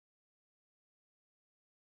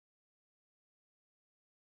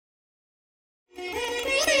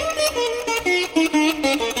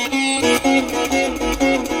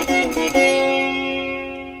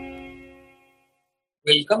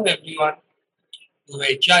everyone to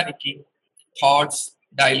HREK Thoughts,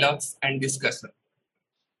 Dialogues and Discussion.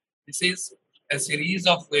 This is a series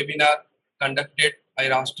of webinars conducted by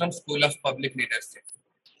Rashtraam School of Public Leadership.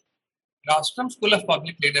 Rashtraam School of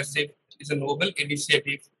Public Leadership is a noble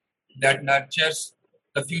initiative that nurtures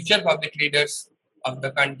the future public leaders of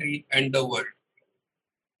the country and the world.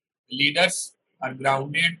 Leaders are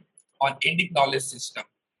grounded on Indic knowledge system.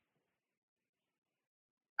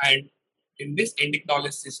 And in this Indic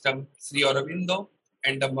knowledge system, Sri Aurobindo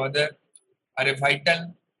and the mother are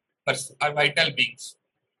vital beings.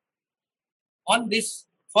 On this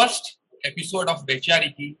first episode of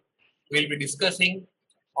Vechariki, we will be discussing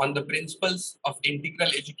on the principles of integral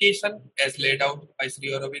education as laid out by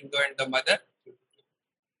Sri Aurobindo and the mother.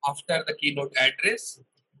 After the keynote address,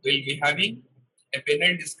 we will be having a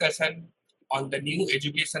panel discussion on the new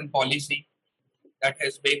education policy that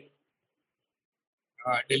has been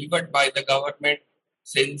delivered by the government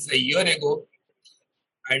since a year ago,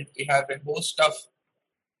 and we have a host of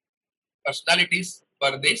personalities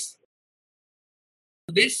for this.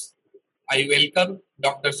 To this, I welcome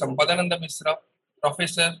Dr. Sampadananda Misra,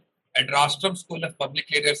 Professor at Rashtraam School of Public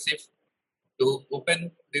Leadership, to open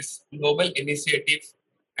this noble initiative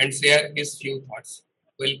and share his few thoughts.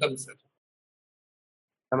 Welcome, sir.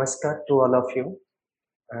 Namaskar to all of you,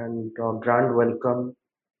 and grand welcome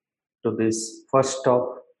to this first of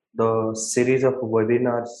the series of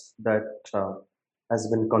webinars that has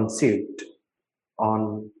been conceived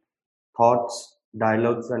on thoughts,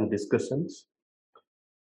 dialogues and discussions.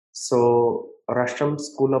 So Rashtraam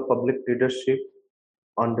School of Public Leadership,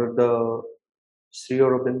 under the Sri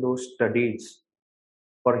Aurobindo Studies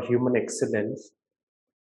for Human Excellence,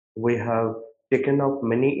 we have taken up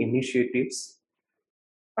many initiatives,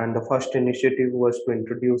 and the first initiative was to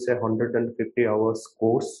introduce a 150 hours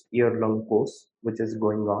course, year-long course, which is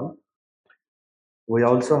going on. We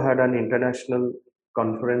also had an international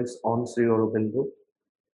conference on Sri Aurobindo,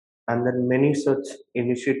 and then many such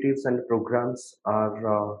initiatives and programs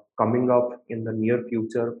are coming up in the near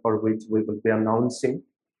future, for which we will be announcing.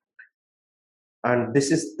 And this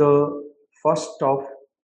is the first of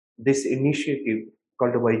this initiative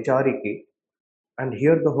called Vaichariki. And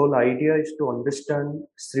here the whole idea is to understand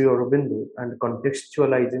Sri Aurobindo and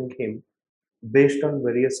contextualizing him based on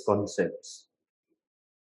various concepts.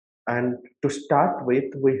 And to start with,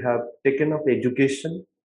 we have taken up education,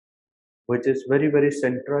 which is very, very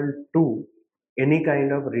central to any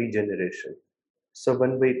kind of regeneration. So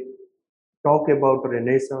when we talk about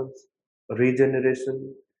renaissance,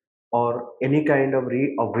 regeneration, or any kind of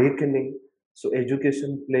reawakening, so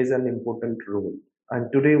education plays an important role.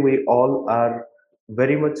 And today we all are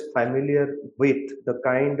very much familiar with the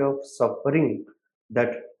kind of suffering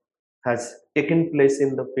that has taken place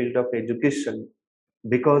in the field of education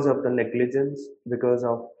because of the negligence, because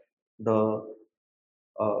of the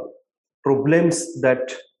problems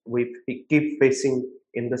that we keep facing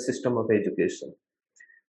in the system of education.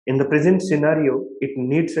 In the present scenario, it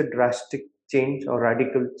needs a drastic change or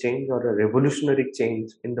radical change or a revolutionary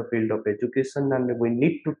change in the field of education, and we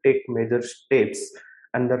need to take major steps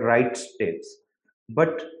and the right steps.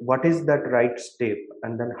 But what is that right step,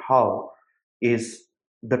 and then how, is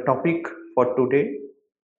the topic for today,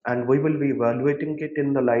 and we will be evaluating it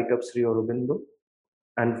in the light of Sri Aurobindo.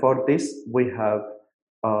 And for this, we have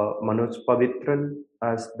Manoj Pavitran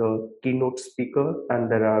as the keynote speaker, and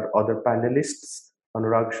there are other panelists,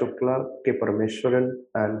 Anurag Shukla, K. Parameshwaran,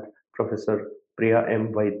 and Professor Priya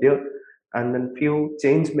M. Vaidya, and then few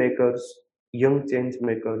change makers, young change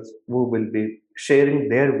makers, who will be sharing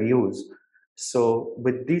their views. So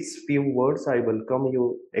with these few words, I welcome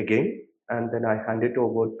you again, and then I hand it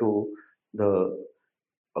over to the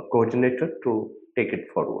coordinator to take it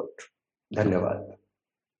forward. Dhanyavad.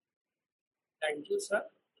 Thank you, sir,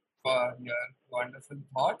 for your wonderful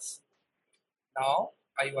thoughts. Now,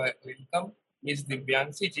 I welcome Ms.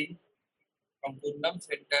 Divyanshi ji from Purnam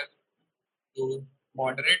Center to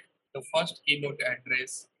moderate the first keynote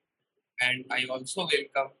address. And I also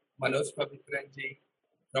welcome Manoj Pavitran ji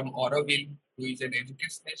from Auroville, who is an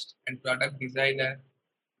educationist and product designer,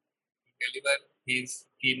 to deliver his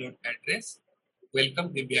keynote address.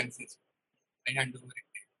 Welcome, Divyanshi ji. I hand over it.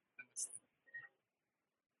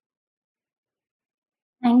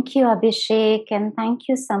 Thank you, Abhishek, and thank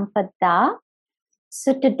you, Sampada.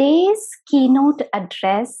 So today's keynote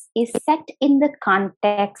address is set in the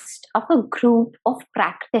context of a group of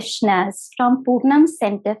practitioners from Purnam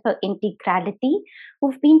Center for Integrality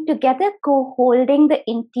who've been together co-holding the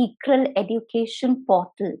Integral Education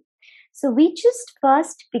Portal. So we just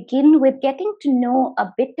first begin with getting to know a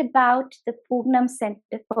bit about the Purnam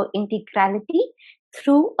Center for Integrality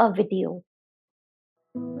through a video.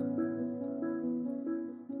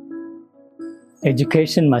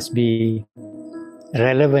 Education must be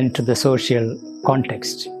relevant to the social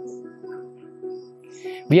context.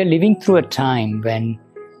 We are living through a time when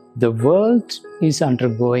the world is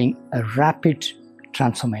undergoing a rapid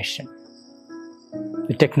transformation.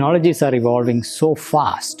 The technologies are evolving so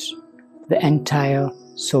fast, the entire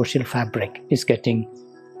social fabric is getting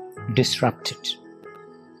disrupted.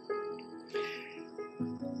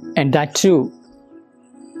 And that too,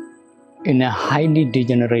 in a highly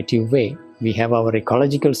degenerative way. We have our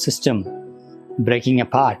ecological system breaking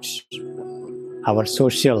apart, our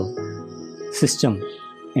social system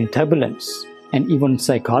in turbulence, and even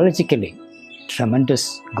psychologically,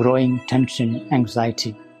 tremendous growing tension,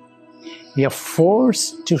 anxiety. We are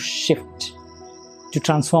forced to shift, to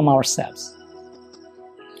transform ourselves.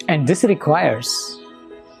 And this requires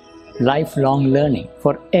lifelong learning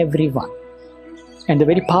for everyone. And the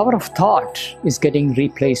very power of thought is getting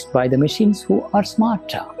replaced by the machines who are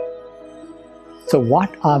smarter. So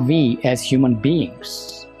what are we as human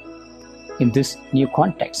beings in this new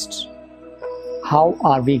context? How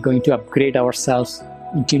are we going to upgrade ourselves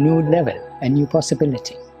into a new level, a new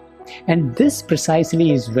possibility? And this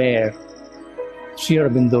precisely is where Sri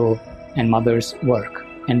Aurobindo and Mother's work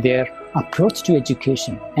and their approach to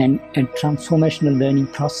education and a transformational learning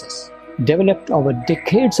process developed over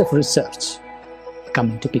decades of research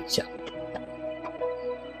come into picture.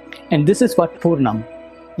 And this is what Purnam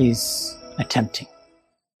is attempting.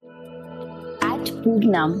 At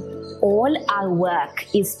Purnam, all our work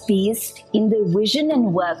is based in the vision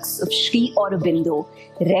and works of Sri Aurobindo,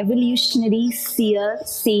 revolutionary seer,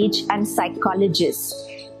 sage and psychologist,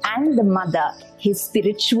 and the mother, his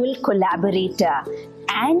spiritual collaborator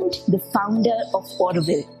and the founder of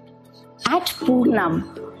Auroville. At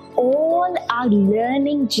Purnam, all our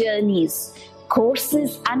learning journeys,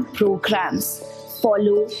 courses and programs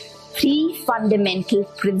follow three fundamental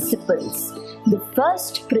principles. The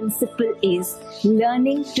first principle is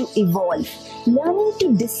learning to evolve, learning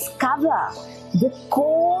to discover the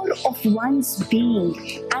core of one's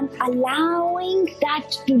being and allowing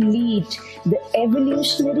that to lead the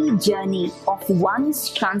evolutionary journey of one's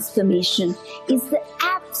transformation is the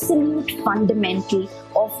absolute fundamental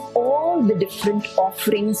of all the different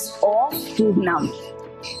offerings of Purnam.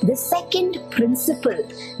 The second principle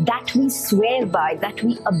that we swear by, that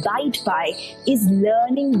we abide by, is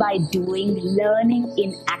learning by doing, learning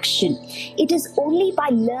in action. It is only by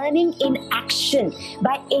learning in action,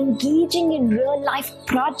 by engaging in real life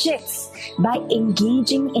projects, by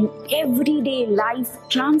engaging in everyday life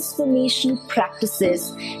transformation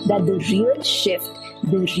practices that the real shift,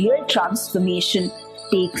 the real transformation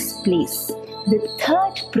takes place. The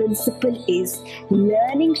third principle is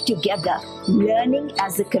learning together, learning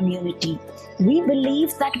as a community. We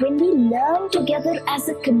believe that when we learn together as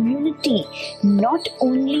a community, not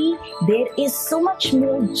only there is so much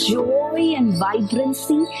more joy and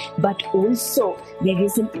vibrancy, but also there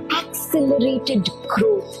is an accelerated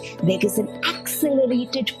growth, there is an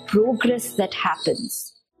accelerated progress that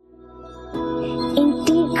happens.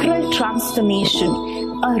 Integral transformation,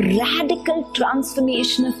 a radical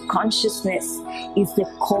transformation of consciousness, is the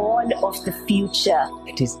call of the future.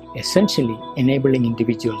 It is essentially enabling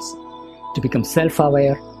individuals to become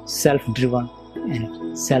self-aware, self-driven,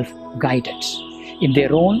 and self-guided in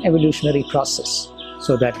their own evolutionary process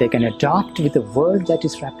so that they can adapt with a world that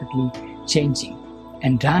is rapidly changing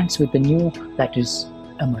and dance with the new that is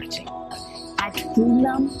emerging. At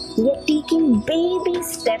Purnam, we are taking baby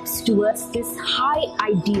steps towards this high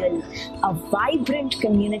ideal. A vibrant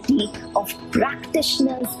community of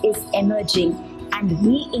practitioners is emerging, and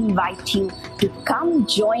we invite you to come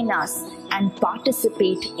join us and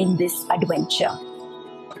participate in this adventure.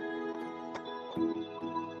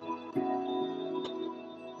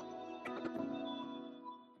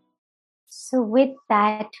 So with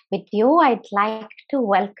that video, I'd like to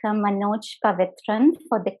welcome Manoj Pavitran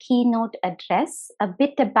for the keynote address. A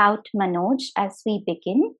bit about Manoj as we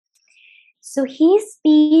begin. So he's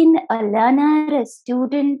been a learner, a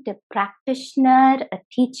student, a practitioner, a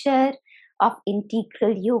teacher of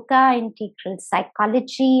integral yoga, integral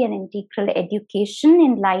psychology, and integral education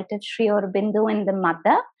in light of Sri Aurobindo and the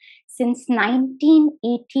Mother since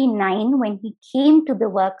 1989 when he came to the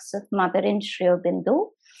works of Mother and Sri Aurobindo.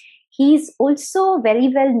 He's also very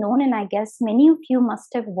well known, and I guess many of you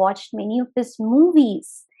must have watched many of his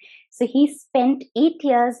movies. So he spent 8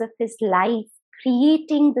 years of his life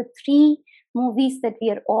creating the 3 movies that we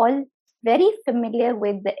are all very familiar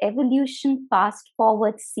with, the Evolution Fast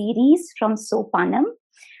Forward series from Sopanam,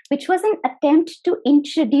 which was an attempt to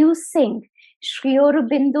introducing Sri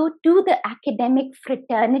Aurobindo to the academic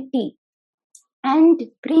fraternity and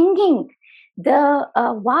bringing the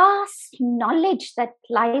vast knowledge that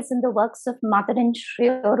lies in the works of Mother and Sri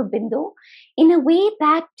Aurobindo in a way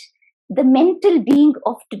that the mental being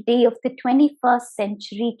of today, of the 21st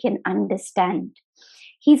century, can understand.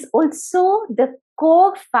 He's also the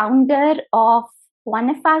co-founder of one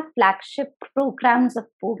of our flagship programs of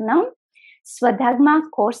Purnam, Swadharma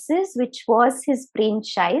Courses, which was his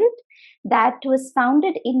brainchild, that was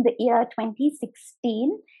founded in the year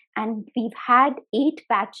 2016. And we've had 8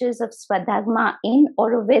 batches of Swadharma in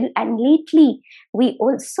Auroville. And lately, we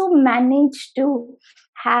also managed to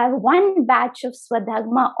have 1 batch of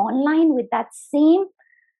Swadharma online with that same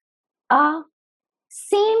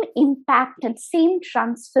impact and same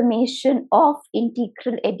transformation of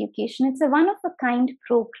integral education. It's a one-of-a-kind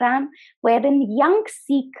program wherein young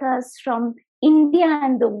seekers from India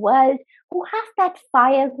and the world who have that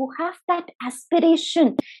fire, who have that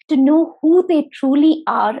aspiration to know who they truly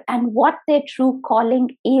are and what their true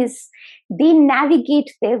calling is, they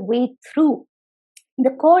navigate their way through.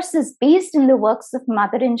 The course is based in the works of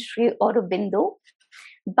Mother and Sri Aurobindo,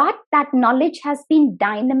 but that knowledge has been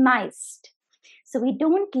dynamized. So we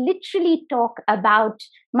don't literally talk about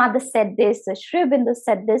Mother said this or Sri Aurobindo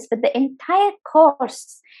said this, but the entire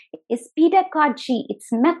course, its pedagogy, its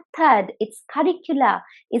method, its curricula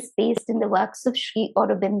is based in the works of Sri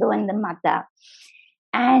Aurobindo and the Mother.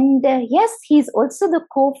 And yes, he's also the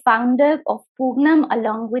co-founder of Purnam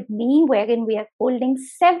along with me, wherein we are holding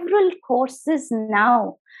several courses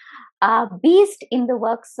now based in the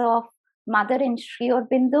works of Mother and Sri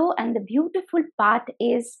Aurobindo. And the beautiful part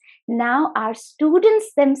is now our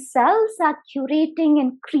students themselves are curating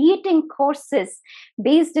and creating courses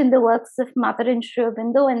based in the works of Mother and Sri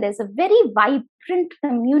Aurobindo. And there's a very vibrant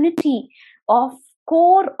community of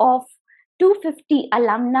core of 250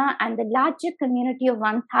 alumna and the larger community of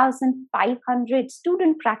 1,500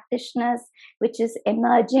 student practitioners, which is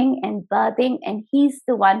emerging and birthing. And he's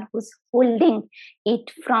the one who's holding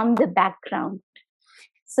it from the background.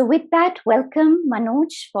 So with that, welcome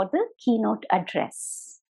Manoj for the keynote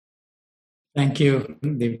address. Thank you,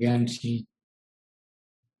 Divyanshi.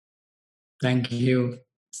 Thank you,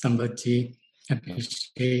 Sampath-ji,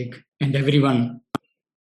 Abhishek, and everyone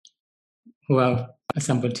who have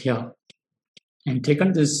assembled here and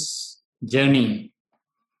taken this journey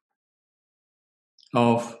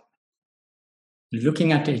of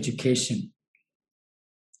looking at education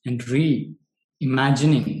and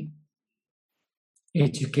reimagining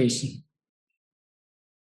education.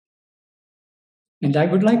 And I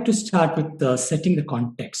would like to start with setting the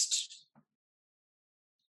context.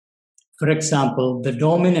 For example, the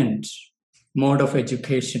dominant mode of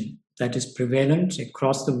education that is prevalent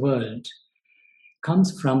across the world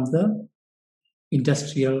comes from the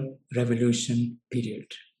Industrial Revolution period,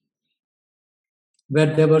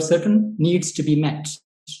 where there were certain needs to be met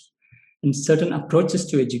and certain approaches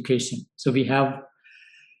to education. So we have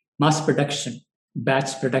mass production,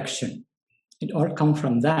 batch production. It all comes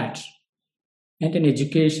from that. And an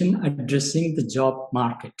education addressing the job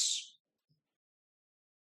markets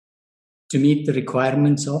to meet the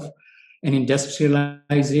requirements of an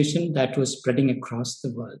industrialization that was spreading across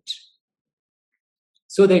the world.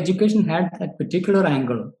 So the education had that particular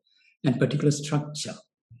angle and particular structure.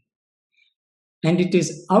 And it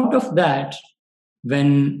is out of that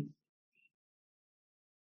when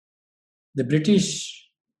the British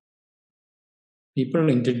people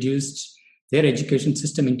introduced their education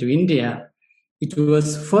system into India, it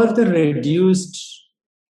was further reduced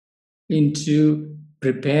into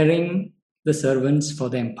preparing the servants for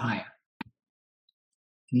the empire,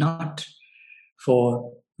 not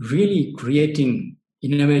for really creating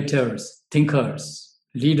innovators, thinkers,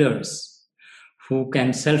 leaders who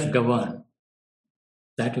can self-govern.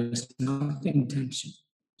 That was not the intention.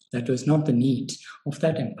 That was not the need of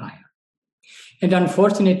that empire. And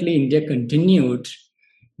unfortunately, India continued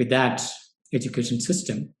with that education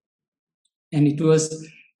system. And it was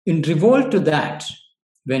in revolt to that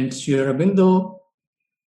when Sri Aurobindo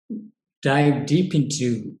dived deep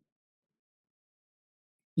into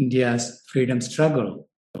India's freedom struggle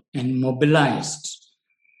and mobilized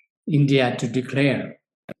India to declare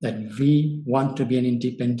that we want to be an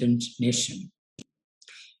independent nation.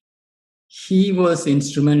 He was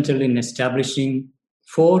instrumental in establishing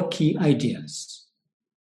 4 key ideas: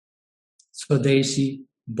 Swadeshi,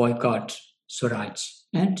 boycott, Swaraj,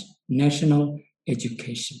 and national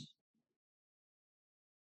education.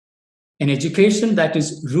 An education that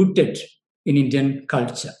is rooted in Indian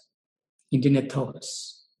culture, Indian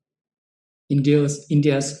ethos,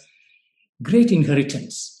 India's great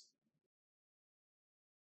inheritance.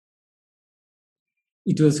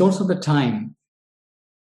 It was also the time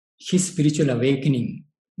his spiritual awakening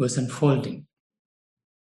was unfolding.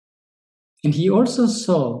 And he also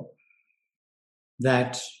saw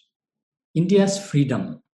that India's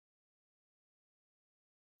freedom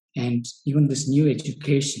and even this new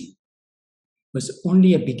education was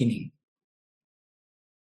only a beginning.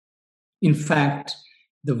 In fact,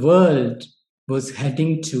 the world was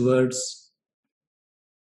heading towards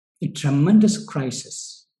a tremendous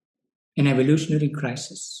crisis, an evolutionary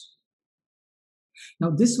crisis.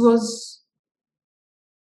 Now, this was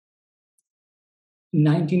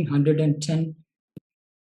 1910,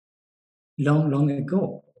 long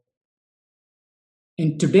ago.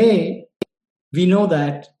 And today, we know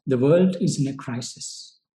that the world is in a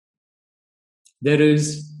crisis. There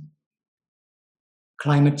is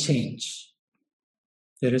climate change.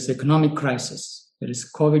 There is economic crisis. There is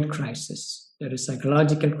COVID crisis. There is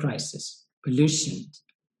psychological crisis, pollution.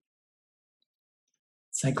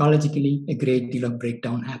 Psychologically, a great deal of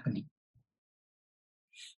breakdown happening.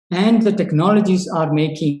 And the technologies are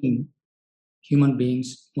making human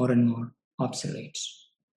beings more and more obsolete.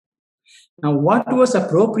 Now, what was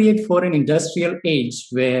appropriate for an industrial age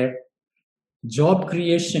where job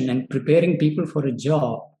creation and preparing people for a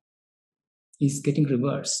job is getting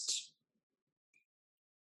reversed?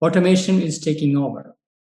 Automation is taking over.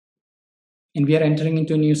 And we are entering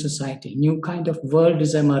into a new society. New kind of world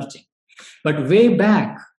is emerging. But way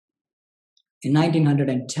back in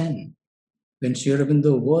 1910, when Sri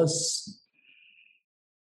Aurobindo was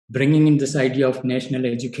bringing in this idea of national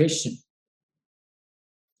education,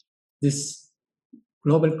 this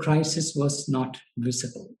global crisis was not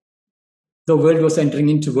visible. The world was entering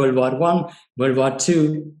into World War I, World War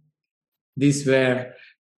II. These were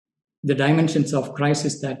the dimensions of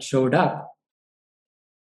crisis that showed up.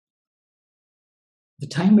 The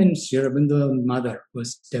time when Sri Aurobindo and Mother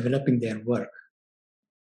was developing their work,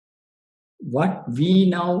 what we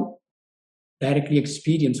now directly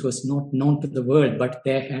experience was not known to the world, but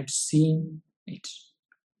they had seen it.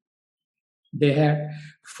 They had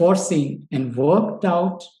foreseen and worked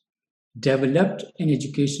out, developed an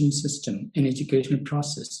education system, an educational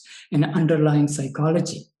process, an underlying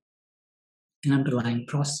psychology, an underlying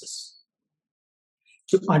process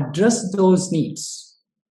to address those needs,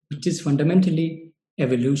 which is fundamentally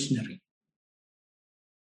evolutionary.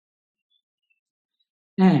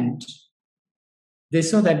 And they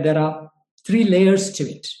saw that there are 3 layers to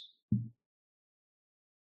it.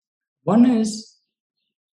 One is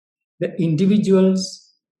the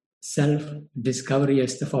individual's self-discovery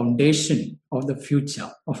as the foundation of the future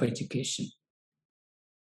of education.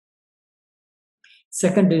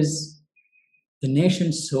 Second is the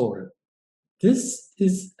nation's soul. This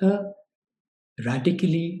is a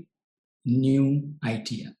radically new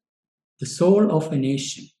idea, the soul of a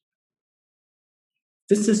nation.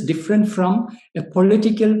 This is different from a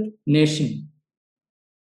political nation.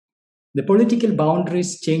 The political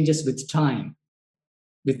boundaries changes with time,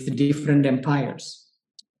 with the different empires.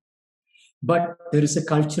 But there is a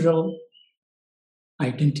cultural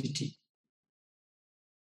identity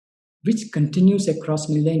which continues across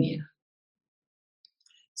millennia.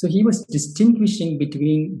 So he was distinguishing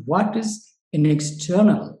between what is an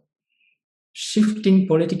external shifting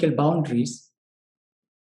political boundaries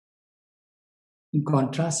in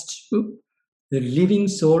contrast to the living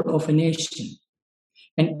soul of a nation.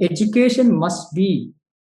 And education must be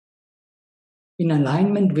in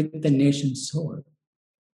alignment with the nation's soul,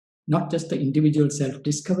 not just the individual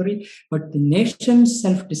self-discovery, but the nation's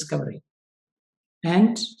self-discovery.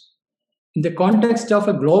 And in the context of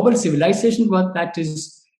a global civilization, what that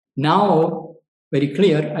is now very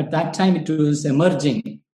clear, at that time it was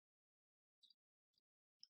emerging.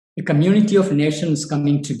 A community of nations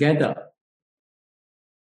coming together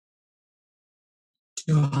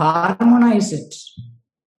to harmonize it.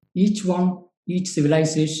 Each one, each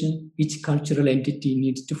civilization, each cultural entity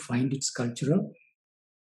needs to find its cultural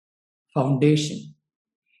foundation.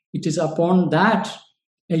 It is upon that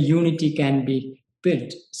a unity can be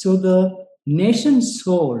built. So the nation's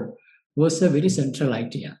soul was a very central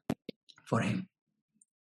idea for him.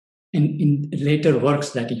 And in later works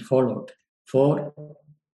that he followed, for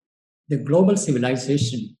the global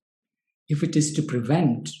civilization, if it is to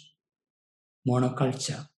prevent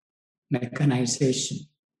monoculture, mechanization,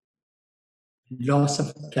 loss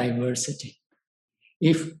of diversity,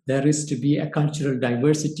 if there is to be a cultural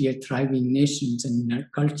diversity, a thriving nations and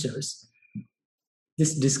cultures,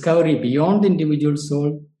 this discovery beyond the individual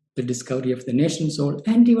soul, the discovery of the nation soul,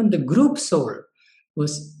 and even the group soul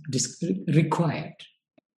was required.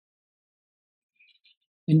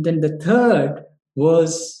 And then the third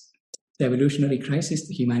was the evolutionary crisis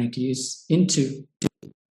that humanity is into.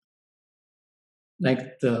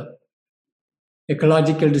 Like the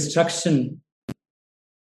ecological destruction,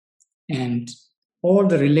 and all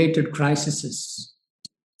the related crises,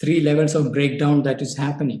 3 levels of breakdown that is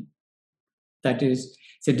happening. That is,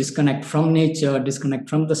 say, disconnect from nature, disconnect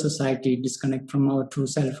from the society, disconnect from our true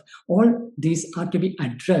self. All these are to be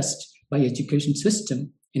addressed by education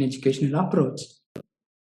system and educational approach.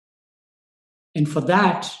 And for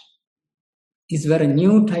that is where a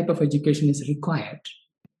new type of education is required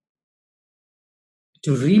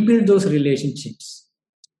to rebuild those relationships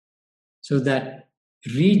so that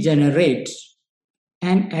regenerate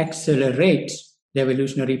and accelerate the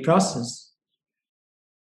evolutionary process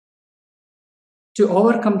to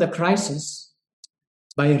overcome the crisis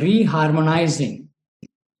by reharmonizing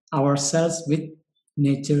ourselves with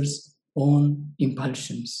nature's own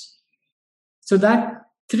impulsions. So that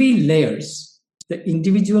 3 layers, the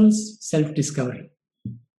individual's self-discovery,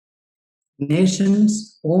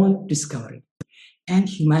 nation's own discovery, and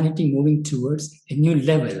humanity moving towards a new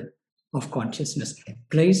level of consciousness,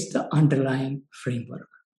 plays the underlying framework.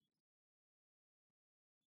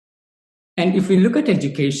 And if we look at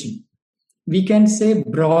education, we can say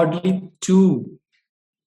broadly 2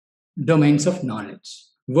 domains of knowledge: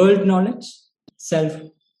 world knowledge,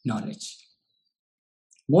 self-knowledge.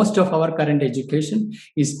 Most of our current education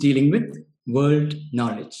is dealing with world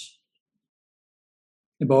knowledge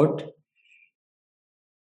about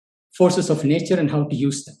forces of nature and how to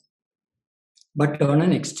use them. But on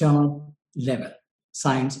an external level,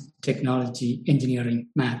 science, technology, engineering,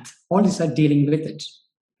 math, all these are dealing with it.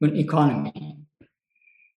 When economy,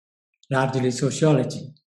 largely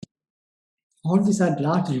sociology, all these are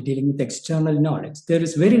largely dealing with external knowledge. There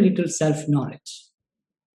is very little self-knowledge.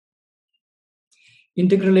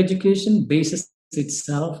 Integral education bases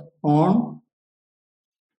itself on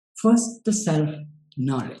first the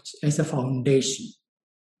self-knowledge as a foundation,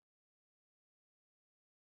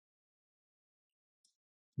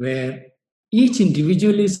 where each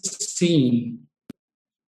individual is seen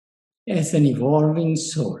as an evolving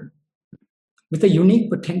soul with a unique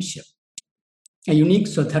potential, a unique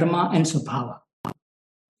Swadharma and Swabhava,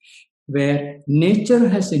 where nature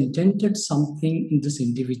has intended something in this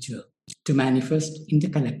individual to manifest in the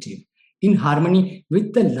collective, in harmony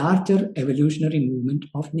with the larger evolutionary movement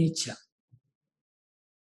of nature.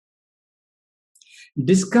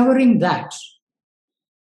 Discovering that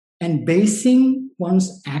and basing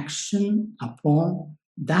one's action upon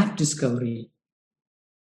that discovery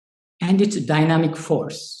and its dynamic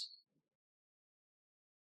force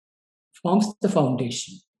forms the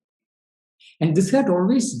foundation. And this had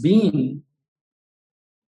always been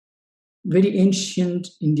very ancient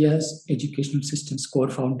India's educational system's core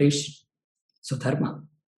foundation, Swadharma.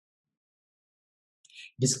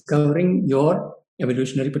 Discovering your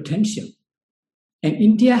evolutionary potential. And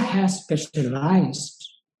India has specialized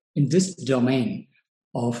in this domain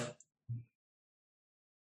of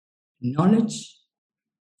knowledge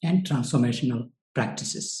and transformational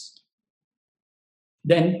practices.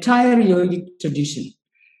 The entire yogic tradition,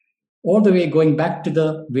 all the way going back to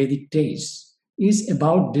the Vedic days, is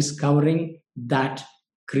about discovering that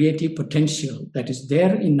creative potential that is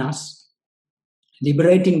there in us,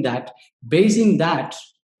 liberating that, basing that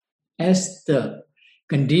as the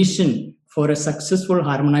condition for a successful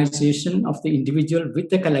harmonization of the individual with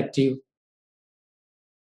the collective,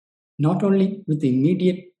 not only with the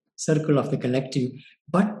immediate circle of the collective,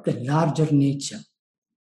 but the larger nature.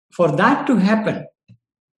 For that to happen,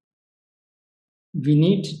 we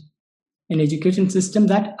need an education system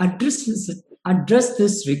that addresses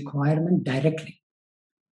this requirement directly.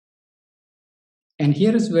 And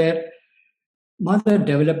here is where Mother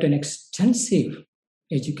developed an extensive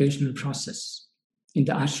educational process in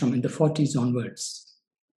the ashram in the 40s onwards,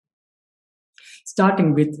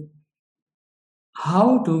 starting with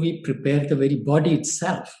how do we prepare the very body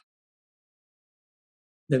itself,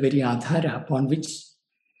 the very adhara upon which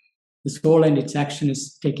the soul and its action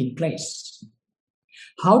is taking place.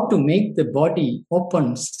 How to make the body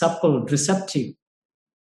open, supple, receptive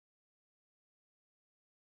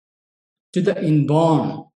to the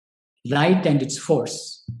inborn light and its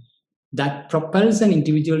force that propels an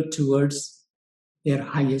individual towards their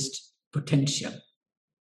highest potential.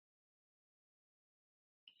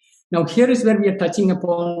 Now, here is where we are touching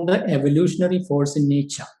upon the evolutionary force in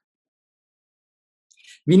nature.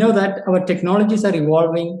 We know that our technologies are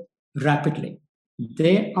evolving rapidly.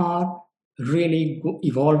 They are really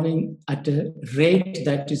evolving at a rate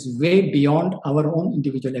that is way beyond our own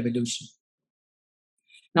individual evolution.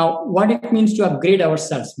 Now, what it means to upgrade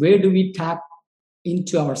ourselves, where do we tap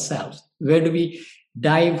into ourselves? Where do we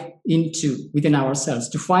dive into within ourselves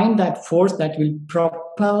to find that force that will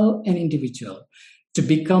propel an individual to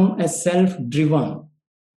become a self-driven,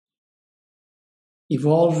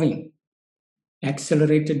 evolving,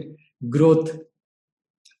 accelerated growth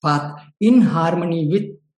path in harmony with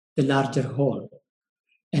the larger whole.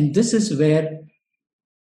 And this is where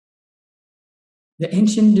the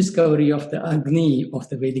ancient discovery of the Agni of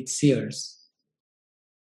the Vedic seers,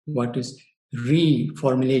 what is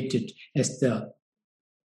reformulated as the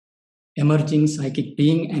emerging psychic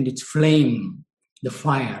being and its flame, the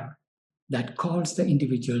fire that calls the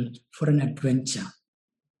individual for an adventure,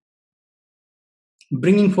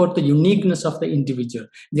 bringing forth the uniqueness of the individual,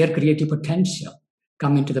 their creative potential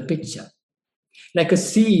come into the picture. Like a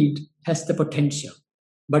seed has the potential,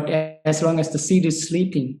 but as long as the seed is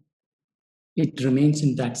sleeping, it remains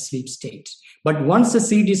in that sleep state. But once the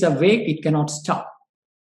seed is awake, it cannot stop.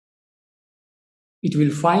 It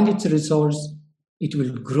will find its resource. It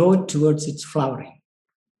will grow towards its flowering,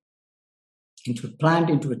 into a plant,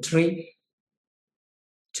 into a tree,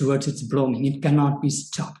 towards its blooming. It cannot be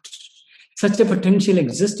stopped. Such a potential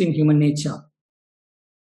exists in human nature.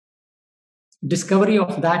 Discovery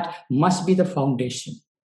of that must be the foundation.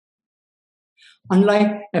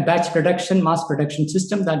 Unlike a batch production, mass production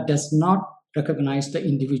system that does not recognize the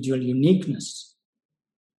individual uniqueness,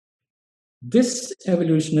 this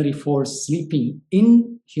evolutionary force sleeping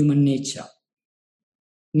in human nature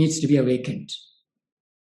needs to be awakened.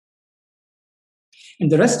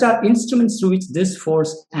 And the rest are instruments through which this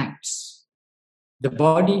force acts. The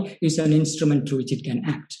body is an instrument through which it can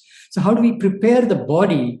act. So how do we prepare the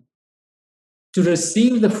body to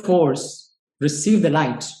receive the force, receive the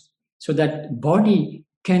light, so that body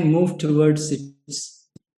can move towards its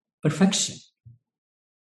perfection?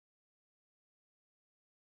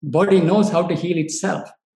 Body knows how to heal itself.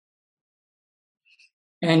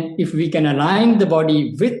 And if we can align the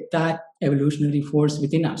body with that evolutionary force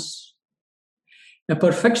within us, the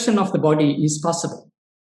perfection of the body is possible.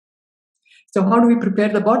 So how do we prepare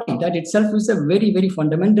the body? That itself is a very, very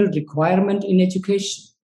fundamental requirement in education.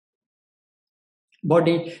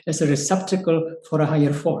 Body as a receptacle for a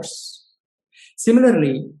higher force.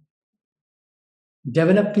 Similarly,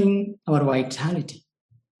 developing our vitality,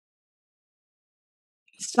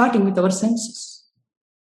 starting with our senses.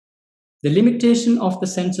 The limitation of the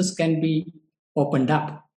senses can be opened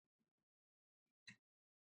up.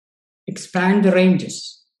 Expand the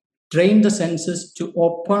ranges. Train the senses to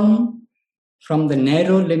open from the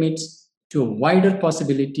narrow limits to a wider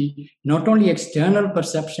possibility, not only external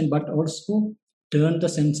perception, but also turn the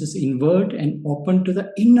senses inward and open to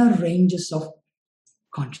the inner ranges of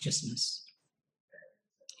consciousness.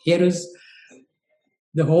 Here is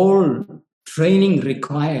the whole training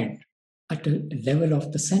required at a level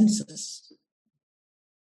of the senses,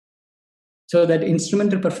 so that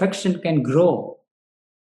instrumental perfection can grow.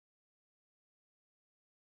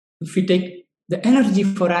 If we take the energy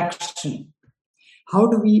for action, how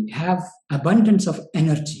do we have abundance of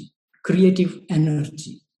energy, creative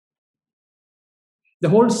energy? The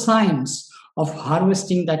whole science of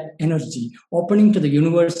harvesting that energy, opening to the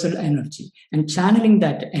universal energy and channeling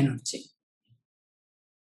that energy.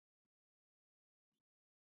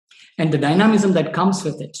 And the dynamism that comes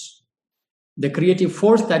with it, the creative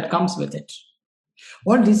force that comes with it.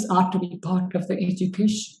 All these are to be part of the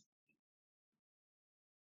education.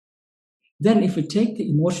 Then if we take the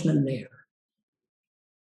emotional layer,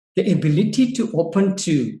 the ability to open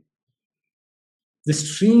to the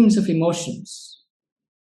streams of emotions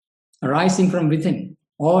arising from within,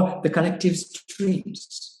 or the collective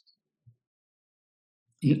streams,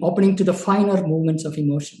 in opening to the finer movements of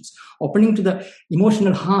emotions, opening to the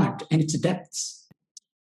emotional heart and its depths,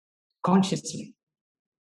 consciously,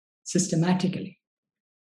 systematically.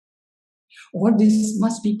 All this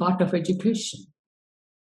must be part of education.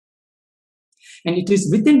 And it is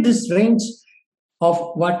within this range of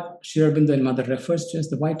what Sri Aurobindo and Mother refers to as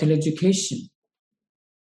the vital education,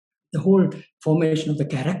 the whole formation of the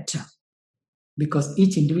character, because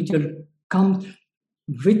each individual comes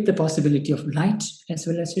with the possibility of light as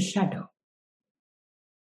well as a shadow.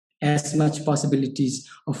 As much possibilities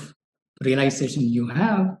of realization you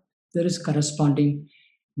have, there is corresponding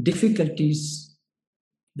difficulties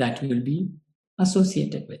that will be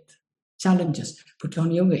associated with, challenges put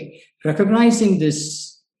on your way. Recognizing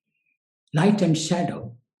this light and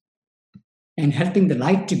shadow and helping the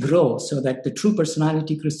light to grow so that the true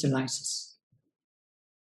personality crystallizes.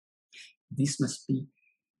 This must be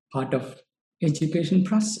part of education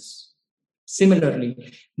process.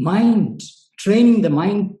 Similarly, mind, training the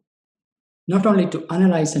mind not only to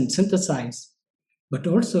analyze and synthesize, but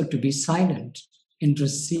also to be silent and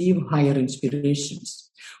receive higher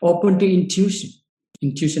inspirations, open to intuition,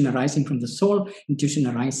 Intuition arising from the soul, intuition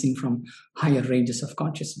arising from higher ranges of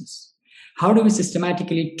consciousness. How do we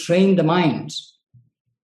systematically train the mind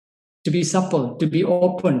to be supple, to be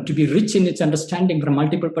open, to be rich in its understanding from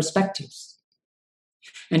multiple perspectives,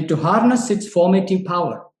 and to harness its formative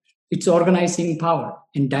power, its organizing power,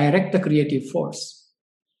 and direct the creative force,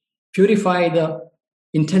 purify the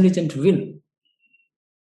intelligent will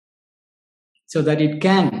so that it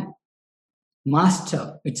can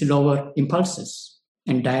master its lower impulses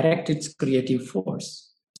and direct its creative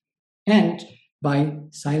force, and by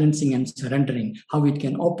silencing and surrendering, how it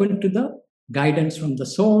can open to the guidance from the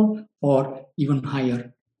soul or even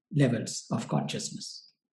higher levels of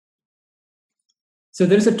consciousness. So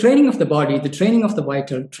there is a training of the body, the training of the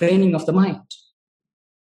vital, training of the mind.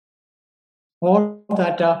 All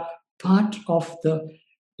that are part of the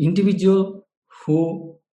individual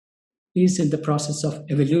who is in the process of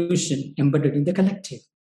evolution embedded in the collective.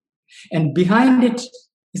 And behind it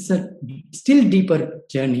is a still deeper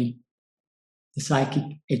journey, the psychic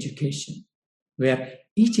education, where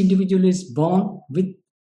each individual is born with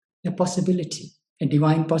a possibility, a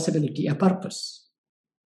divine possibility, a purpose.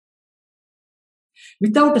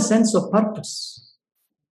 Without a sense of purpose,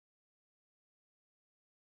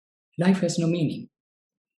 life has no meaning.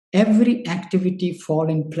 Every activity falls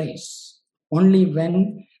in place only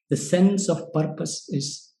when the sense of purpose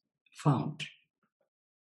is found.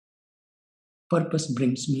 Purpose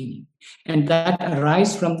brings meaning, and that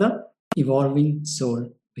arises from the evolving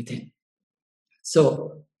soul within.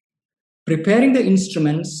 So, preparing the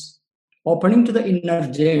instruments, opening to the inner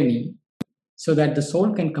journey, so that the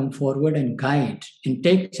soul can come forward and guide and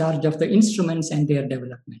take charge of the instruments and their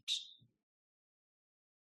development.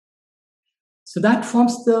 So that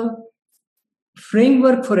forms the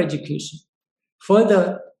framework for education,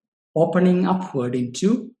 further opening upward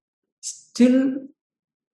into still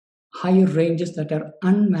higher ranges that are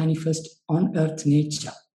unmanifest on earth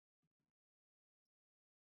nature.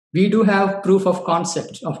 We do have proof of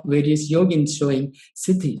concept of various yogins showing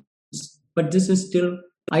siddhis, but this is still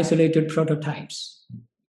isolated prototypes,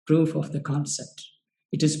 proof of the concept.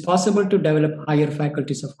 It is possible to develop higher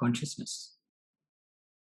faculties of consciousness.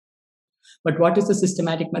 But what is the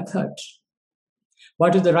systematic method?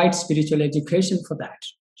 What is the right spiritual education for that?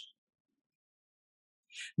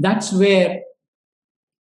 That's where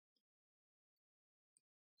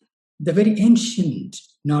the very ancient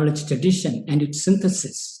knowledge tradition and its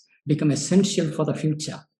synthesis become essential for the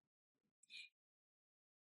future.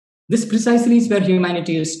 This precisely is where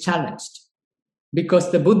humanity is challenged,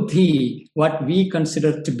 because the buddhi, what we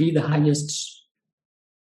consider to be the highest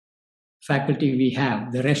faculty we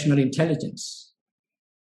have, the rational intelligence,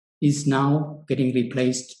 is now getting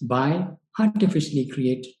replaced by artificially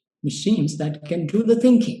created machines that can do the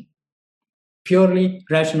thinking. Purely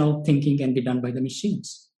rational thinking can be done by the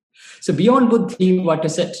machines. So beyond buddhi, what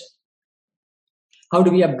is it? How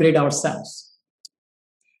do we upgrade ourselves?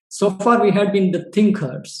 So far we had been the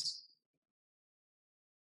thinkers.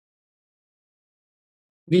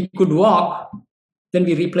 We could walk, then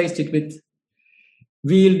we replaced it with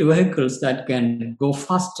wheeled vehicles that can go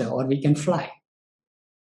faster, or we can fly.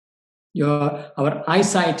 Our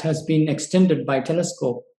eyesight has been extended by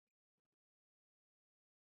telescope.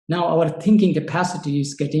 Now our thinking capacity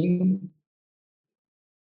is getting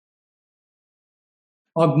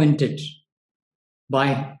augmented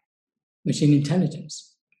by machine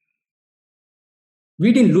intelligence.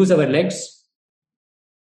 We didn't lose our legs.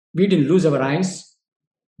 We didn't lose our eyes.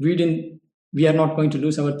 We are not going to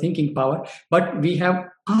lose our thinking power, but we have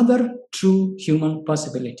other true human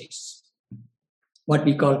possibilities, what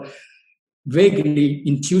we call vaguely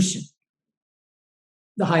intuition,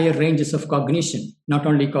 the higher ranges of cognition, not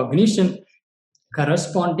only cognition,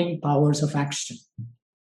 corresponding powers of action.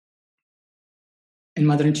 And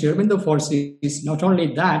Mother Sri Aurobindo foresees not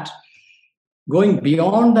only that, going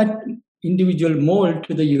beyond that individual mold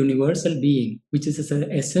to the universal being, which is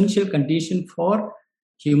an essential condition for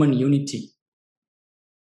human unity.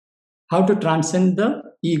 How to transcend the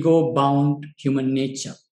ego-bound human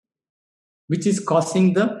nature, which is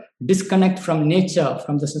causing the disconnect from nature,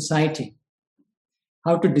 from the society.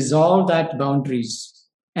 How to dissolve that boundaries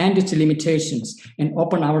and its limitations and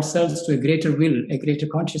open ourselves to a greater will, a greater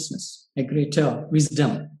consciousness, a greater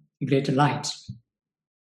wisdom, a greater light.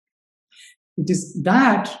 It is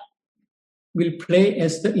that will play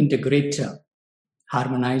as the integrator,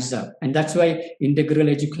 harmonizer. And that's why integral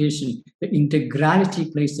education, the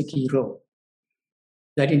integrality plays the key role.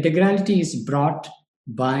 That integrality is brought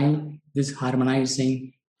by this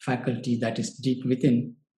harmonizing faculty that is deep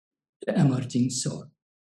within the emerging soul,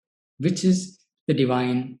 which is the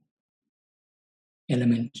divine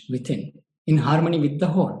element within, in harmony with the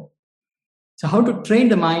whole. So how to train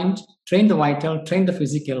the mind, train the vital, train the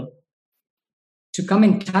physical to come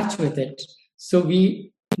in touch with it. So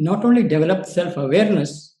we not only develop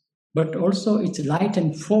self-awareness, but also its light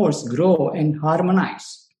and force grow and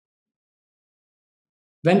harmonize.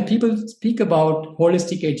 When people speak about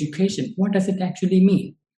holistic education, what does it actually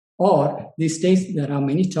mean? Or these days, there are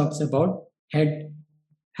many talks about head,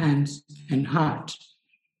 hands, and heart.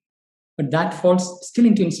 But that falls still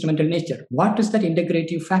into instrumental nature. What is that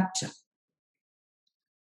integrative factor?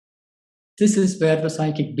 This is where the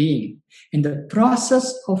psychic being, in the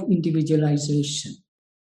process of individualization,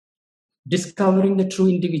 discovering the true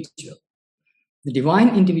individual, the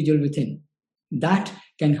divine individual within, that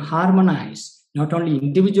can harmonize not only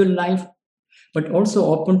individual life, but also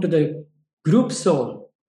open to the group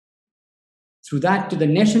soul, through that to the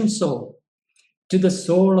nation soul, to the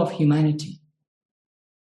soul of humanity.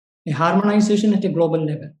 A harmonization at a global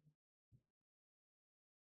level.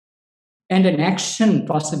 And an action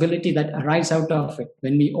possibility that arises out of it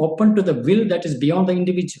when we open to the will that is beyond the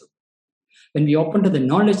individual, when we open to the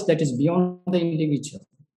knowledge that is beyond the individual.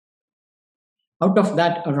 Out of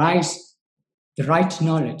that arise the right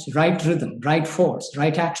knowledge, right rhythm, right force,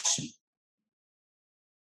 right action.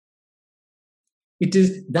 It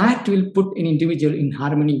is that will put an individual in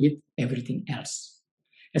harmony with everything else.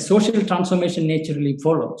 A social transformation naturally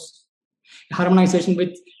follows. A harmonization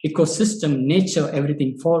with ecosystem, nature,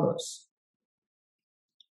 everything follows.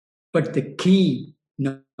 But the key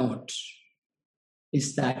note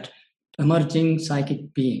is that emerging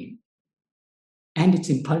psychic being and its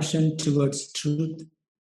impulsion towards truth,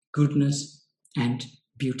 goodness, and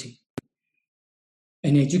beauty.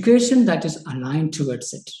 An education that is aligned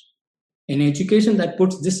towards it. An education that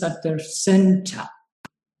puts this at the center.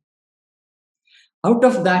 Out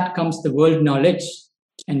of that comes the world knowledge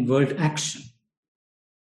and world action.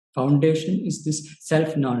 Foundation is this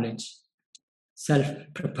self-knowledge,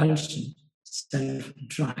 self-propulsion,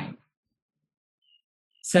 self-drive,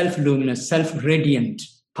 self-luminous, self-radiant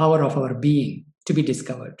power of our being to be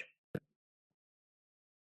discovered.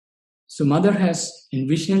 So Mother has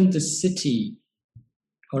envisioned the city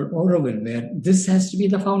called Auroville, where this has to be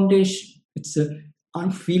the foundation. It's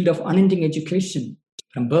a field of unending education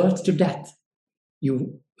from birth to death.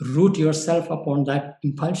 You root yourself upon that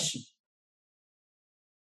impulsion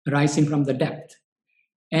rising from the depth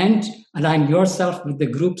and align yourself with the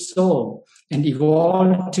group soul and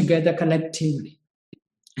evolve together collectively.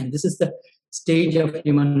 And this is the stage of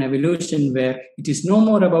human evolution where it is no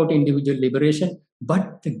more about individual liberation,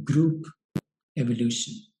 but the group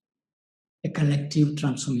evolution, a collective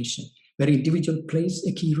transformation where individual plays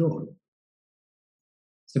a key role.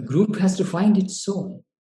 The group has to find its soul,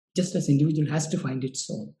 just as individual has to find its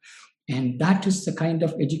soul. And that is the kind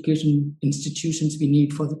of education institutions we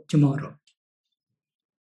need for tomorrow.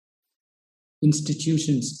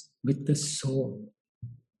 Institutions with the soul,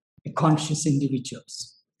 conscious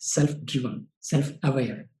individuals, self-driven,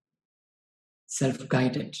 self-aware,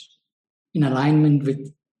 self-guided, in alignment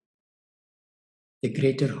with the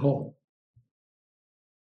greater whole.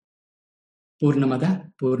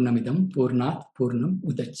 Purnamada, Purnamidam, Purnat, Purnam,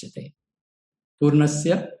 Udachyate.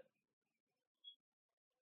 Purnasya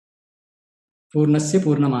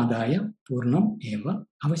Purnamadaya, Purnam eva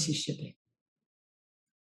avasishyate.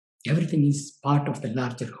 Everything is part of the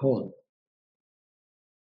larger whole.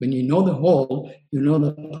 When you know the whole, you know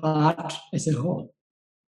the part as a whole.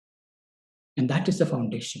 And that is the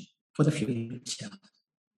foundation for the future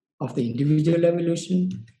of the individual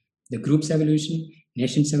evolution, the group's evolution,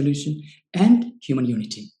 nation's evolution, and human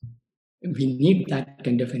unity. We need that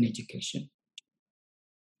kind of an education.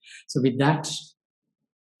 So with that,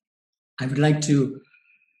 I would like to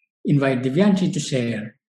invite Divyanshi to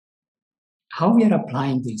share how we are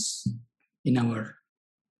applying this in our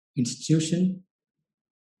institution,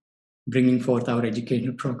 bringing forth our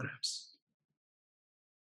educational programs.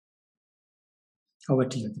 Over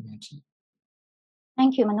to you, Divyanshi.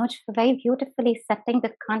 Thank you, Manoj, for very beautifully setting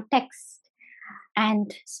the context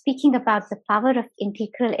and speaking about the power of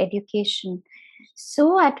integral education.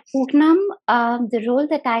 So at Purnam, the role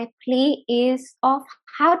that I play is of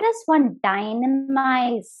how does one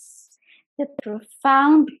dynamize the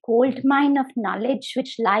profound gold mine of knowledge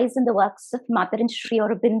which lies in the works of Mother and Sri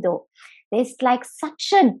Aurobindo. There's like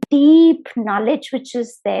such a deep knowledge which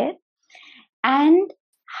is there. And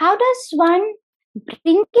how does one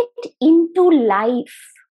bring it into life?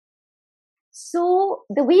 So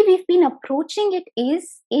the way we've been approaching it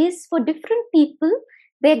is for different people,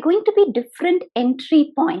 there are going to be different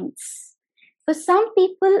entry points. For some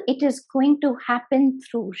people, it is going to happen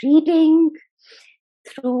through reading,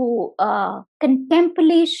 through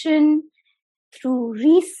contemplation, through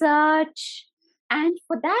research. And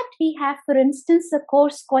for that, we have, for instance, a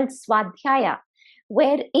course called Swadhyaya,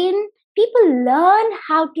 wherein people learn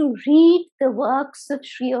how to read the works of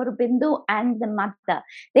Sri Aurobindo and the Mother,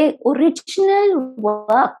 their original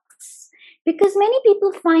works, because many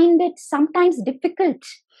people find it sometimes difficult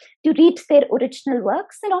to read their original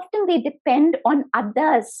works, and often they depend on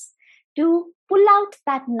others to pull out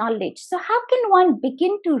that knowledge. So how can one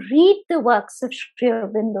begin to read the works of Sri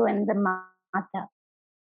Aurobindo and the Mother?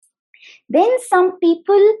 Then some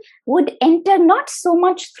people would enter not so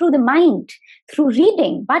much through the mind, through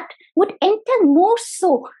reading, but would enter more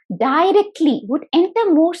so directly, would enter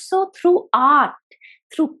more so through art,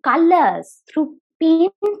 through colors, through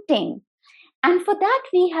painting. And for that,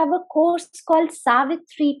 we have a course called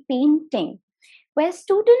Savitri Painting, where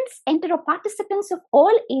students enter, or participants of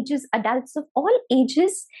all ages, adults of all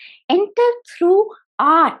ages, enter through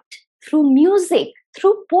art, through music,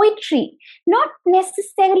 through poetry, not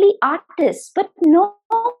necessarily artists, but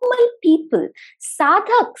normal people,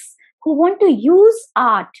 sadhaks who want to use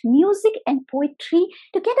art, music, and poetry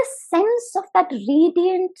to get a sense of that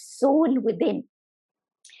radiant soul within.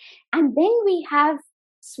 And then we have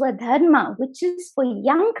Swadharma, which is for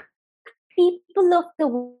young people of the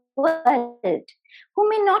world who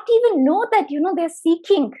may not even know that, they're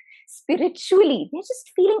seeking spiritually. They're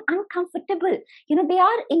just feeling uncomfortable. They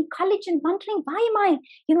are in college and wondering, why am I,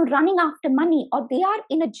 running after money? Or they are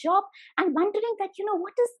in a job and wondering that,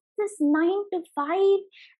 what is this 9 to 5?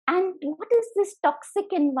 And what is this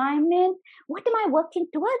toxic environment? What am I working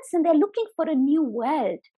towards? And they're looking for a new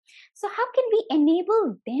world. So how can we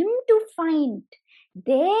enable them to find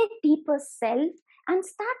their deeper self and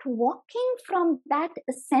start walking from that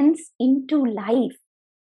sense into life?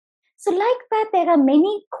 So like that, there are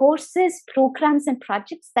many courses, programs, and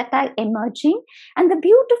projects that are emerging. And the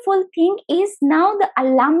beautiful thing is now the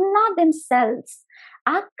alumna themselves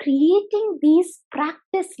are creating these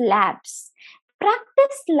practice labs.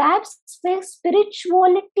 Practice labs where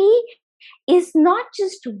spirituality is not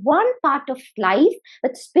just one part of life,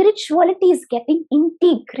 but spirituality is getting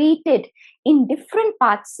integrated in different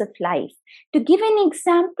parts of life. To give an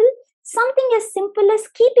example, something as simple as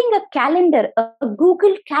keeping a calendar, a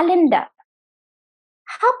Google Calendar.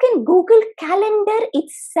 How can Google Calendar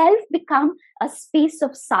itself become a space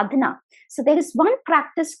of sadhana? So there is one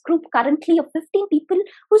practice group currently of 15 people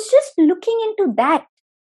who's just looking into that.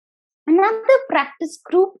 Another practice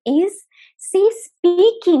group is, say,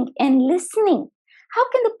 speaking and listening. How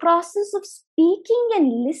can the process of speaking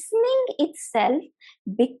and listening itself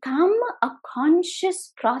become a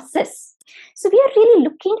conscious process? So we are really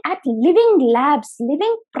looking at living labs,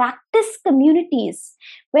 living practice communities,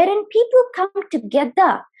 wherein people come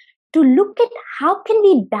together to look at how can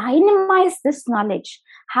we dynamize this knowledge?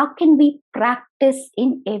 How can we practice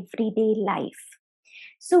in everyday life?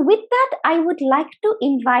 So with that, I would like to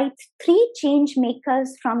invite 3 change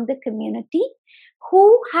makers from the community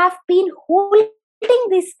who have been holding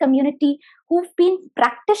this community, who've been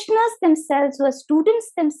practitioners themselves, who are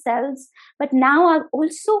students themselves, but now are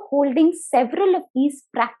also holding several of these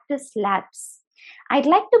practice labs. I'd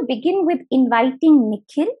like to begin with inviting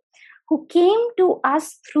Nikhil, who came to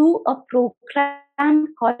us through a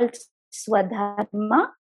program called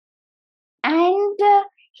Swadharma. And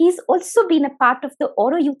he's also been a part of the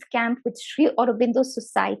Oro Youth Camp with Sri Aurobindo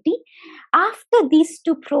Society. After these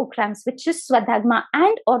 2 programs, which is Swadharma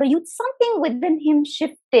and Oro Youth, something within him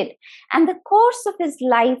shifted and the course of his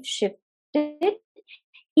life shifted.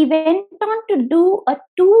 He went on to do a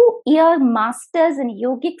 2-year master's in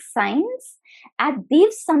yogic science at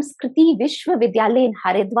Dev Samskriti Vishwavidyalaya in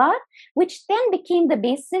Haridwar, which then became the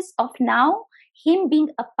basis of now him being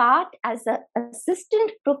a part as an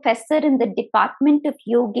assistant professor in the Department of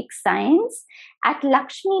Yogic Science at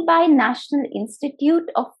Lakshmibai National Institute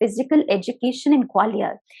of Physical Education in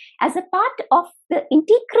Gwalior. As a part of the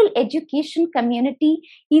integral education community,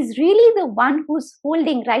 he's really the one who's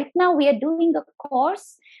holding. Right now, we are doing a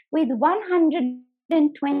course with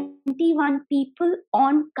 121 people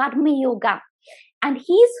on Karma Yoga. And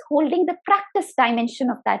he's holding the practice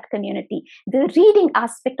dimension of that community, the reading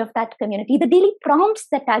aspect of that community, the daily prompts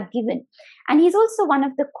that are given. And he's also one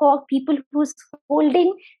of the core people who's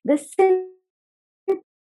holding the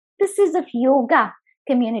synthesis of yoga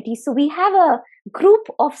community. So we have a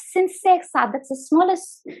group of sincere sadhaks, a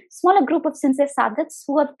smaller group of sincere sadhaks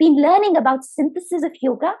who have been learning about synthesis of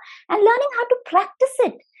yoga and learning how to practice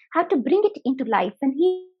it, how to bring it into life. And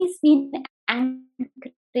he's been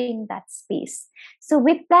in that space. So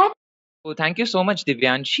with that, thank you so much,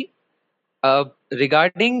 Divyanshi.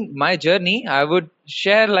 Regarding my journey, I would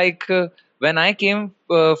share when I came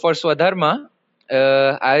for Swadharma,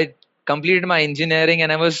 I completed my engineering,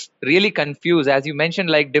 and I was really confused. As you mentioned,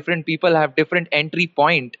 like different people have different entry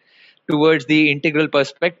point towards the integral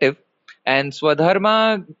perspective. And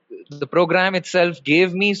Swadharma, the program itself,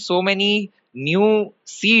 gave me so many new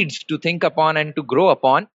seeds to think upon and to grow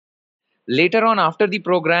upon. Later on, after the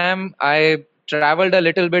program, I traveled a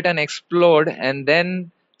little bit and explored, and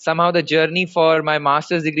then somehow the journey for my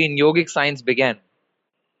master's degree in yogic science began.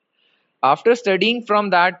 After studying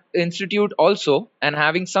from that institute also and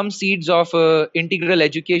having some seeds of integral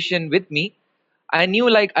education with me, I knew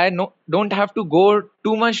like don't have to go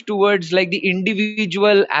too much towards like the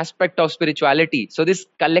individual aspect of spirituality. So this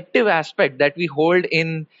collective aspect that we hold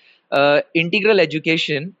in integral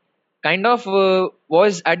education kind of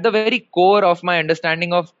was at the very core of my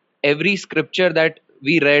understanding of every scripture that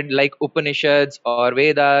we read, like Upanishads or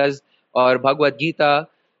Vedas or Bhagavad Gita.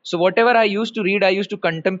 So whatever I used to read, I used to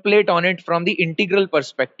contemplate on it from the integral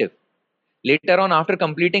perspective. Later on, after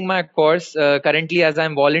completing my course, currently as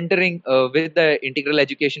I'm volunteering with the Integral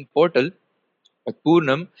Education Portal at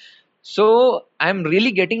Purnam, so I'm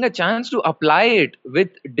really getting a chance to apply it with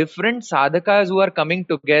different sadhakas who are coming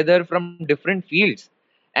together from different fields.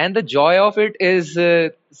 And the joy of it is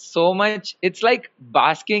so much, it's like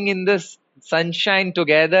basking in the sunshine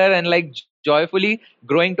together and like joyfully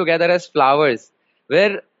growing together as flowers.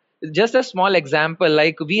 Where just a small example,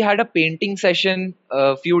 like we had a painting session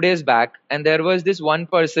a few days back, and there was this one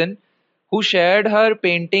person who shared her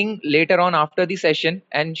painting later on after the session,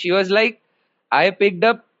 and she was like, I picked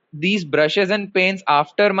up these brushes and paints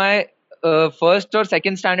after my first or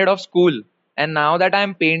second standard of school. And now that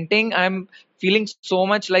I'm painting, I'm feeling so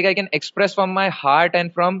much like I can express from my heart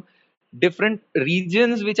and from different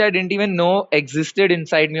regions which I didn't even know existed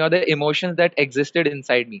inside me, or the emotions that existed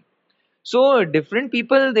inside me. So different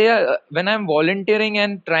people, they are, when I'm volunteering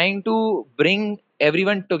and trying to bring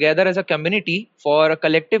everyone together as a community for a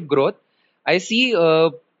collective growth, I see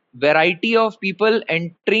a variety of people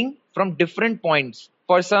entering from different points.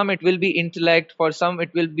 For some it will be intellect, for some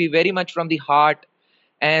it will be very much from the heart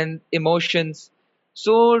and emotions.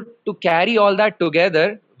 So to carry all that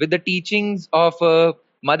together with the teachings of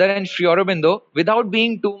Mother and Sri Aurobindo, without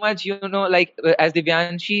being too much, like as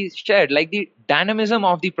Divyanshi shared, like the dynamism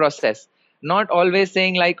of the process, not always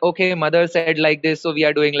saying like, okay, Mother said like this, so we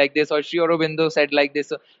are doing like this, or Sri Aurobindo said like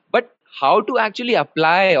this, but how to actually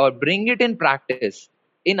apply or bring it in practice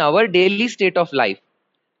in our daily state of life,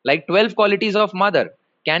 like 12 qualities of Mother.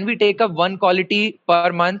 Can we take up one quality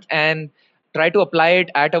per month and try to apply it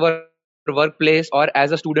at our workplace or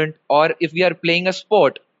as a student, or if we are playing a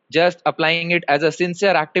sport, just applying it as a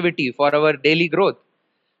sincere activity for our daily growth?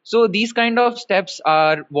 So these kind of steps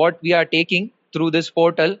are what we are taking through this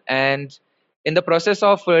portal, and in the process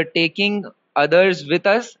of taking others with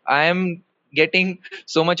us, I am getting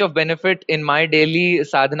so much of benefit in my daily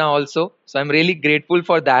sadhana also. So I'm really grateful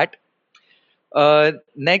for that.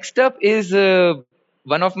 Next up is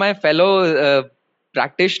one of my fellow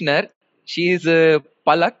practitioner. She is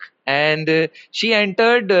Palak, and she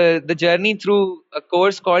entered the journey through a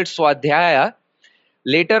course called Swadhyaya.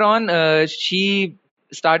 Later on, she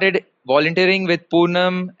started volunteering with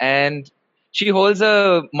Poonam, and she holds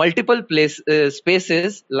multiple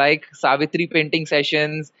spaces like Savitri painting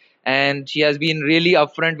sessions, and she has been really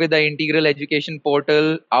upfront with the integral education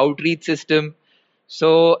portal outreach system.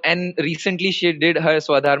 So, and recently she did her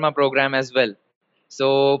Swadharma program as well.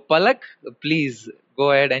 So, Palak, please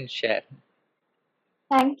go ahead and share.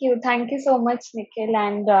 Thank you so much, Nikhil,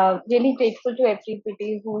 and really grateful to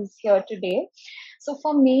everybody who's here today. So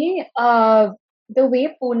for me, the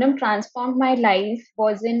way Poonam transformed my life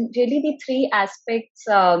was in really the three aspects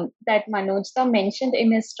that Manojda mentioned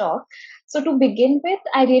in his talk. So to begin with,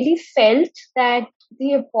 I really felt that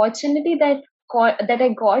the opportunity that I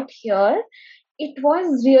got here, it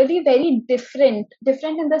was really very different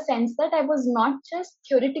in the sense that I was not just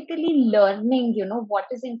theoretically learning, what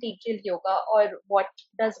is integral yoga or what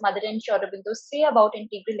does Mother and Sri Aurobindo say about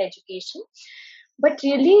integral education, but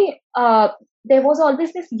really there was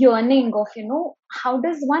always this yearning of, how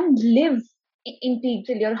does one live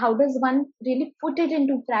integrally, or how does one really put it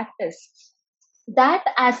into practice. That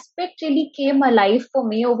aspect really came alive for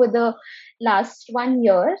me over the last 1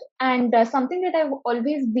 year, and something that I've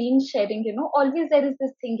always been sharing, always there is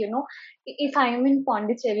this thing, if I'm in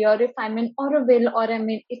Pondicherry, or if I'm in Auroville, or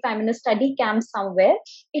if I'm in a study camp somewhere,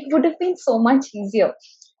 it would have been so much easier.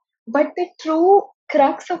 But the true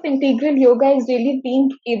crux of integral yoga is really being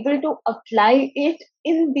able to apply it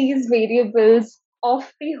in these variables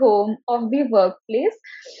of the home, of the workplace.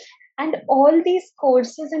 And all these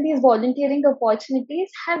courses and these volunteering opportunities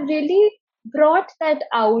have really brought that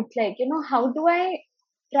out. Like, how do I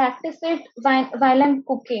practice it while I'm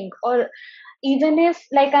cooking, or even if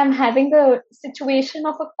like I'm having a situation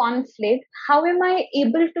of a conflict, how am I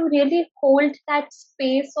able to really hold that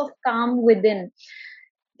space of calm within?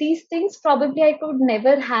 These things probably I could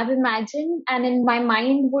never have imagined, and in my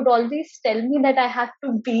mind would always tell me that I have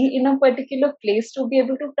to be in a particular place to be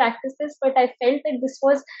able to practice this. But I felt that this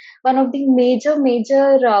was one of the major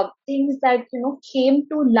things that came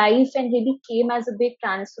to life and really came as a big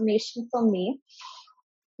transformation for me.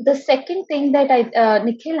 The second thing that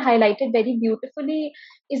Nikhil highlighted very beautifully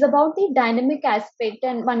is about the dynamic aspect,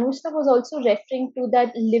 and Manusha was also referring to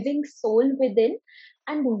that living soul within,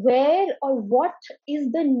 and where or what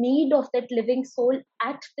is the need of that living soul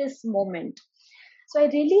at this moment. So I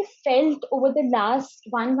really felt over the last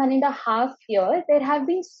 1.5 year, there have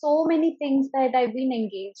been so many things that I've been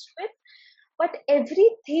engaged with, but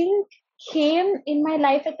everything came in my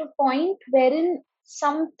life at a point wherein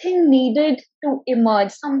something needed to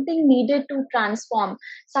emerge, something needed to transform,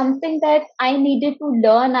 something that I needed to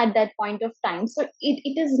learn at that point of time. So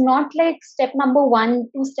it is not like step number 1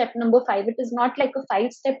 to step number 5. It is not like a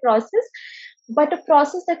 5-step process, but a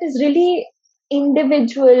process that is really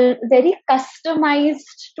individual, very customized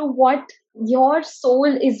to what your soul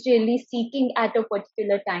is really seeking at a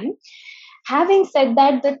particular time. Having said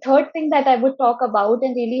that, the third thing that I would talk about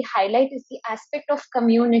and really highlight is the aspect of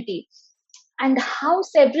community, and how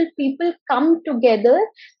several people come together,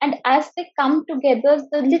 and as they come together,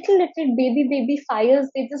 the little baby fires,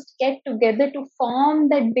 they just get together to form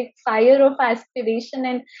that big fire of aspiration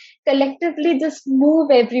and collectively just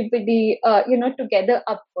move everybody together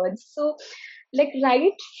upwards. So like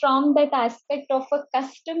right from that aspect of a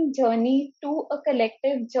custom journey to a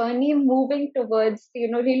collective journey moving towards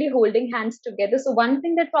really holding hands together. So one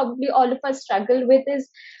thing that probably all of us struggle with is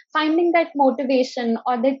finding that motivation,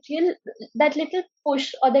 or that little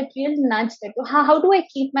push, or that real nudge, that how do I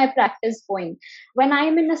keep my practice going when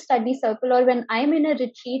I'm in a study circle or when I'm in a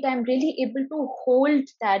retreat. I'm really able to hold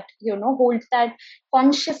that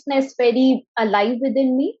consciousness very alive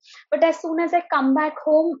within me, but as soon as I come back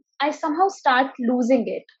home, I somehow start losing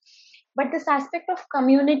it. But this aspect of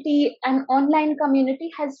community and online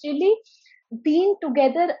community has really been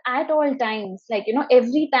together at all times. Like,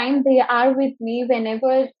 every time they are with me,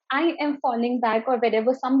 whenever I am falling back or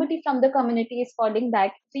whenever somebody from the community is falling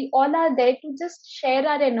back, we all are there to just share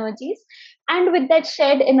our energies. And with that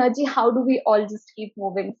shared energy, how do we all just keep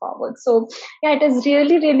moving forward? So, yeah, it has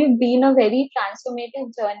really, really been a very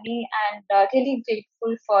transformative journey, and really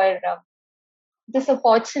grateful for this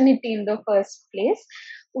opportunity in the first place.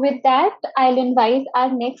 With that, I'll invite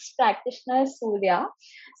our next practitioner, Surya.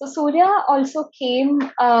 So Surya also came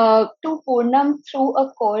to Purnam through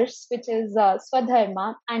a course which is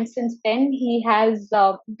Swadharma, and since then he has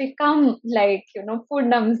become like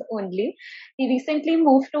Purnam's only. He recently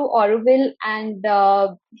moved to Auroville, and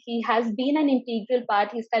he has been an integral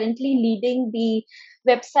part. He's currently leading the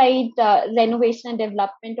website renovation and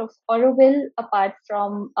development of Auroville, apart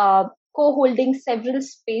from co-holding several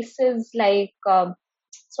spaces like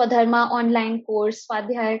Swadharma online course,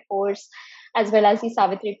 Swadhyaya course, as well as the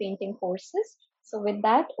Savitri painting courses. So with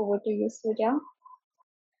that, over to you, Surya.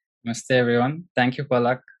 Namaste everyone. Thank you,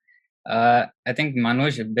 Palak. I think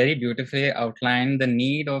Manoj very beautifully outlined the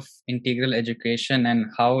need of integral education and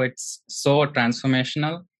how it's so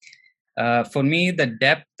transformational. For me, the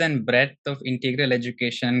depth and breadth of integral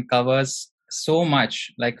education covers so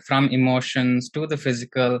much, like from emotions to the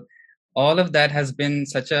physical. All of that has been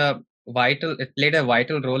it played a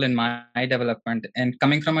vital role in my development. And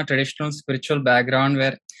coming from a traditional spiritual background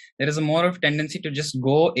where there is a more of tendency to just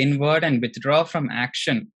go inward and withdraw from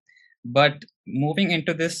action. But moving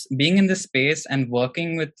into this, being in this space and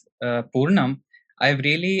working with Purnam, I've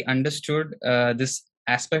really understood this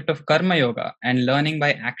aspect of karma yoga and learning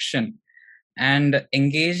by action, and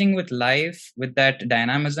engaging with life with that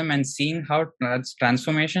dynamism and seeing how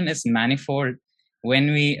transformation is manifold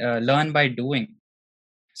when we learn by doing.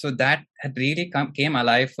 So that had really came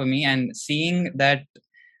alive for me, and seeing that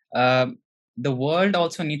the world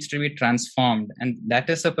also needs to be transformed. And that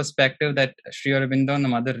is a perspective that Sri Aurobindo and the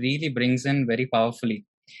Mother really brings in very powerfully.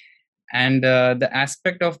 And the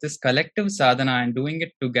aspect of this collective sadhana and doing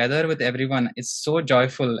it together with everyone is so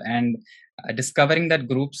joyful, and discovering that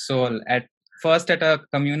group soul at first at a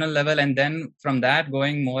communal level, and then from that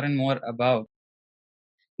going more and more above.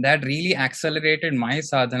 That really accelerated my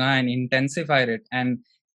sadhana and intensified it. And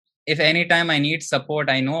if anytime I need support,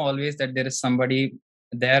 I know always that there is somebody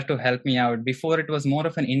there to help me out. Before, it was more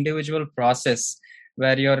of an individual process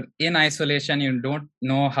where you're in isolation, you don't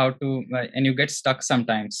know how to, and you get stuck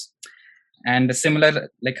sometimes. And similar,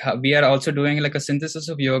 like we are also doing like a synthesis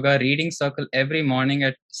of yoga reading circle every morning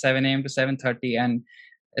at 7 a.m. to 7:30, and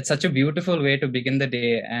it's such a beautiful way to begin the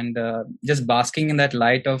day, and just basking in that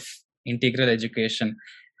light of integral education.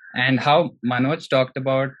 And how Manoj talked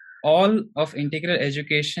about all of integral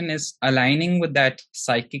education is aligning with that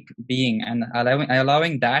psychic being and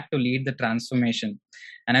allowing that to lead the transformation.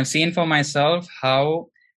 And I've seen for myself how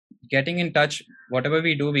getting in touch, whatever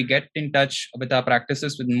we do, we get in touch with our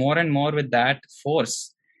practices with more and more with that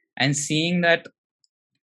force, and seeing that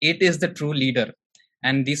it is the true leader.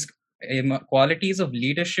 And these qualities of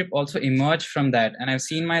leadership also emerge from that. And I've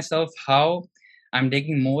seen myself how I'm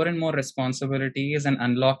taking more and more responsibilities and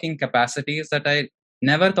unlocking capacities that I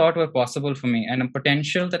never thought were possible for me, and a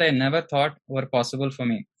potential that I never thought were possible for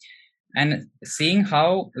me. And seeing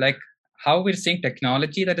how we're seeing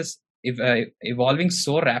technology that is evolving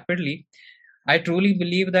so rapidly, I truly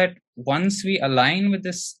believe that once we align with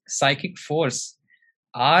this psychic force,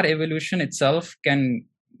 our evolution itself can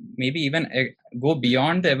maybe even go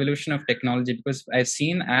beyond the evolution of technology. Because I've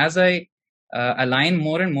seen as I align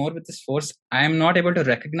more and more with this force, I am not able to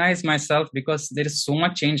recognize myself because there is so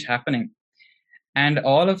much change happening. And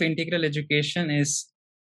all of integral education is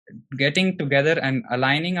getting together and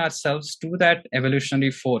aligning ourselves to that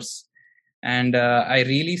evolutionary force. And I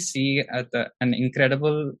really see an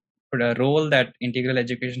incredible role that integral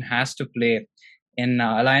education has to play in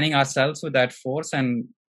aligning ourselves with that force and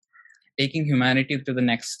taking humanity to the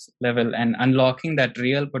next level and unlocking that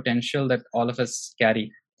real potential that all of us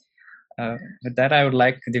carry. With that, I would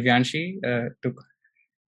like Divyanshi to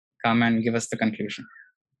come and give us the conclusion.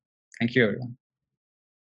 Thank you, everyone.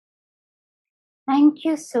 Thank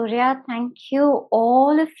you, Surya. Thank you,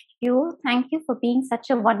 all of you. Thank you for being such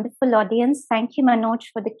a wonderful audience. Thank you, Manoj,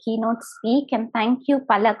 for the keynote speak. And thank you,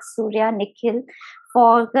 Palak, Surya, Nikhil,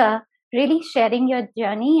 for really sharing your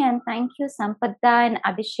journey. And thank you, Sampada and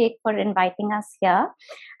Abhishek, for inviting us here.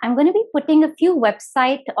 I'm going to be putting a few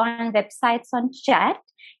websites on chat.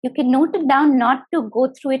 You can note it down, not to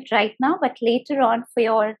go through it right now, but later on for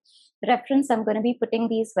your reference, I'm going to be putting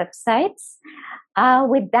these websites.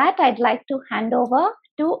 With that, I'd like to hand over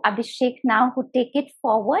to Abhishek now, who take it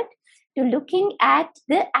forward to looking at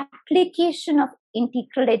the application of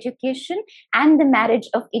integral education and the marriage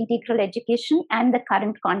of integral education and the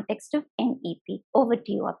current context of NEP. Over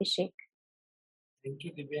to you, Abhishek. Thank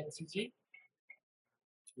you, Divyanshi.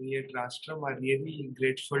 We at Rashtraam are really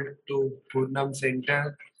grateful to Purnam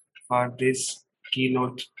Center for this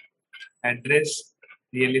keynote address.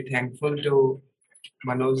 Really thankful to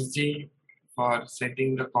Manoj ji for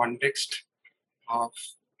setting the context of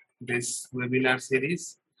this webinar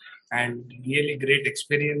series, and really great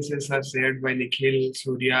experiences are shared by Nikhil,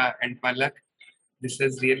 Surya and Palak. This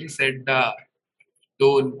has really set the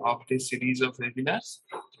tone of this series of webinars.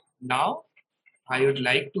 Now, I would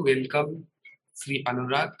like to welcome Sri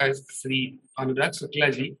Anurag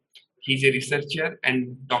Shukla ji. He's a researcher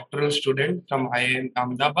and doctoral student from IIM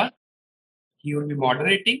Ahmedabad. He will be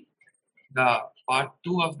moderating the part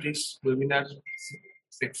 2 of this webinar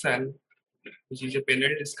section, which is a panel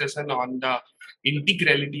discussion on the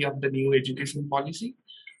integrality of the new education policy.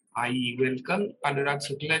 I welcome Anurag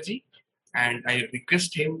Shukla ji, and I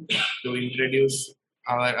request him to introduce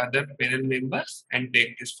our other panel members and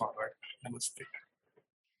take this forward. Namaste.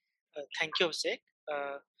 Thank you, Abhishek.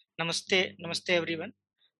 Namaste everyone,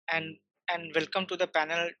 and welcome to the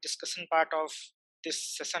panel discussion part of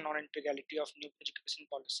this session on integrality of new education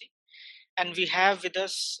policy. And we have with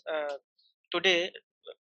us today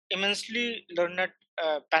immensely learned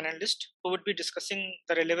panelist who would be discussing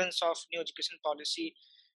the relevance of new education policy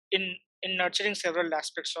in nurturing several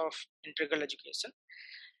aspects of integral education.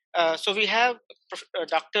 So we have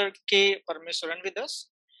Dr. K. Parameswaran with us,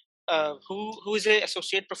 who is an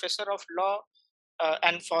associate professor of law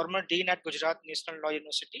and former dean at Gujarat National Law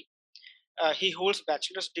University. He holds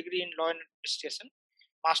bachelor's degree in law and administration,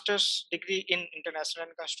 master's degree in international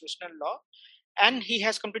and constitutional law, and he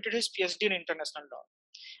has completed his PhD in international law.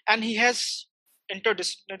 And he has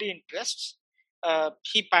interdisciplinary interests.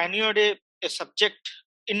 He pioneered a subject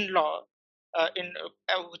in law,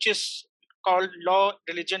 which is called Law,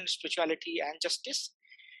 Religion, Spirituality and Justice,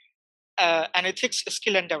 and Ethics,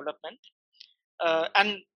 Skill and Development.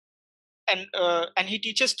 And he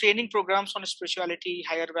teaches training programs on spirituality,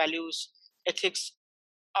 higher values, ethics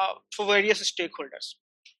for various stakeholders.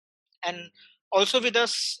 And also with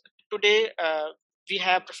us today, we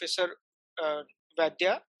have Professor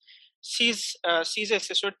Vaidya. She's an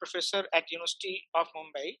associate professor at University of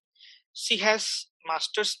Mumbai. She has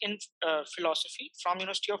masters in philosophy from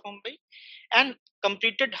University of Mumbai and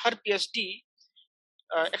completed her PhD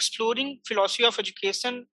exploring philosophy of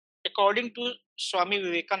education according to Swami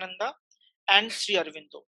Vivekananda and Sri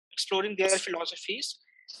Aurobindo, exploring their philosophies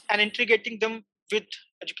and integrating them with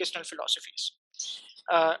educational philosophies.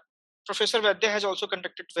 Professor Vaidya has also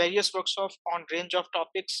conducted various workshops on range of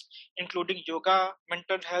topics, including yoga,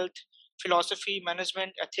 mental health, philosophy,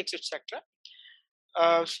 management, ethics, etc.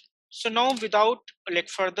 So now, without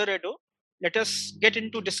further ado, let us get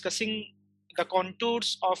into discussing the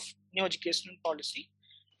contours of new educational policy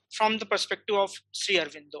from the perspective of Sri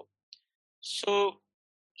Aurobindo. So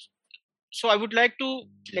I would like to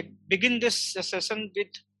begin this session with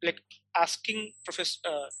asking Professor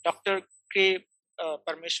Dr. K.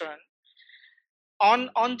 Parmeshwaran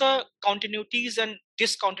on the continuities and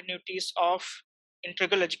discontinuities of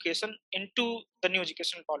integral education into the new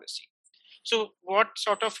educational policy. So what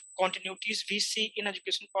sort of continuities we see in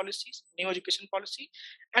education policies, new education policy,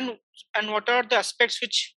 and what are the aspects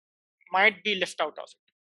which might be left out of it?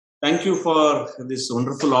 Thank you for this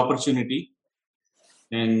wonderful opportunity,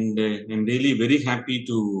 and I'm really very happy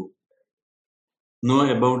to know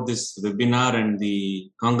about this webinar and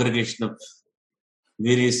the congregation of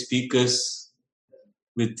various speakers,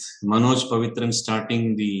 with Manoj Pavitran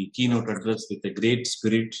starting the keynote address with a great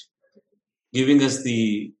spirit, giving us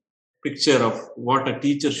the picture of what a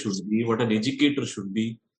teacher should be, what an educator should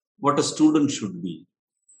be, what a student should be.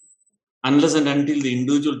 Unless and until the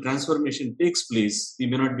individual transformation takes place, we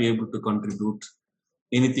may not be able to contribute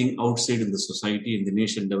anything outside in the society, in the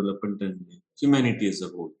nation development and humanity as a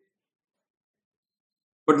whole.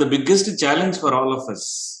 But the biggest challenge for all of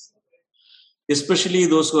us, especially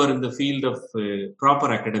those who are in the field of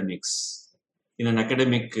proper academics, in an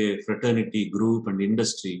academic fraternity, group and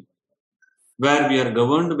industry, where we are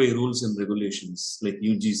governed by rules and regulations like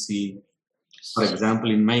UGC, for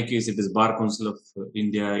example, in my case, it is Bar Council of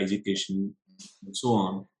India, Education, and so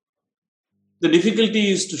on. The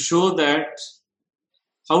difficulty is to show that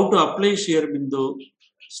how to apply Sri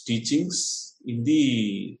Aurobindo's teachings in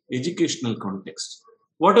the educational context,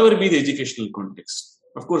 whatever be the educational context.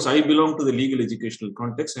 Of course, I belong to the legal educational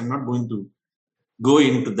context. I'm not going to go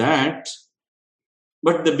into that.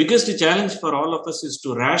 But the biggest challenge for all of us is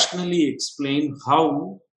to rationally explain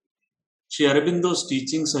how Sri Aurobindo's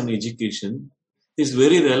teachings on education is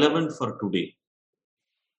very relevant for today.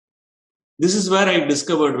 This is where I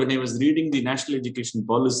discovered when I was reading the National Education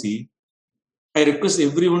Policy. I request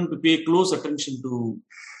everyone to pay close attention to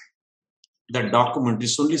that document.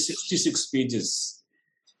 It's only 66 pages.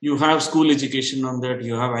 You have school education on that,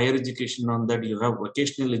 you have higher education on that, you have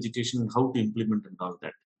vocational education, how to implement and all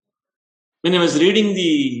that. When I was reading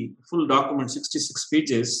the full document, 66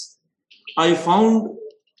 pages, I found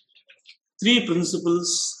 3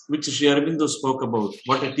 principles which Sri Aurobindo spoke about,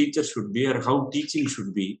 what a teacher should be or how teaching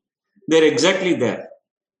should be. They're exactly there.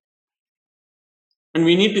 And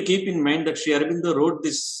we need to keep in mind that Sri Aurobindo wrote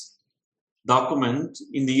this document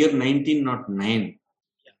in the year 1909,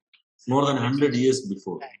 more than 100 years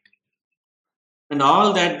before. And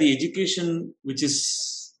all that, the education which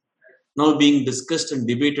is now being discussed and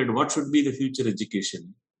debated, what should be the future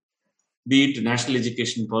education, be it national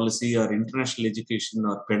education policy or international education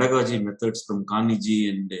or pedagogy methods from Carnegie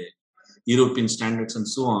and European standards and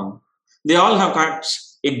so on, they all have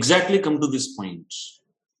exactly come to this point.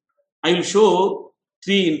 I will show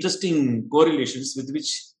 3 interesting correlations with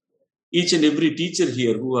which each and every teacher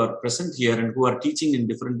here who are present here and who are teaching in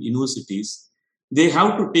different universities, they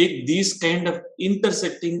have to take these kind of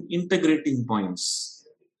integrating points.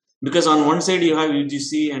 Because on one side you have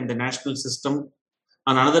UGC and the national system,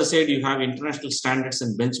 on another side you have international standards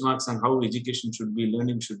and benchmarks on how education should be,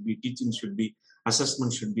 learning should be, teaching should be,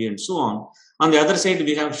 assessment should be, and so on. On the other side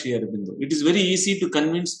we have Sri Aurobindo. It is very easy to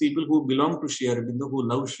convince people who belong to Sri Aurobindo, who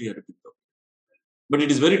love Sri Aurobindo. But it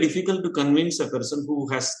is very difficult to convince a person who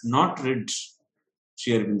has not read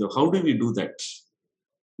Sri Aurobindo. How do we do that?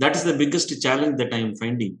 That is the biggest challenge that I am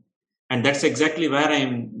finding. And that's exactly where I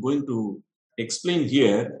am going to explain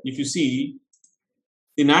here. If you see,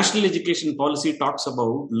 the National Education Policy talks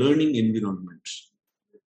about learning environment.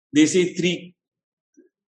 They say 3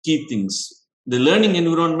 key things. The learning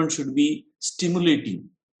environment should be stimulating.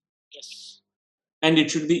 Yes. And it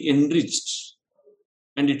should be enriched.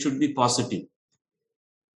 And it should be positive.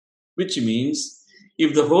 Which means,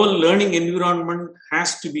 if the whole learning environment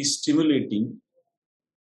has to be stimulating,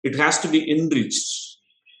 it has to be enriched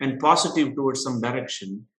and positive towards some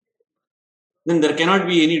direction, then there cannot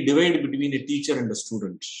be any divide between a teacher and a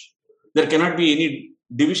student. There cannot be any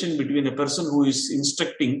division between a person who is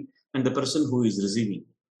instructing and the person who is receiving.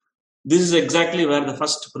 This is exactly where the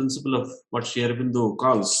first principle of what Sri Aurobindo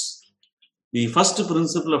calls the first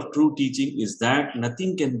principle of true teaching is that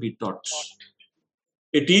nothing can be taught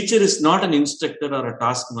A teacher is not an instructor or a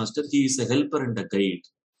taskmaster. He is a helper and a guide.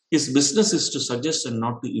 His business is to suggest and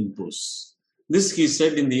not to impose. This he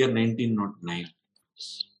said in the year 1909.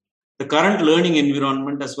 The current learning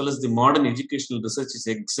environment as well as the modern educational research is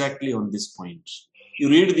exactly on this point. You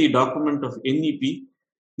read the document of NEP,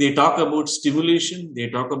 they talk about stimulation, they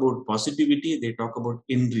talk about positivity, they talk about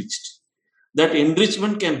enriched. That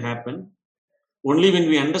enrichment can happen only when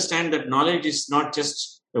we understand that knowledge is not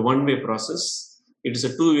just a one-way process, it is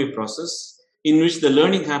a two-way process in which the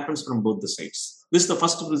learning happens from both the sides. This is the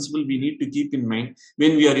first principle we need to keep in mind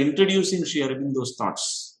when we are introducing Sri Aurobindo's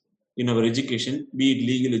thoughts in our education, be it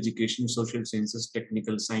legal education, social sciences,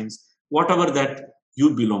 technical science, whatever that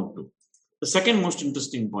you belong to. The second most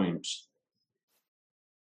interesting point,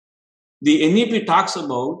 the NEP talks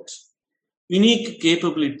about unique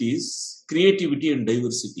capabilities, creativity and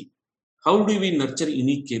diversity. How do we nurture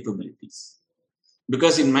unique capabilities?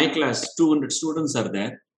 Because in my class, 200 students are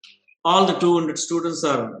there. All the 200 students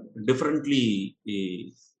are differently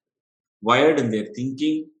wired in their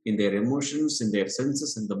thinking, in their emotions, in their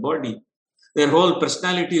senses, in the body. Their whole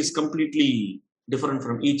personality is completely different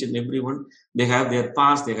from each and every one. They have their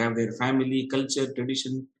past, they have their family, culture,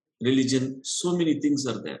 tradition, religion. So many things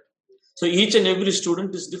are there. So each and every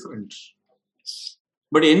student is different.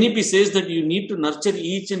 But NEP says that you need to nurture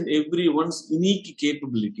each and every one's unique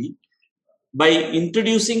capability by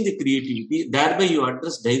introducing the creativity, thereby you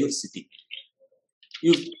address diversity.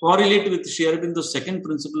 You correlate with Sri Aurobindo's second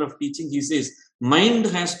principle of teaching. He says, mind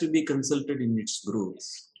has to be consulted in its growth.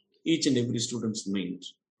 Each and every student's mind.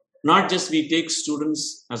 Not just we take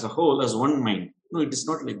students as a whole, as one mind. No, it is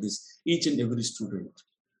not like this. Each and every student.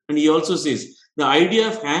 And he also says, the idea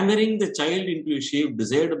of hammering the child into a shape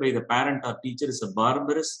desired by the parent or teacher is a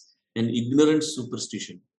barbarous and ignorant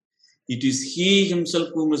superstition. It is he himself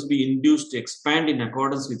who must be induced to expand in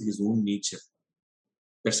accordance with his own nature.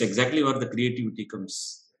 That's exactly where the creativity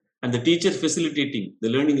comes. And the teacher facilitating the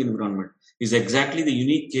learning environment is exactly the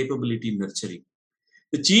unique capability nurturing.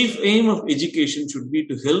 The chief aim of education should be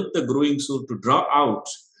to help the growing soul to draw out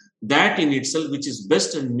that in itself which is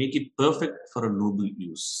best and make it perfect for a noble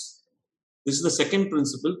use. This is the second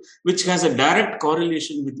principle, which has a direct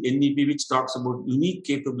correlation with NEP, which talks about unique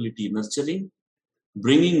capability nurturing,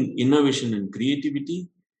 bringing innovation and creativity,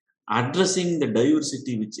 addressing the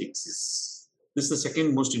diversity which exists. This is the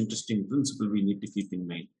second most interesting principle we need to keep in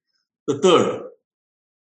mind. The third,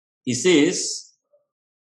 he says,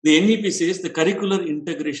 the NEP says the curricular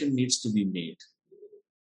integration needs to be made.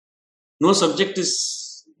 No subject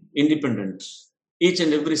is independent. Each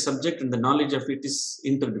and every subject and the knowledge of it is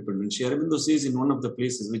interdependent. Sri Aurobindo says in one of the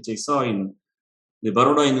places, which I saw in the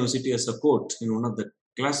Baroda University as a quote in one of the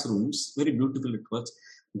classrooms, very beautiful it was,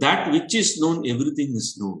 that which is known, everything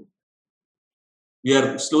is known. We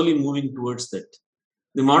are slowly moving towards that.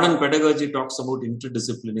 The modern pedagogy talks about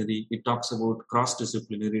interdisciplinary, it talks about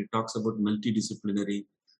cross-disciplinary, it talks about multidisciplinary,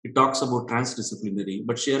 it talks about transdisciplinary,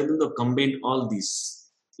 but Sri Aurobindo combined all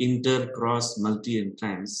these, inter, cross, multi and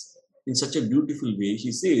trans, in such a beautiful way.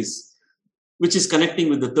 He says, which is connecting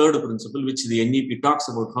with the third principle, which the NEP talks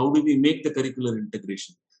about, how do we make the curricular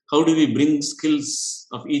integration? How do we bring skills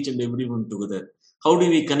of each and everyone together? How do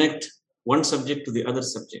we connect one subject to the other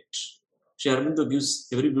subject? Sri Aurobindo gives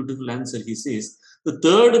a very beautiful answer. He says, the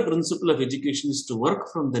third principle of education is to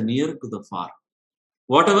work from the near to the far.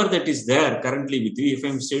 Whatever that is there currently with you, if I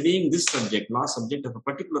am studying this subject, law subject of a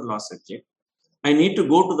particular law subject, I need to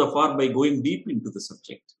go to the far by going deep into the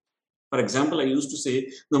subject. For example, I used to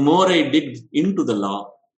say, the more I digged into the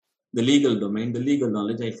law, the legal domain, the legal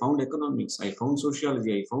knowledge, I found economics, I found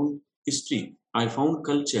sociology, I found history, I found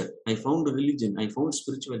culture, I found religion, I found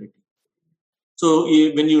spirituality. So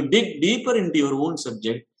when you dig deeper into your own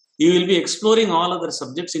subject, you will be exploring all other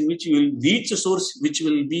subjects in which you will reach a source which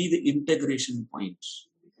will be the integration point.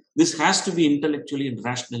 This has to be intellectually and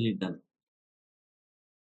rationally done.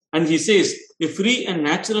 And he says, a free and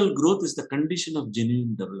natural growth is the condition of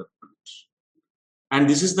genuine development. And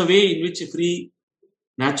this is the way in which a free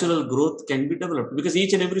natural growth can be developed, because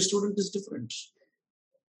each and every student is different.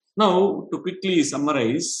 Now, to quickly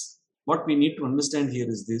summarize, what we need to understand here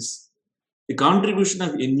is this. The contribution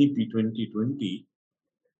of NEP 2020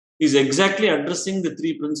 is exactly addressing the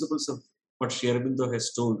three principles of what Sri Aurobindo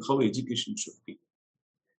has told, how education should be.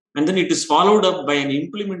 And then it is followed up by an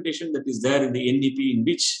implementation that is there in the NEP, in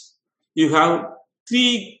which you have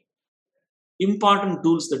three important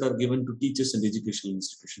tools that are given to teachers and educational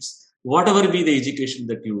institutions. Whatever be the education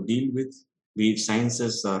that you deal with, be it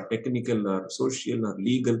sciences or technical or social or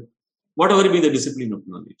legal, whatever be the discipline of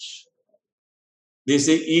knowledge. They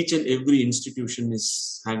say each and every institution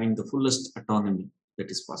is having the fullest autonomy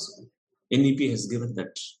that is possible. NEP has given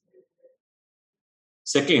that.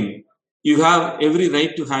 Second, you have every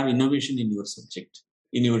right to have innovation in your subject,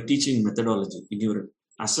 in your teaching methodology, in your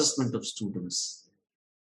assessment of students.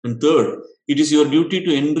 And third, it is your duty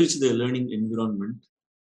to enrich the learning environment.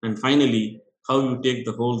 And finally, how you take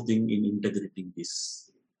the whole thing in integrating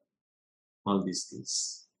all these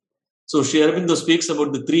skills. So Sri Aurobindo speaks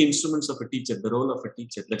about the three instruments of a teacher, the role of a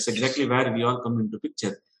teacher. That's exactly where we all come into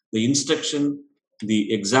picture. The instruction,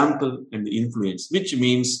 the example, and the influence, which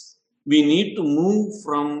means we need to move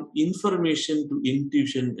from information to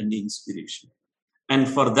intuition and inspiration. And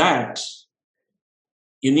for that,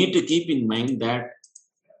 you need to keep in mind that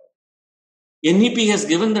NEP has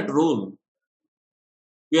given that role.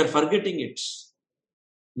 We are forgetting it.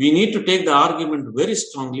 We need to take the argument very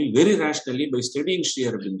strongly, very rationally by studying Sri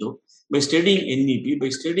Aurobindo, by studying NEP, by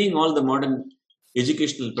studying all the modern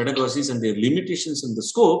educational pedagogies and their limitations in the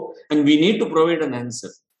scope, and we need to provide an answer.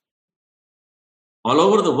 All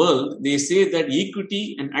over the world, they say that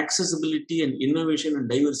equity and accessibility and innovation and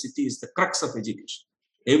diversity is the crux of education.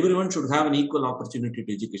 Everyone should have an equal opportunity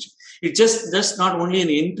to education. It's just not only an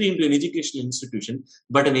entry into an educational institution,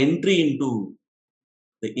 but an entry into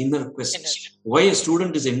the inner quest. Why a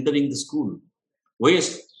student is entering the school, why a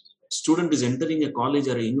student is entering a college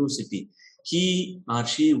or a university, he or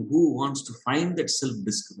she who wants to find that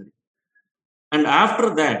self-discovery. And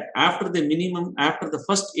after that, after the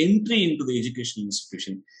first entry into the educational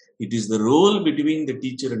institution, it is the role between the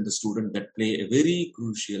teacher and the student that play a very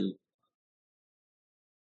crucial.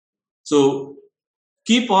 So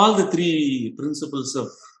keep all the three principles of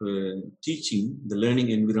teaching, the learning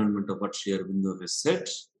environment of what Sri Aurobindo has said,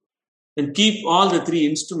 and keep all the three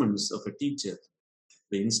instruments of a teacher,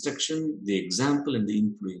 the instruction, the example, and the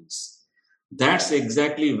influence. That's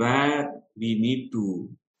exactly where we need to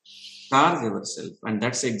target ourselves, and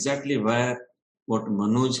that's exactly where what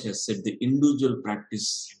Manoj has said, the individual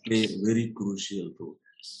practice play a very crucial role.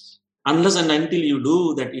 Unless and until you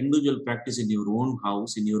do that individual practice in your own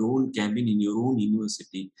house, in your own cabin, in your own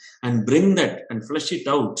university, and bring that and flesh it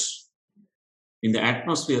out in the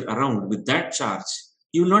atmosphere around with that charge,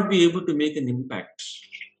 you will not be able to make an impact.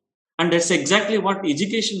 And that's exactly what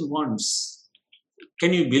education wants.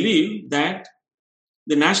 Can you believe that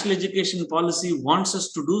the national education policy wants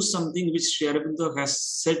us to do something which Sri Aurobindo has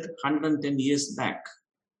said 110 years back?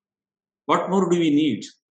 What more do we need?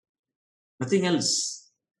 Nothing else.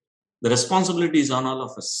 The responsibility is on all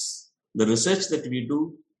of us. The research that we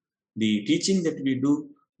do, the teaching that we do,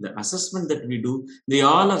 the assessment that we do, they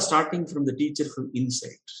all are starting from the teacher from inside.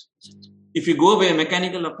 If you go by a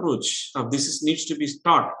mechanical approach of this needs to be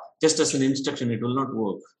taught just as an instruction, it will not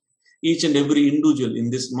work. Each and every individual in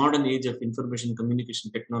this modern age of information,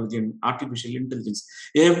 communication technology, and artificial intelligence,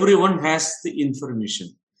 everyone has the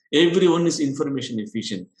information. Everyone is information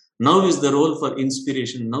efficient. Now is the role for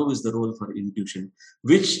inspiration. Now is the role for intuition,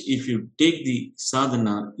 which if you take the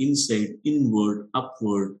sadhana inside, inward,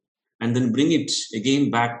 upward, and then bring it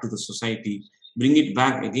again back to the society, bring it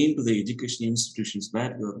back again to the educational institutions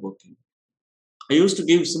where you are working. I used to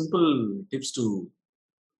give simple tips to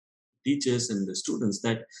teachers and the students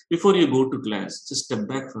that before you go to class, just step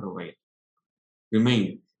back for a while.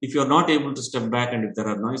 Remain. If you are not able to step back and if there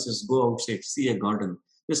are noises, go outside, see a garden.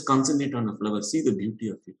 Just concentrate on a flower, see the beauty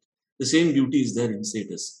of it. The same beauty is there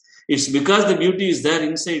inside us. It's because the beauty is there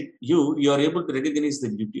inside you, you are able to recognize the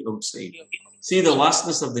beauty outside. See the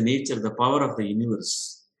vastness of the nature, the power of the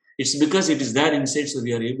universe. It's because it is there inside, so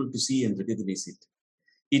we are able to see and recognize it.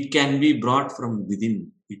 It can be brought from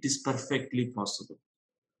within. It is perfectly possible.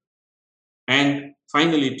 And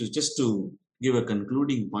finally, to give a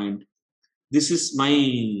concluding point, this is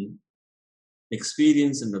my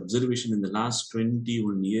experience and observation in the last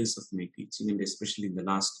 21 years of my teaching, and especially in the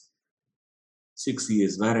last 6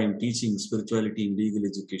 years, where I'm teaching spirituality in legal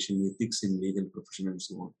education, ethics in legal profession, and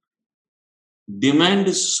so on. Demand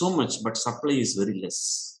is so much, but supply is very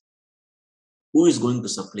less. Who is going to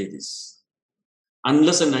supply this?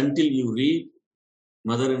 Unless and until you read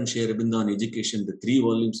Mother and Sri Aurobindo on education, the 3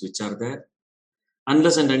 volumes which are there,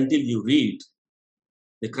 unless and until you read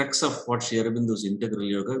the crux of what Sri Aurobindo's integral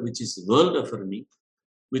yoga, which is world affirming,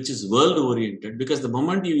 which is world oriented, because the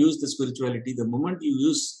moment you use the spirituality, the moment you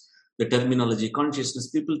use the terminology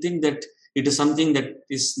consciousness, people think that it is something that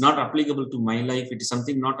is not applicable to my life, it is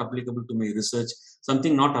something not applicable to my research,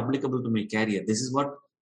 something not applicable to my career. This is what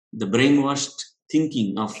the brainwashed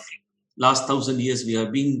thinking of last 1,000 years we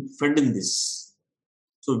are being fed in this.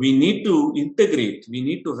 So we need to integrate, we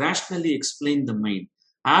need to rationally explain the mind,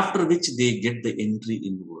 after which they get the entry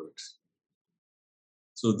inward.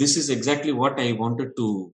 So this is exactly what I wanted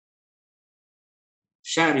to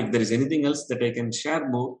share. If there is anything else that I can share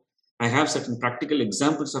more, I have certain practical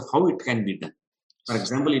examples of how it can be done. For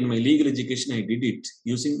example, in my legal education, I did it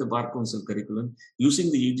using the Bar Council curriculum,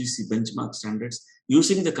 using the UGC benchmark standards,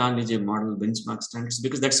 using the Carnegie model benchmark standards,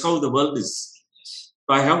 because that's how the world is.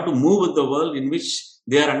 So I have to move with the world in which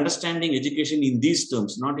they are understanding education in these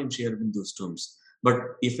terms, not in Sri Aurobindo's terms. But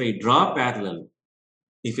if I draw parallel,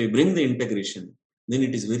 if I bring the integration, then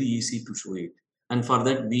it is very easy to show it. And for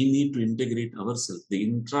that, we need to integrate ourselves, the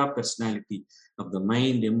intra-personality of the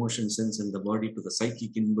mind, emotion, sense, and the body to the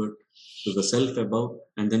psychic inward, to the self above,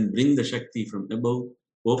 and then bring the Shakti from above,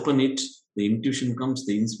 open it, the intuition comes,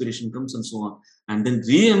 the inspiration comes, and so on. And then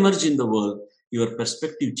re-emerge in the world. Your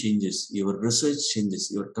perspective changes, your research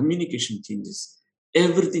changes, your communication changes,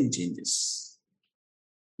 everything changes.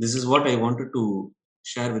 This is what I wanted to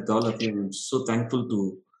share with all of you. I'm so thankful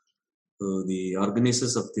to the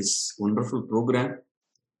organizers of this wonderful program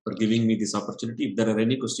for giving me this opportunity. If there are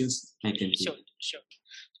any questions, I can take. Sure.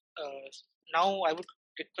 Now I would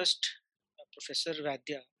request Professor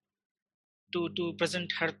Vaidya to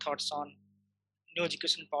present her thoughts on new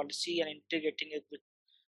education policy and integrating it with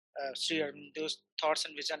Sri Aurobindo's thoughts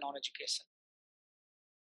and vision on education.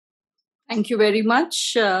 Thank you very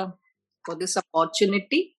much for this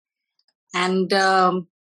opportunity. And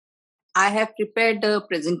I have prepared a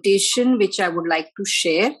presentation which I would like to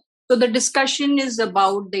share. So the discussion is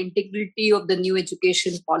about the integrity of the new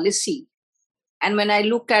education policy. And when I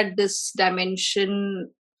look at this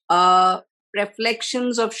dimension,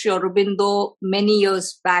 reflections of Sri Aurobindo many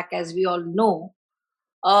years back, as we all know,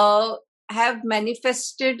 have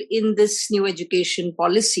manifested in this new education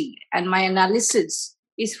policy. And my analysis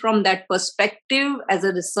is from that perspective as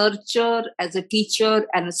a researcher, as a teacher,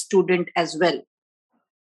 and a student as well.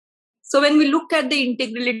 So when we look at the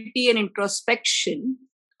integrality and introspection,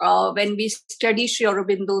 when we study Sri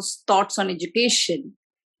Aurobindo's thoughts on education,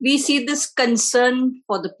 we see this concern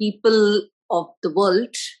for the people of the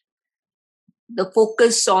world, the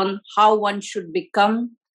focus on how one should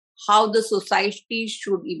become, how the society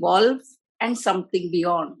should evolve, and something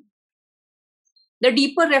beyond. The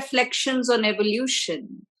deeper reflections on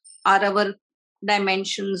evolution are our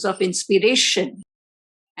dimensions of inspiration.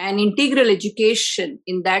 And integral education,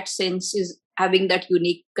 in that sense, is having that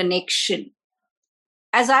unique connection.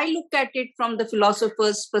 As I look at it from the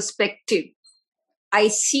philosopher's perspective, I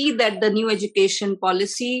see that the new education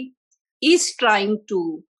policy is trying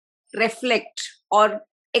to reflect or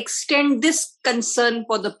extend this concern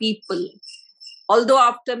for the people. Although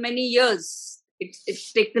after many years,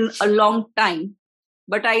 it's taken a long time,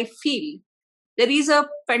 but I feel there is a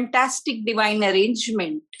fantastic divine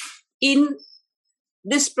arrangement in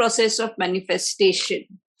this process of manifestation.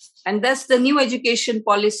 And thus the new education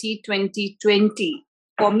policy 2020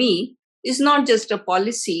 for me is not just a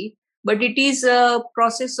policy, but it is a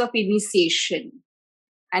process of initiation.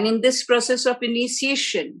 And in this process of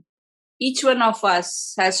initiation, each one of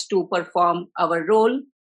us has to perform our role,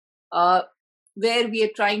 where we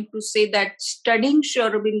are trying to say that studying Sri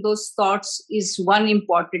Aurobindo's thoughts is one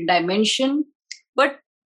important dimension, but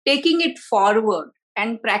taking it forward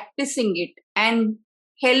and practicing it and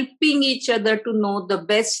helping each other to know the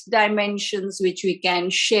best dimensions which we can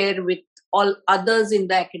share with all others in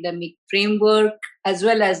the academic framework as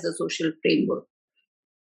well as the social framework.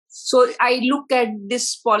 So I look at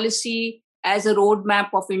this policy as a roadmap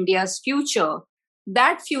of India's future,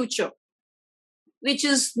 that future which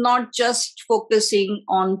is not just focusing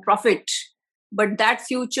on profit, but that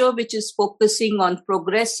future which is focusing on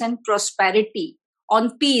progress and prosperity,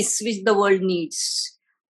 on peace which the world needs.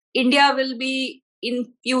 India will be,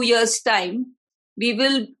 in few years' time, we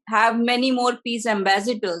will have many more peace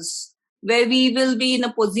ambassadors, where we will be in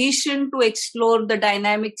a position to explore the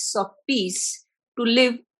dynamics of peace to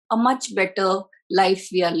live a much better life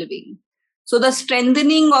we are living. So the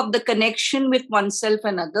strengthening of the connection with oneself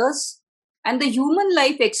and others, and the human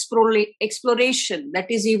life exploration that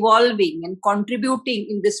is evolving and contributing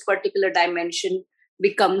in this particular dimension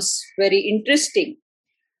becomes very interesting.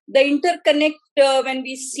 The interconnect, when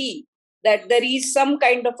we see that there is some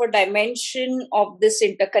kind of a dimension of this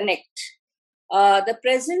interconnect, the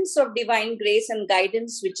presence of divine grace and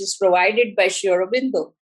guidance which is provided by Sri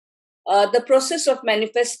Aurobindo, the process of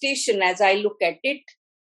manifestation as I look at it,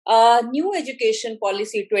 new education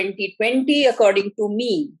policy 2020, according to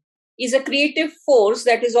me, is a creative force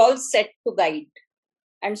that is all set to guide.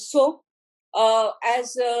 And so,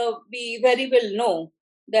 as we very well know,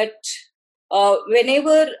 that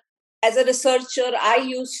whenever, as a researcher, I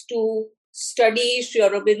used to study Sri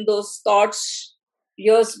Aurobindo's thoughts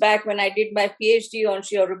years back when I did my PhD on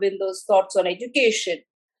Sri Aurobindo's thoughts on education,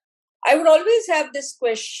 I would always have this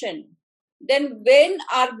question, then when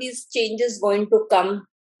are these changes going to come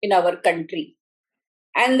in our country.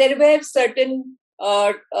 And there were certain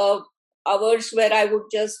hours where I would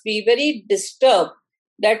just be very disturbed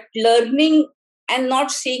that learning and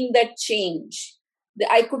not seeing that change.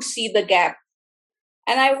 I could see the gap.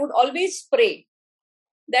 And I would always pray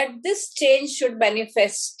that this change should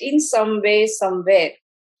manifest in some way, somewhere.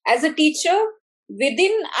 As a teacher,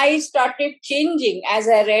 within I started changing as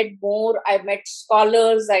I read more, I met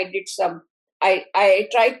scholars, I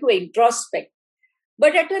tried to introspect.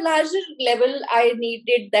 But at a larger level, I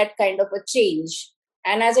needed that kind of a change.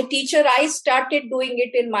 And as a teacher, I started doing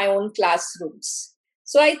it in my own classrooms.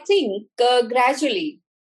 So I think gradually,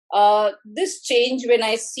 this change, when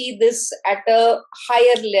I see this at a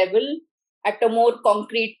higher level, at a more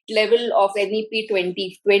concrete level of NEP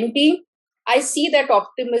 2020, I see that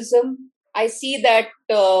optimism, I see that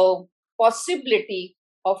possibility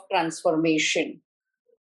of transformation.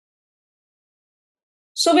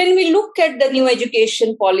 So when we look at the New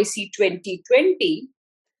Education Policy 2020,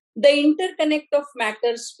 the interconnect of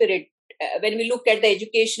matter spirit, when we look at the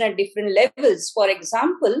education at different levels, for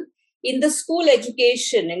example, in the school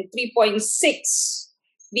education in 3.6,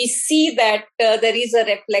 we see that there is a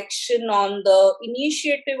reflection on the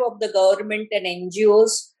initiative of the government and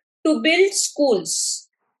NGOs to build schools.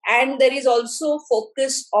 And there is also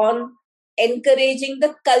focus on encouraging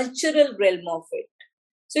the cultural realm of it.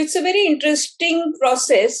 So it's a very interesting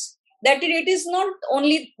process that it is not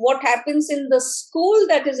only what happens in the school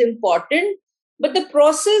that is important, but the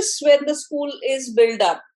process when the school is built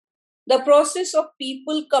up, the process of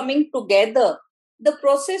people coming together, the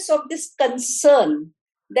process of this concern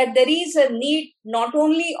that there is a need not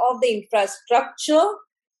only of the infrastructure,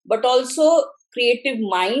 but also creative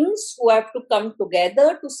minds who have to come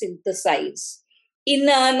together to synthesize. In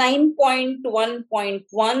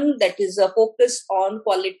 9.1.1, that is a focus on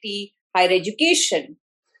quality higher education,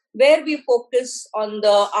 where we focus on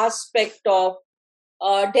the aspect of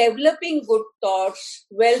developing good thoughts,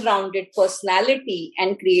 well-rounded personality,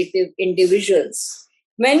 and creative individuals.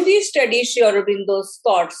 When we study Sri Aurobindo's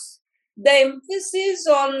thoughts, the emphasis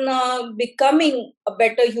on becoming a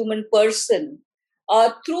better human person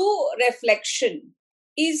through reflection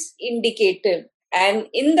is indicative. And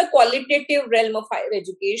in the qualitative realm of higher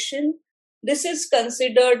education, this is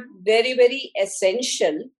considered very, very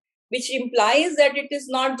essential, which implies that it is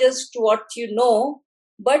not just what you know,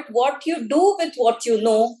 but what you do with what you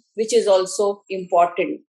know, which is also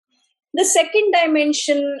important. The second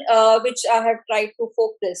dimension which I have tried to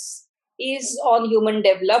focus is on human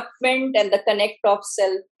development and the connect of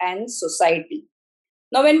self and society.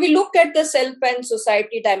 Now, when we look at the self and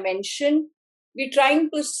society dimension, we're trying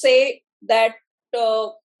to say that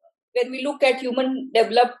when we look at human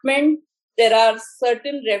development, there are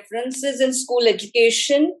certain references in school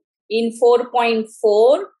education in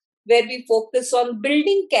 4.4, where we focus on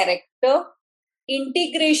building character,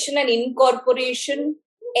 integration and incorporation,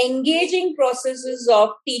 engaging processes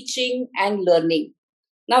of teaching and learning.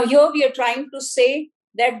 Now, here we are trying to say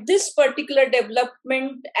that this particular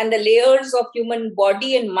development and the layers of human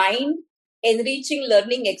body and mind, enriching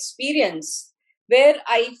learning experience, where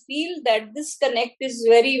I feel that this connect is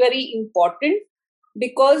very, very important,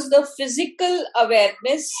 because the physical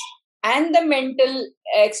awareness and the mental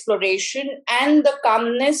exploration and the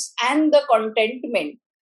calmness and the contentment,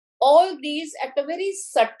 all these at a very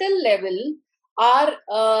subtle level are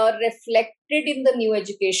reflected in the new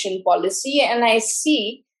education policy. And I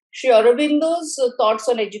see Sri Aurobindo's thoughts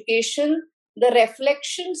on education, the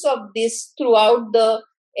reflections of this throughout the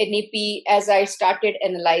NEP as I started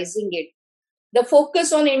analyzing it. The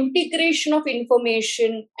focus on integration of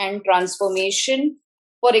information and transformation.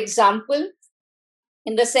 For example,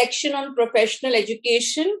 in the section on professional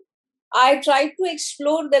education, I tried to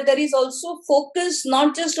explore that there is also focus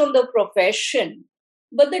not just on the profession,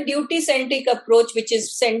 but the duty-centric approach, which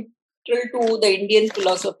is central to the Indian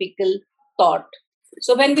philosophical thought.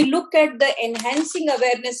 So when we look at the enhancing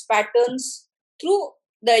awareness patterns through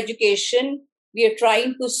the education, we are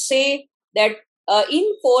trying to say that in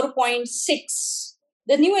 4.6,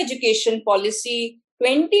 the new education policy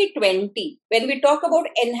 2020, when we talk about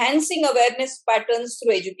enhancing awareness patterns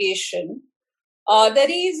through education, there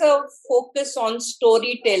is a focus on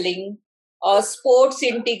storytelling, sports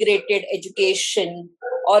integrated education,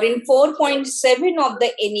 or in 4.7 of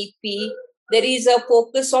the NEP, there is a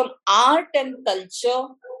focus on art and culture,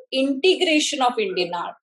 integration of Indian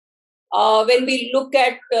art. When we look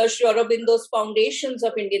at Sri Aurobindo's foundations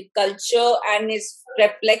of Indian culture and his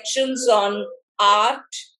reflections on art,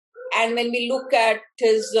 and when we look at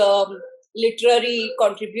his literary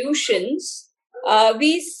contributions,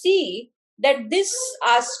 we see that this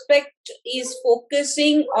aspect is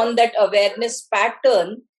focusing on that awareness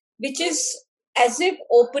pattern which is as if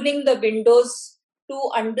opening the windows to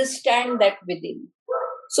understand that within.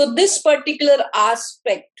 So this particular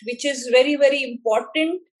aspect, which is very, very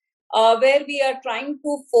important, where we are trying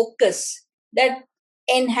to focus that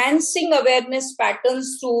enhancing awareness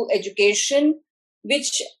patterns through education,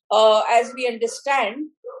 which as we understand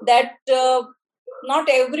that not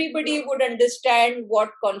everybody would understand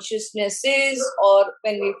what consciousness is, or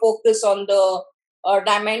when we focus on the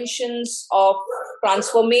dimensions of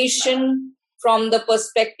transformation from the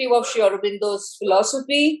perspective of Sri Aurobindo's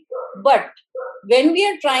philosophy. But when we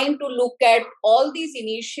are trying to look at all these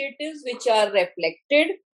initiatives which are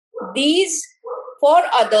reflected, these for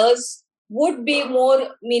others would be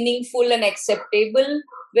more meaningful and acceptable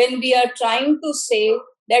when we are trying to say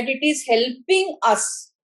that it is helping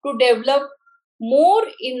us to develop more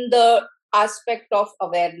in the aspect of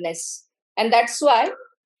awareness. And that's why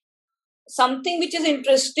something which is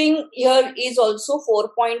interesting here is also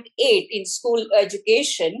 4.8 in school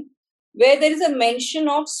education, where there is a mention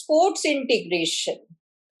of sports integration.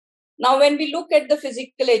 Now, when we look at the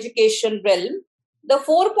physical education realm, the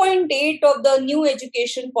 4.8 of the new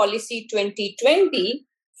education policy 2020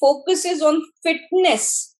 focuses on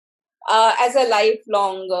fitness as a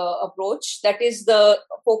lifelong approach. That is the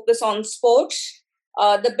focus on sports.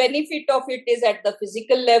 The benefit of it is at the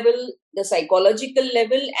physical level, the psychological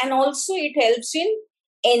level, and also it helps in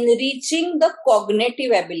enriching the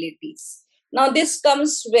cognitive abilities. Now, this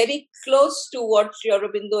comes very close to what Sri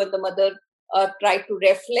Aurobindo and the mother try to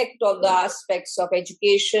reflect on the aspects of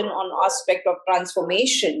education, on aspect of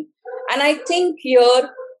transformation. And I think here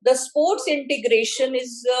the sports integration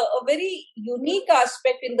is a very unique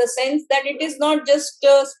aspect in the sense that it is not just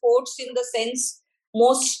sports in the sense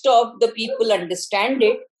most of the people understand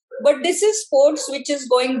it, but this is sports which is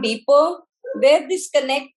going deeper, where this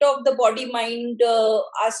connect of the body-mind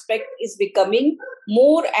aspect is becoming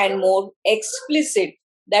more and more explicit.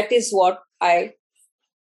 That is what I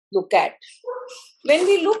look at. When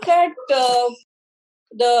we look at the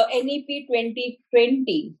NEP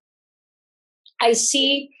 2020, I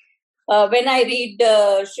see when I read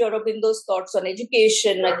Sri Aurobindo's thoughts on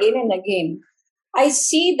education again and again, I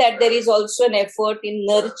see that there is also an effort in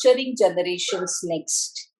nurturing generations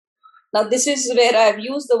next. Now, this is where I've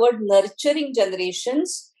used the word nurturing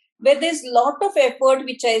generations, where there's a lot of effort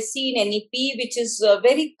which I see in NEP, which is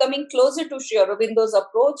very coming closer to Sri Aurobindo's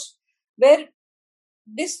approach, where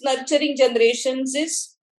this nurturing generations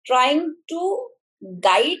is trying to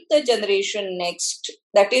guide the generation next.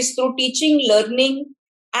 That is through teaching, learning,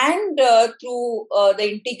 and through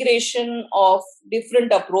the integration of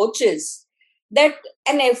different approaches, that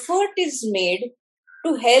an effort is made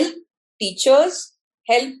to help teachers,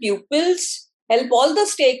 help pupils, help all the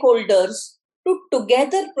stakeholders to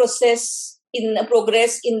together progress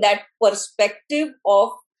in that perspective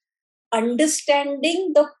of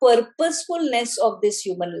understanding the purposefulness of this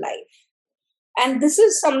human life. And this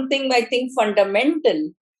is something I think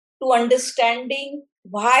fundamental to understanding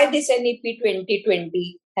why this NEP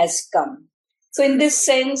 2020 has come. So in this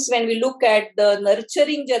sense, when we look at the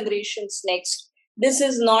nurturing generations next, this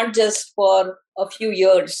is not just for a few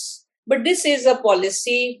years, but this is a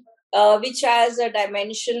policy which has a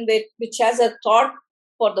dimension, which has a thought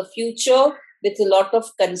for the future with a lot of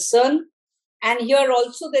concern. And here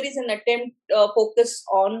also there is an attempt focus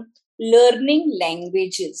on learning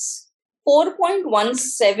languages.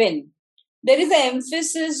 4.17, there is an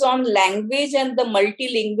emphasis on language and the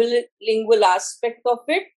multilingual aspect of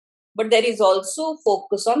it, but there is also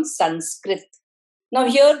focus on Sanskrit. Now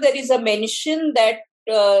here there is a mention that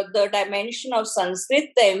the dimension of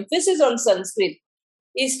Sanskrit, the emphasis on Sanskrit,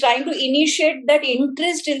 is trying to initiate that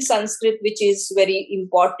interest in Sanskrit, which is very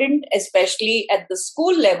important, especially at the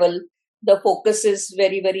school level. The focus is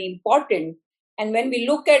very, very important. And when we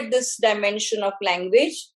look at this dimension of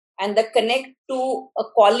language and the connect to a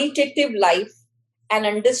qualitative life and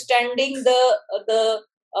understanding the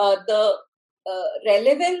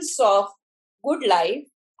relevance of good life,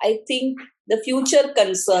 I think the future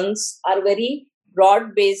concerns are very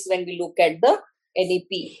broad-based when we look at the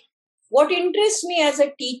NEP. What interests me as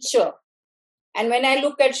a teacher, and when I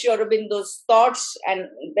look at Sri Aurobindo's thoughts and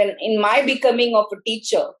then in my becoming of a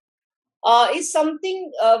teacher, is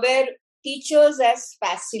something where teachers as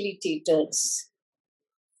facilitators.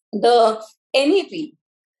 The NEP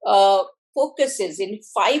focuses in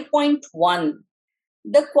 5.1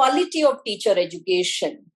 the quality of teacher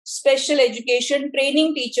education. Special education,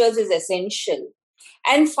 training teachers is essential.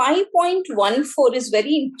 And 5.14 is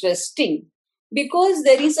very interesting because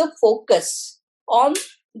there is a focus on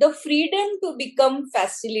the freedom to become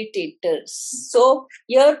facilitators. So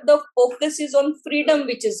here the focus is on freedom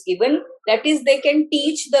which is given. That is, they can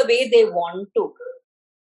teach the way they want to.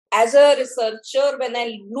 As a researcher, when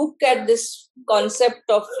I look at this concept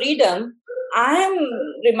of freedom, I am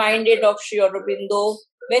reminded of Sri Aurobindo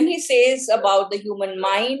when he says about the human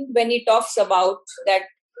mind, when he talks about that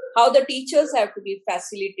how the teachers have to be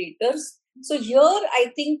facilitators. So here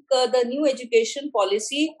I think the new education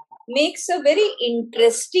policy makes a very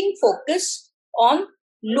interesting focus on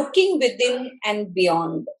looking within and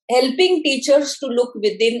beyond, helping teachers to look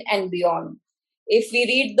within and beyond. If we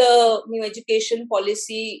read the new education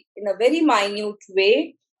policy in a very minute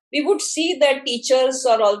way, we would see that teachers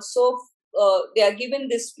are also, they are given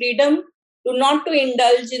this freedom to not to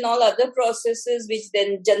indulge in all other processes, which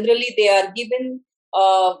then generally they are given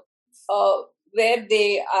where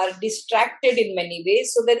they are distracted in many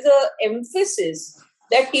ways. So there is an emphasis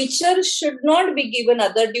that teachers should not be given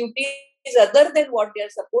other duties other than what they are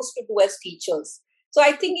supposed to do as teachers. So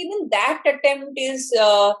I think even that attempt is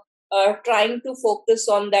trying to focus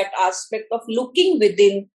on that aspect of looking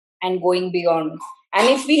within and going beyond. And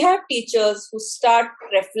if we have teachers who start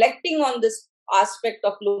reflecting on this aspect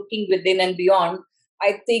of looking within and beyond,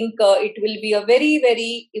 I think it will be a very,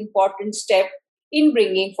 very important step in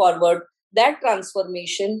bringing forward that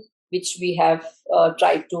transformation which we have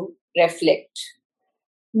tried to reflect.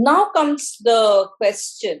 Now comes the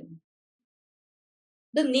question,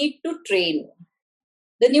 the need to train.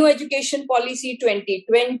 The new education policy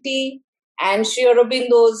 2020 and Sri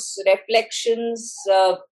Aurobindo's reflections,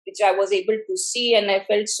 which I was able to see, and I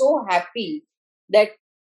felt so happy that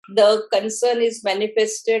the concern is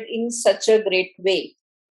manifested in such a great way.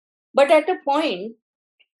 But at a point,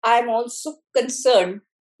 I'm also concerned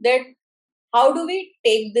that how do we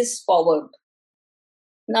take this forward?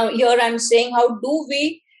 Now, here I'm saying, how do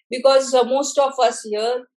we? Because most of us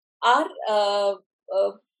here are,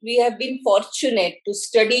 we have been fortunate to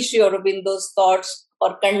study Sri Aurobindo's thoughts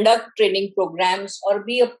or conduct training programs or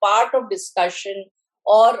be a part of discussion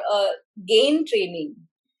or gain training.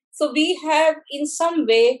 So we have in some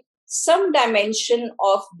way some dimension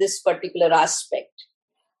of this particular aspect.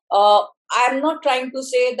 I'm not trying to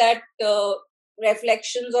say that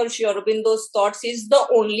reflections on Sri Aurobindo's thoughts is the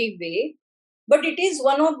only way, but it is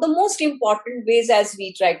one of the most important ways as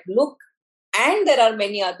we try to look. And there are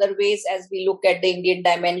many other ways as we look at the Indian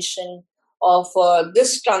dimension of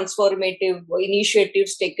this transformative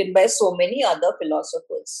initiatives taken by so many other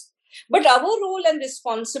philosophers. But our role and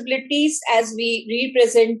responsibilities as we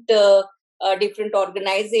represent different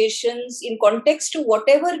organizations in context to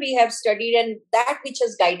whatever we have studied and that which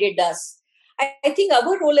has guided us, I think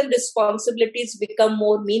our role and responsibilities become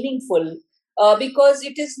more meaningful because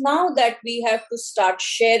it is now that we have to start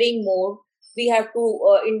sharing more. We have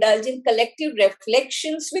to indulge in collective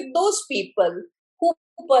reflections with those people who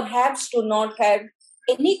perhaps do not have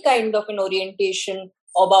any kind of an orientation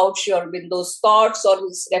about Sri Aurobindo's thoughts or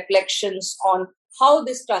his reflections on how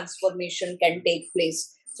this transformation can take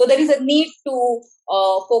place. So there is a need to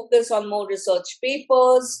focus on more research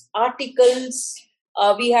papers, articles.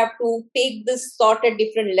 We have to take this thought at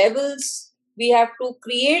different levels. We have to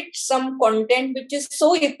create some content which is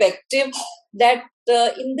so effective that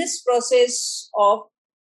in this process of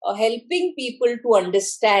helping people to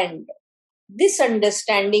understand, this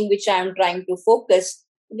understanding which I am trying to focus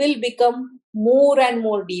will become more and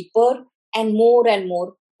more deeper and more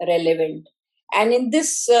relevant. And in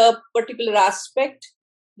this particular aspect,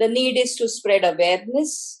 the need is to spread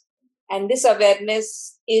awareness. And this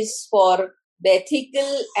awareness is for the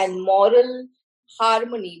ethical and moral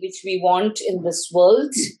harmony which we want in this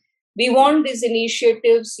world. We want these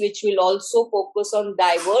initiatives which will also focus on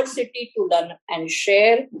diversity to learn and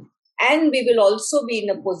share. And we will also be in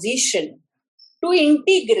a position to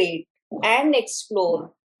integrate and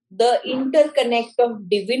explore the interconnect of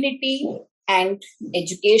divinity and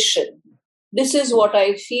education. This is what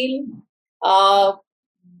I feel.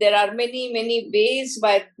 There are many ways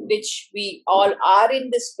by which we all are in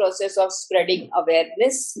this process of spreading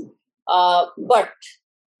awareness. But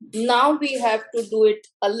now we have to do it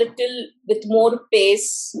a little with more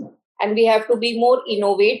pace, and we have to be more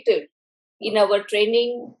innovative in our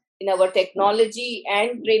training, in our technology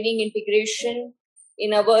and training integration,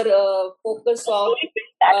 in our focus of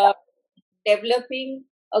developing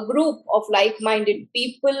a group of like-minded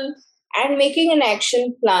people and making an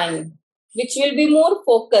action plan which will be more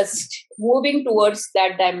focused, moving towards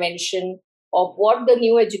that dimension of what the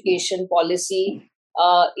new education policy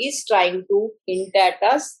is trying to hint at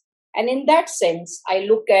us. And in that sense, I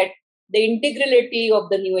look at the integrality of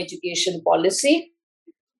the new education policy.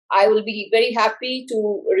 I will be very happy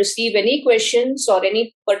to receive any questions or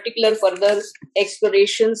any particular further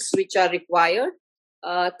explorations which are required.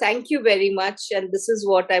 Thank you very much. And this is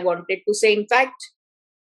what I wanted to say. In fact,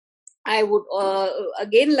 I would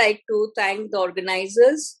again like to thank the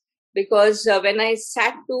organizers, because when I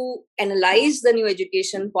sat to analyze the new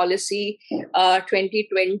education policy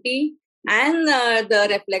 2020 and the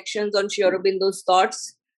reflections on Sri Aurobindo's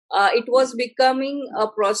thoughts, it was becoming a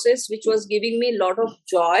process which was giving me a lot of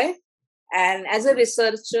joy. And as a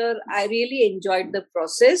researcher, I really enjoyed the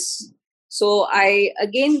process. So I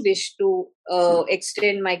again wish to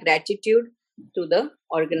extend my gratitude to the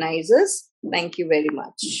organizers. Thank you very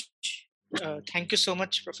much. Thank you so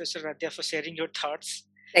much, Professor Vaidya, for sharing your thoughts.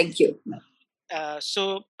 Thank you.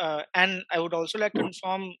 And I would also like to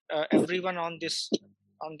inform everyone on this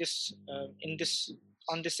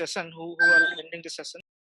session who are attending this session.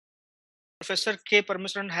 Professor K.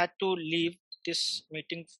 Parmeswaran had to leave this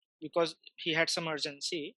meeting because he had some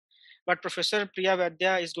urgency, but Professor Priya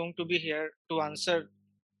Vaidya is going to be here to answer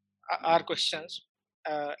our questions.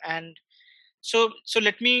 And so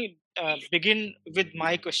let me begin with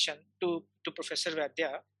my question to Professor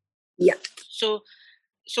Vaidya. Yeah. So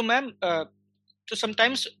ma'am, so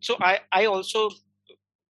sometimes, so I also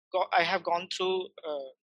I have gone through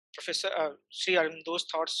Professor Sri Aurobindo's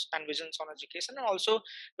thoughts and visions on education, and also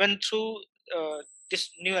went through this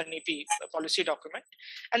new NEP policy document,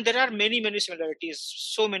 and there are many similarities,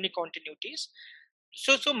 so many continuities.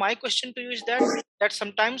 So my question to you is that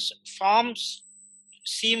sometimes forms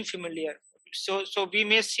seem familiar. So we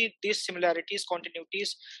may see these similarities, continuities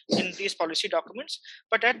in these policy documents,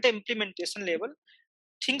 but at the implementation level,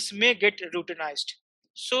 things may get routinized.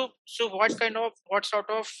 So what sort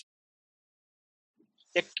of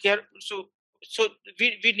care? So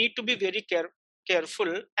we need to be very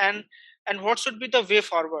careful, and what should be the way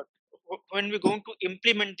forward when we're going to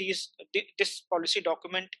implement this policy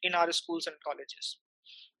document in our schools and colleges?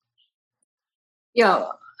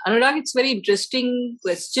 Yeah, Anurag, it's a very interesting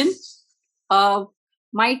question.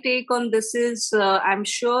 My take on this is, I'm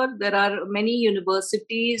sure there are many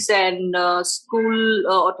universities and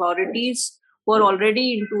school authorities who are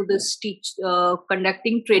already into this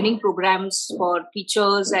conducting training programs for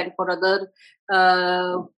teachers and for other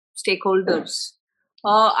stakeholders.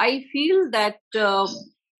 I feel that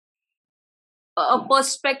a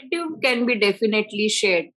perspective can be definitely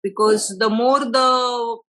shared, because the more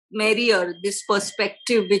the merrier, this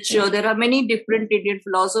perspective, which there are many different Indian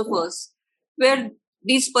philosophers where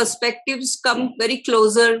these perspectives come very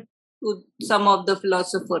closer to some of the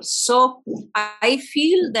philosophers. So I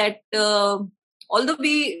feel that although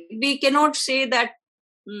we cannot say that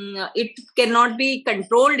it cannot be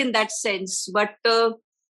controlled in that sense, but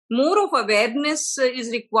more of awareness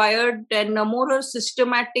is required, and a more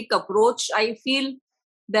systematic approach. I feel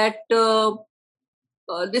that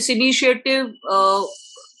this initiative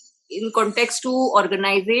in context to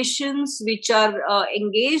organizations which are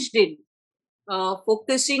engaged in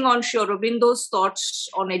focusing on Sri Aurobindo's thoughts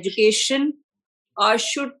on education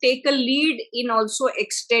should take a lead in also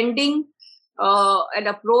extending an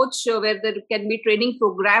approach where there can be training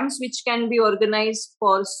programs which can be organized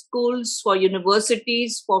for schools, for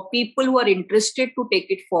universities, for people who are interested to take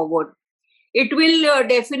it forward. It will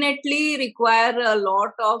definitely require a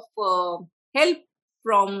lot of help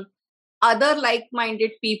from other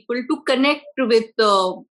like-minded people to connect with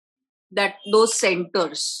those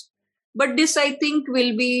centers. But this, I think,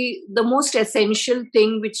 will be the most essential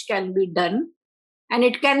thing which can be done. And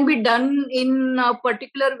it can be done in a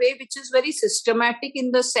particular way which is very systematic,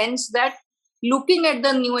 in the sense that looking at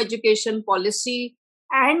the new education policy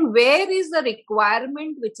and where is the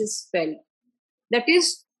requirement which is felt. That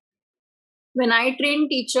is, when I train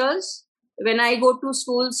teachers, when I go to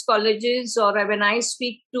schools, colleges, or when I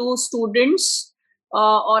speak to students,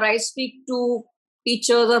 or I speak to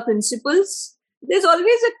teachers or principals, there's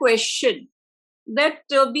always a question that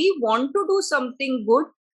we want to do something good,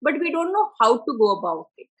 but we don't know how to go about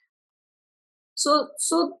it. So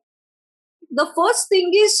the first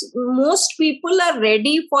thing is, most people are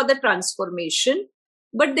ready for the transformation,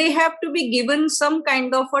 but they have to be given some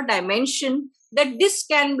kind of a dimension that this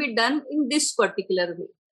can be done in this particular way.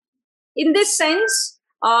 In this sense,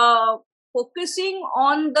 focusing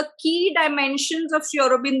on the key dimensions of Sri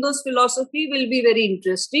Aurobindo's philosophy will be very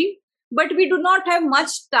interesting, but we do not have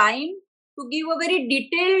much time to give a very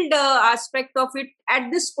detailed aspect of it at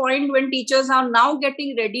this point, when teachers are now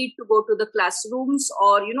getting ready to go to the classrooms,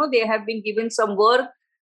 or they have been given some work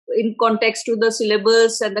in context to the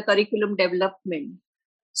syllabus and the curriculum development.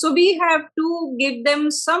 So we have to give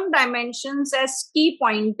them some dimensions as key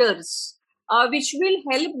pointers, which will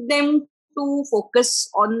help them to focus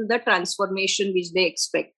on the transformation which they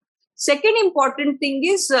expect. Second important thing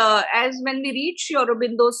is, as when we read Sri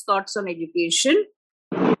Aurobindo's thoughts on education,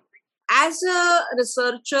 as a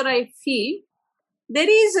researcher, I feel there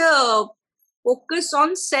is a focus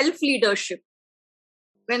on self-leadership.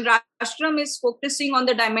 When Rashtraam is focusing on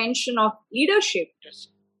the dimension of leadership,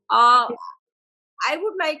 I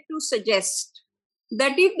would like to suggest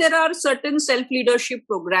that if there are certain self-leadership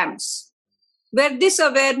programs where this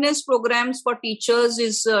awareness programs for teachers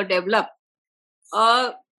is developed,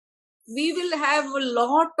 we will have a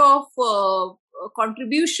lot of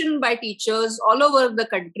contribution by teachers all over the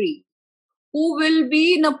country who will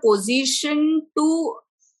be in a position to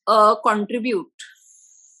contribute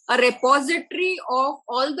a repository of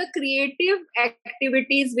all the creative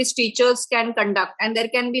activities which teachers can conduct. And there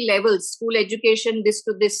can be levels, school education, this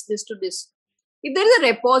to this, this to this. If there is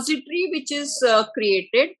a repository which is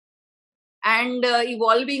created and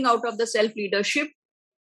evolving out of the self-leadership,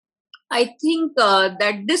 I think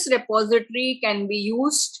that this repository can be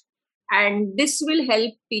used, and this will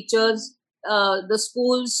help teachers, the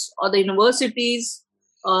schools or the universities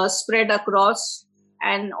spread across,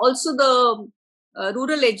 and also the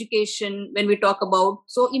rural education when we talk about.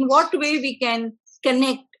 So in what way we can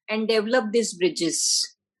connect and develop these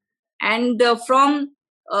bridges, and from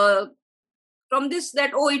this,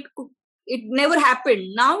 that it never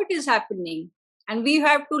happened, now it is happening, and we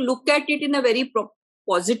have to look at it in a very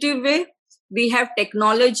positive way. We have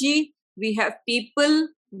technology, we have people,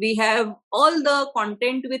 we have all the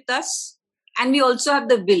content with us, and we also have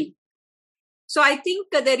the will. So I think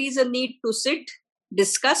there is a need to sit,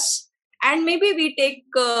 discuss, and maybe we take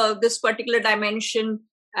this particular dimension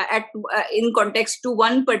in context to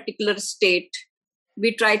one particular state.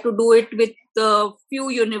 We try to do it with a few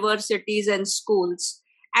universities and schools,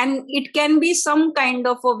 and it can be some kind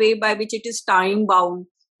of a way by which it is time bound,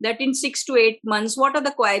 that in 6 to 8 months, what are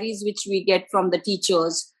the queries which we get from the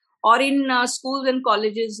teachers? Or in schools and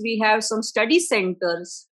colleges, we have some study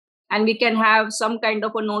centers, and we can have some kind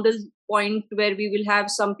of a nodal point where we will have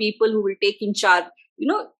some people who will take in charge,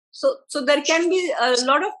 so there can be a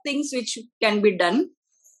lot of things which can be done.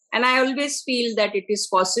 And I always feel that it is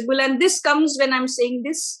possible. And this comes, when I'm saying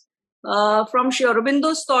this, from Sri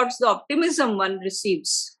Aurobindo's thoughts, the optimism one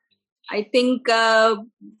receives. I think,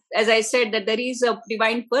 as I said, that there is a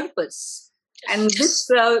divine purpose. And this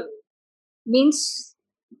means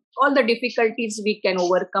all the difficulties we can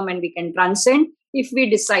overcome and we can transcend if we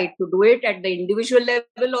decide to do it. At the individual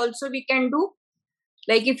level also we can do.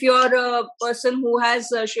 Like if you're a person who has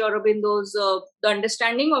Sri Aurobindo's, the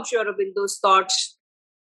understanding of Sri Aurobindo's thoughts,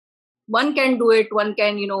 one can do it. One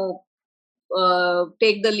can,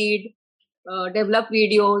 take the lead, develop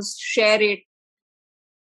videos, share it.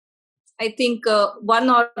 I think one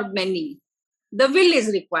or many. The will is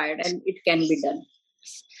required and it can be done.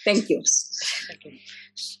 Thank you. Okay.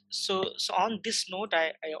 So on this note,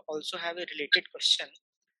 I also have a related question.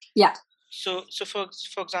 Yeah. So for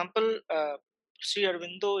example, Sri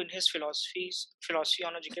Aurobindo in his philosophy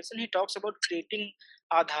on education, he talks about creating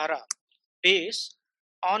Adhara, base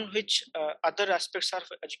on which other aspects of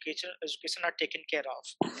education are taken care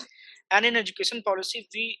of. And in education policy,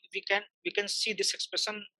 we can see this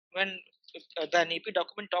expression when the NEP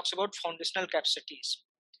document talks about foundational capacities,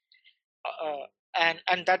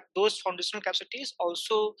 and that those foundational capacities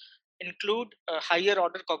also include higher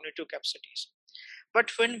order cognitive capacities.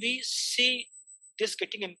 But when we see this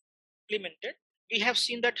getting implemented, we have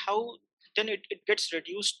seen that how then it gets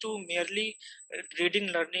reduced to merely reading,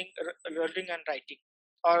 learning and writing,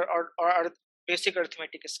 or basic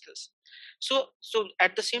arithmetic skills. So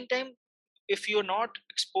at the same time, if you're not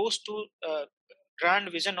exposed to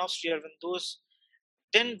grand vision of Sri Aurobindo's,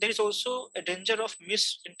 then there is also a danger of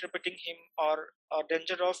misinterpreting him or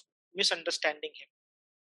danger of misunderstanding him.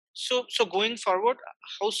 So going forward,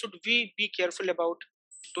 how should we be careful about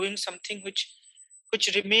doing something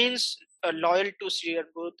which remains loyal to Sri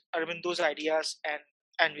Aurobindo's ideas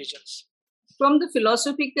and visions? From the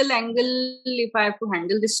philosophical angle, if I have to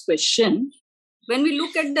handle this question, when we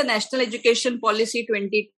look at the National Education Policy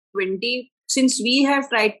 2020, since we have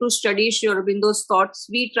tried to study Sri Aurobindo's thoughts,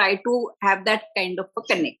 we try to have that kind of a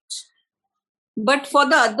connect. But for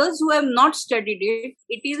the others who have not studied it,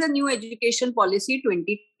 it is a new education policy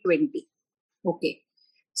 2020. Okay.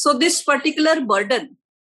 So this particular burden,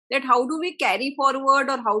 that how do we carry forward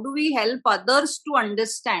or how do we help others to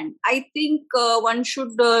understand? I think one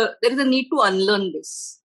should, there is a need to unlearn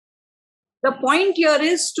this. The point here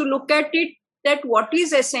is to look at it, that what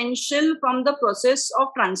is essential from the process of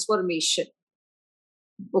transformation.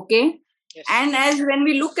 Okay. Yes. And as when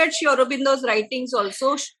we look at Sri Aurobindo's writings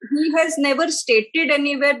also, he has never stated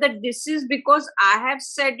anywhere that this is because I have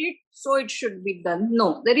said it, so it should be done.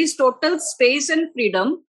 No, there is total space and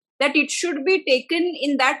freedom that it should be taken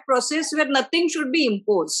in that process where nothing should be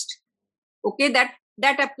imposed. Okay, that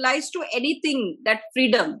applies to anything, that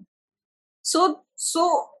freedom. So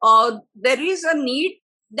there is a need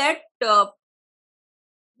that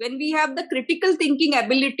when we have the critical thinking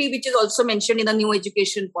ability, which is also mentioned in the new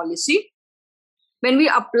education policy, when we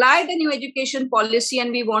apply the new education policy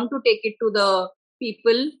and we want to take it to the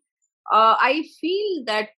people, I feel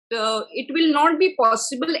that it will not be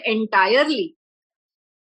possible entirely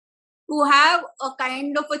to have a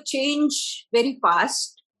kind of a change very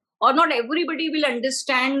fast, or not everybody will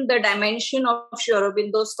understand the dimension of Sri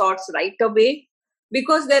Aurobindo's thoughts right away,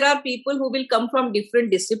 because there are people who will come from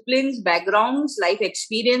different disciplines, backgrounds, life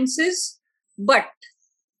experiences, but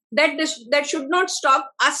that should not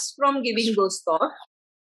stop us from giving those thoughts.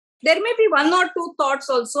 There may be one or two thoughts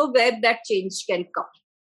also where that change can come.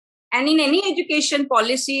 And in any education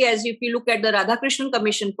policy, as if you look at the Radhakrishnan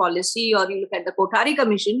Commission policy or you look at the Kothari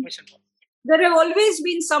Commission, there have always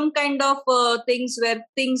been some kind of things where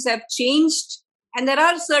things have changed, and there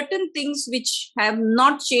are certain things which have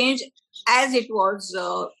not changed as it was,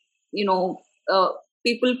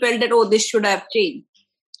 people felt that, oh, this should have changed.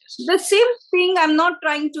 The same thing, I'm not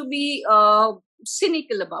trying to be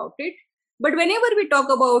cynical about it, but whenever we talk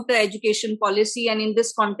about education policy, and in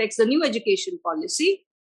this context, the new education policy,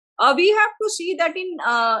 we have to see that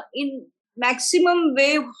in maximum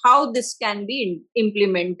way how this can be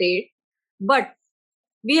implemented. But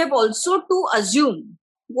we have also to assume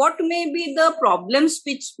what may be the problems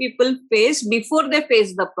which people face before they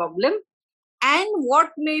face the problem, and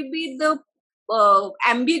what may be the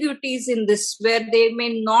ambiguities in this where they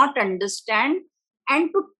may not understand, and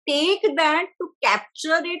to take that, to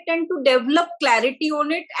capture it and to develop clarity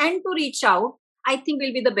on it and to reach out, I think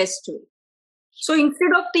will be the best way. So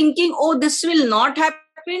instead of thinking, oh, this will not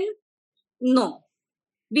happen, no.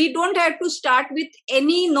 We don't have to start with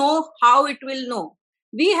any know how it will know.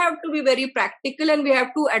 We have to be very practical, and we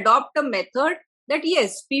have to adopt a method that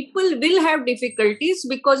yes, people will have difficulties,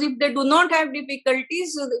 because if they do not have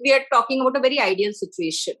difficulties, we are talking about a very ideal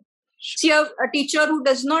situation. See, a teacher who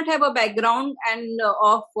does not have a background and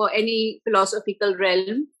of any philosophical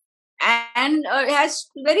realm, and has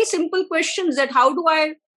very simple questions that how do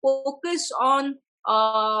I focus on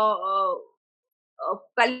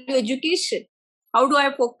value education? How do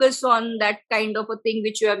I focus on that kind of a thing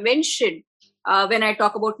which you have mentioned when I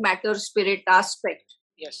talk about matter, spirit aspect?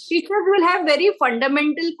 Yes. Teachers will have very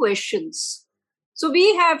fundamental questions. So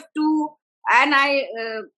we have to, and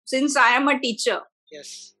since I am a teacher,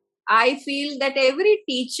 yes, I feel that every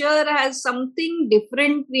teacher has something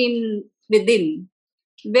different within,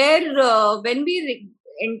 where when we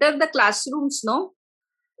enter the classrooms,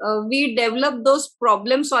 we develop those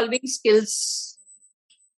problem solving skills.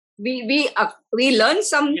 We learn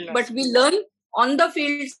some, but we learn on the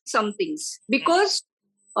field some things, because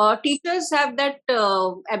teachers have that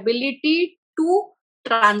ability to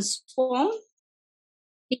transform.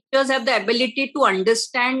 Teachers have the ability to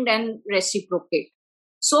understand and reciprocate.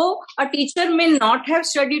 So a teacher may not have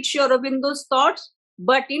studied Sri Aurobindo's thoughts,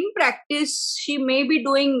 but in practice, she may be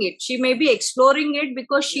doing it. She may be exploring it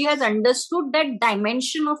because she has understood that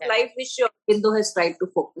dimension of life which Sri Aurobindo has tried to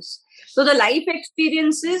focus. So the life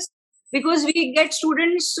experiences, because we get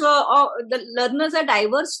students, the learners are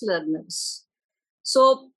diverse learners.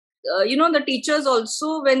 So, the teachers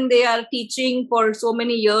also, when they are teaching for so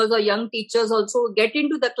many years, or young teachers also get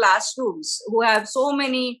into the classrooms who have so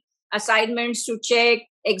many assignments to check,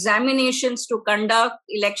 examinations to conduct,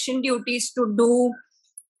 election duties to do,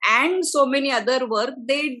 and so many other work.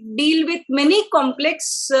 They deal with many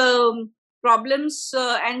complex problems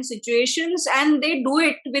and situations, and they do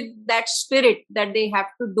it with that spirit that they have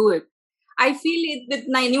to do it. I feel it with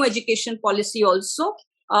my new education policy also.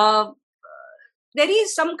 There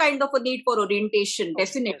is some kind of a need for orientation,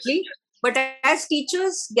 definitely. But as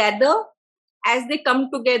teachers gather, as they come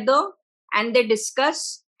together and they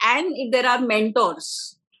discuss, and if there are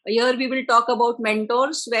mentors, here we will talk about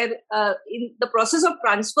mentors, where in the process of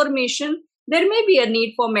transformation, there may be a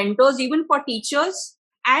need for mentors, even for teachers,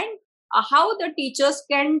 and how the teachers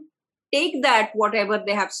can take that, whatever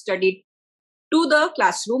they have studied, to the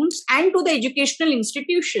classrooms and to the educational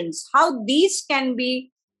institutions, how these can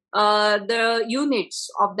be the units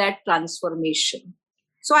of that transformation.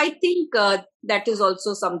 So I think that is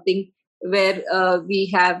also something where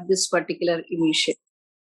we have this particular initiative.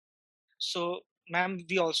 So, ma'am,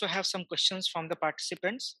 we also have some questions from the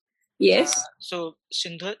participants. Yes. So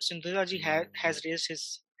Sindhura ji has raised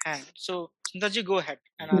his hand. So Sundarji, go ahead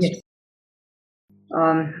and ask. Yes.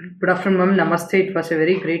 Good afternoon, ma'am. Namaste. It was a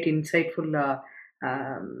very great, insightful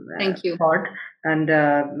Thank you. thought, and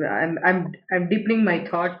I'm deepening my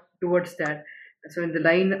thought towards that. So, in the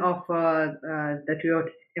line of that you are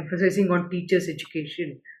emphasizing on teachers'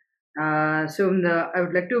 education, I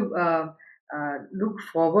would like to look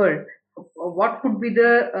forward. What could be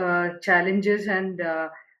the challenges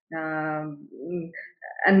um,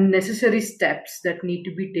 and necessary steps that need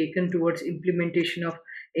to be taken towards implementation of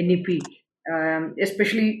NEP,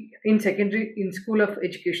 especially in school of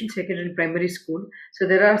education, secondary and primary school. So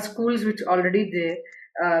there are schools which already there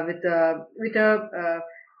with a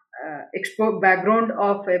expert background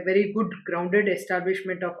of a very good grounded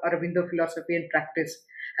establishment of Aurobindo philosophy and practice,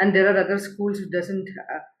 and there are other schools who doesn't,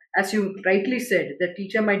 as you rightly said, the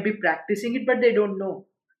teacher might be practicing it, but they don't know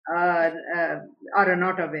or are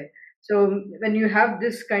not aware. So when you have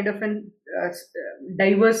this kind of an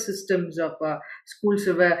diverse systems of schools,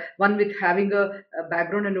 where one with having a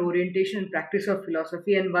background and orientation and practice of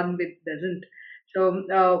philosophy, and one with doesn't. So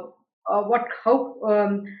what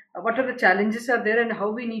are the challenges are there, and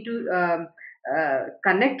how we need to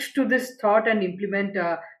connect to this thought and implement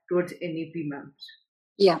towards NEP, ma'am?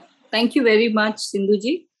 Yeah, thank you very much,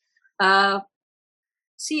 Sindhuji.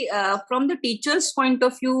 From the teacher's point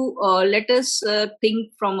of view, let us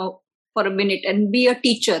think for a minute and be a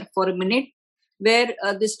teacher for a minute, where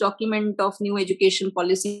this document of new education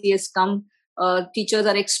policy has come. Teachers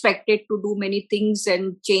are expected to do many things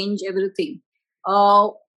and change everything.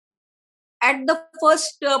 At the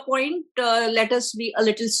first point, let us be a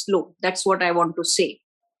little slow. That's what I want to say.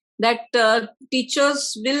 That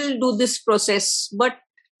teachers will do this process, but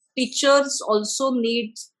teachers also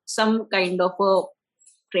need some kind of a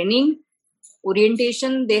training,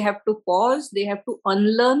 orientation. They have to pause, they have to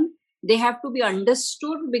unlearn, they have to be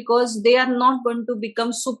understood, because they are not going to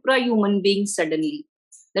become supra-human beings suddenly.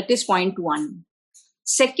 That is point one.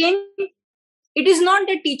 Second, it is not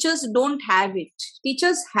that teachers don't have it.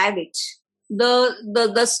 Teachers have it.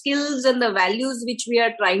 The skills and the values which we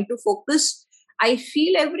are trying to focus, I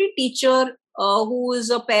feel every teacher who is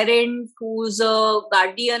a parent, who is a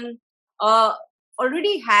guardian,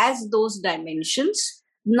 already has those dimensions.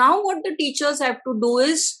 Now what the teachers have to do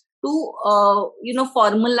is to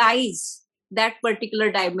formalize that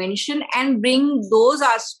particular dimension and bring those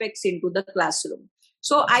aspects into the classroom.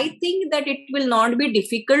 So I think that it will not be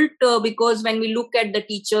difficult, because when we look at the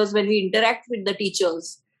teachers, when we interact with the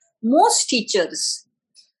teachers, most teachers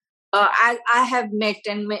I have met,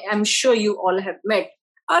 and I'm sure you all have met,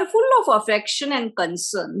 are full of affection and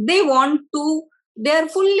concern. They are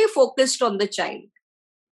fully focused on the child.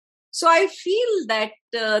 So I feel that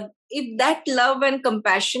if that love and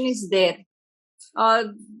compassion is there,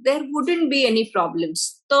 there wouldn't be any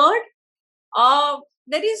problems. Third,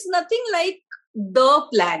 there is nothing like the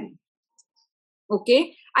plan.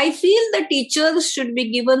 Okay, I feel the teachers should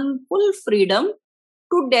be given full freedom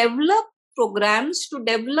to develop programs, to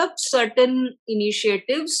develop certain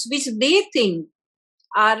initiatives which they think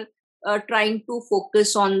are trying to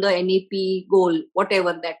focus on the NEP goal,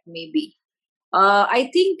 whatever that may be. I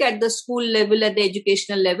think at the school level, at the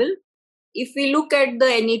educational level, if we look at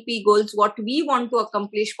the NEP goals, what we want to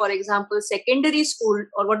accomplish, for example, secondary school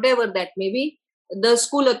or whatever that may be, the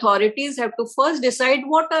school authorities have to first decide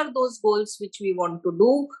what are those goals which we want to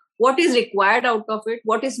do, what is required out of it,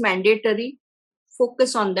 what is mandatory.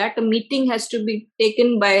 Focus on that. A meeting has to be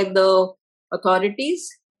taken by the authorities.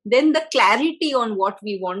 Then the clarity on what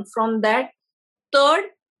we want from that. Third,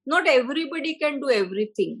 not everybody can do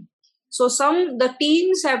everything. So the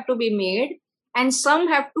teams have to be made, and some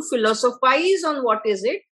have to philosophize on what is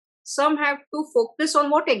it. Some have to focus on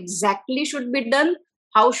what exactly should be done.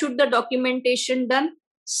 How should the documentation done?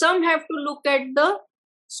 Some have to look at the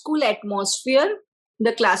school atmosphere,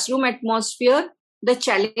 the classroom atmosphere, the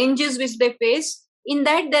challenges which they face. In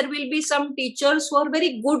that, there will be some teachers who are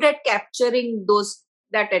very good at capturing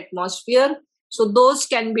that atmosphere. So those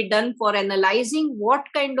can be done for analyzing what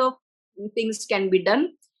kind of things can be done.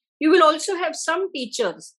 You will also have some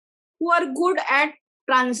teachers who are good at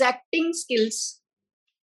transacting skills,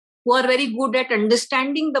 who are very good at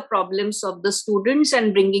understanding the problems of the students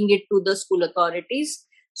and bringing it to the school authorities.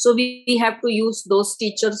 So we have to use those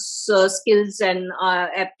teachers' skills and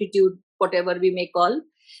aptitude, whatever we may call.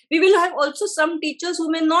 We will have also some teachers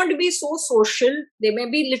who may not be so social. They may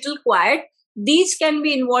be little quiet. These can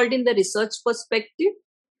be involved in the research perspective.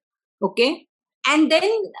 Okay. And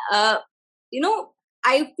then,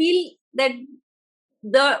 I feel that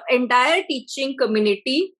the entire teaching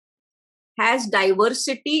community has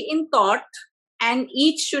diversity in thought, and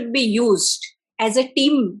each should be used as a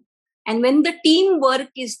team And when the teamwork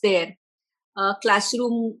is there,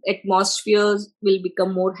 classroom atmospheres will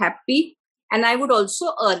become more happy. And I would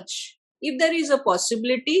also urge, if there is a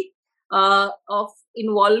possibility of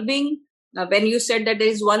involving, when you said that there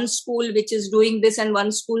is one school which is doing this and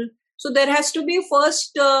one school, so there has to be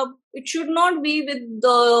first, it should not be with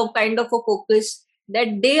the kind of a focus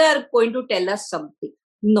that they are going to tell us something.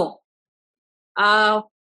 No.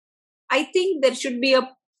 I think there should be a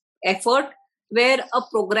effort where a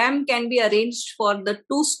program can be arranged for the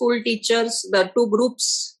two school teachers, the two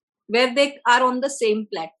groups, where they are on the same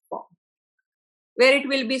platform, where it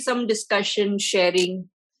will be some discussion, sharing,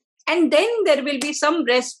 and then there will be some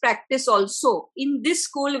best practice also in this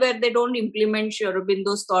school where they don't implement Sri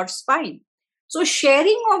Aurobindo's thoughts, fine. So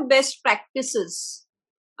sharing of best practices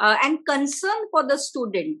and concern for the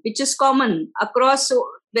student, which is common across,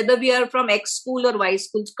 whether we are from X school or Y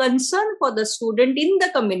school, concern for the student in the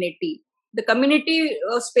community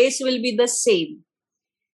space will be the same.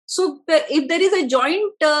 So if there is a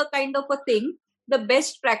joint kind of a thing, the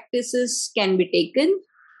best practices can be taken,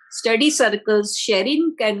 study circles,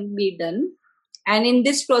 sharing can be done. And in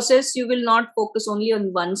this process, you will not focus only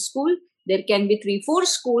on one school. There can be 3-4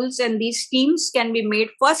 schools, and these teams can be made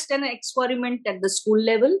first an experiment at the school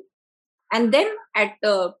level, and then at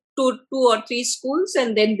 2 or 3 schools,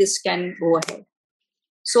 and then this can go ahead.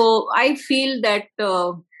 So I feel that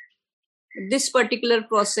this particular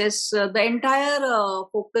process, the entire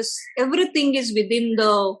focus, everything is within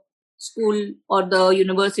the school or the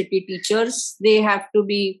university teachers. They have to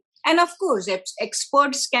be, and of course,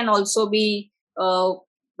 experts can also be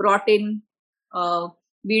brought in.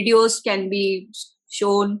 Videos can be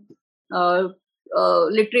shown.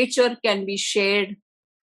 Literature can be shared.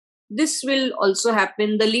 This will also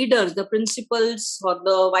happen. The leaders, the principals or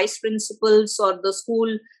the vice principals or the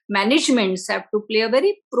school managements have to play a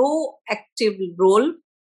very proactive role,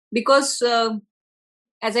 because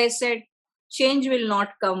as I said, change will not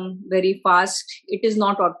come very fast. It is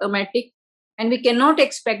not automatic, and we cannot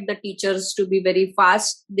expect the teachers to be very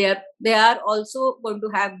fast. They are also going to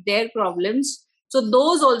have their problems. So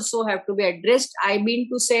those also have to be addressed. I mean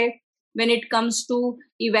to say, when it comes to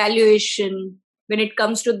evaluation, when it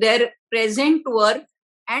comes to their present work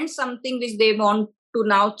and something which they want to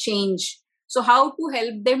now change. So how to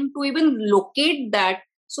help them to even locate that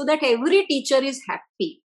so that every teacher is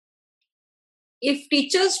happy. If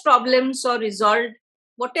teachers' problems are resolved,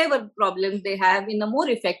 whatever problems they have, in a more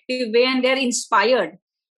effective way, and they're inspired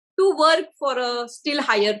to work for a still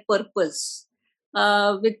higher purpose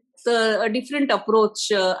with a different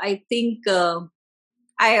approach, I think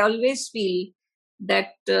I always feel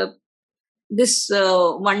that this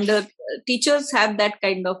wonder, teachers have that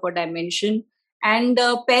kind of a dimension, and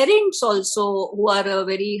parents also who are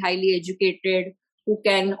very highly educated, who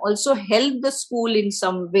can also help the school in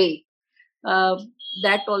some way.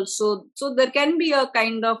 That also, so there can be a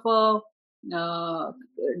kind of a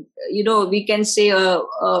we can say a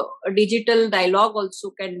digital dialogue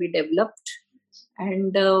also can be developed,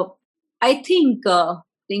 and I think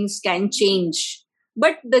things can change,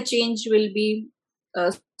 but the change will be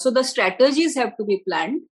so the strategies have to be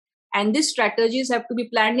planned, and these strategies have to be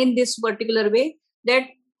planned in this particular way that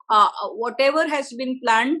whatever has been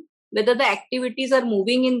planned, whether the activities are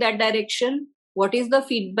moving in that direction, what is the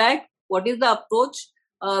feedback, what is the approach,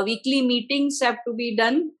 weekly meetings have to be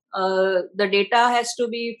done, the data has to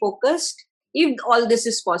be focused, if all this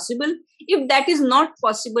is possible. If that is not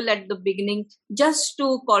possible at the beginning, just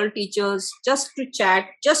to call teachers, just to chat,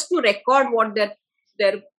 just to record what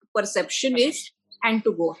their perception is, and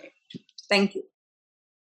to go ahead. Thank you.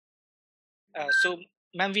 So,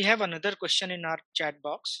 ma'am, we have another question in our chat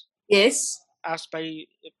box. Yes. Asked by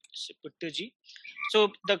Puttuji.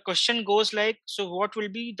 So the question goes like, so what will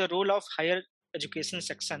be the role of higher education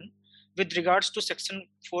section with regards to section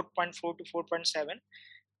 4.4 to 4.7,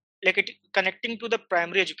 like it connecting to the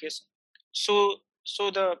primary education? So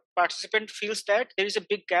the participant feels that there is a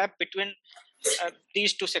big gap between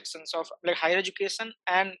these two sections of like higher education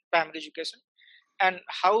and primary education, and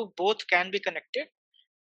how both can be connected,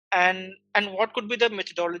 and what could be the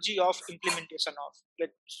methodology of implementation of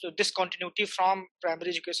like so this continuity from primary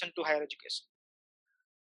education to higher education?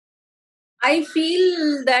 I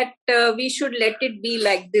feel that we should let it be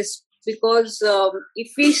like this, because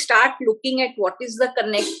if we start looking at what is the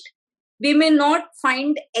connect, we may not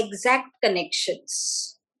find exact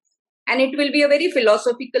connections, and it will be a very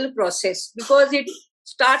philosophical process, because it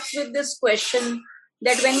starts with this question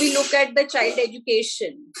that when we look at the child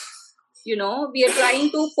education, we are trying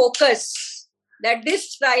to focus that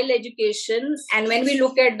this child education, and when we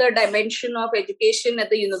look at the dimension of education at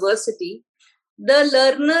the university, the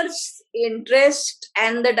learners interest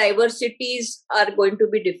and the diversities are going to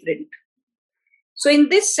be different. So in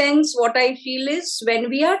this sense, what I feel is when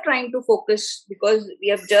we are trying to focus, because we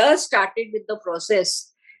have just started with the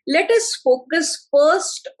process, let us focus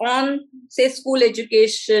first on, say, school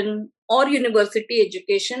education or university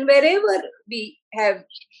education, wherever we have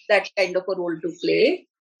that kind of a role to play.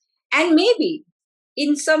 And maybe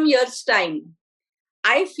in some years' time,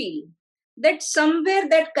 I feel that somewhere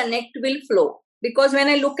that connect will flow. Because when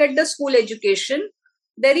I look at the school education,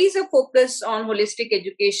 there is a focus on holistic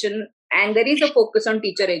education and there is a focus on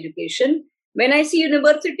teacher education. When I see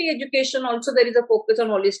university education, also there is a focus on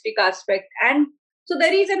holistic aspect. And so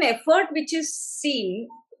there is an effort which is seen,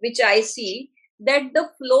 which I see, that the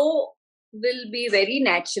flow will be very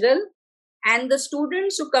natural. And the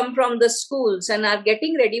students who come from the schools and are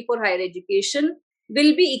getting ready for higher education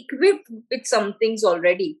will be equipped with some things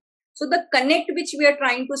already. So the connect which we are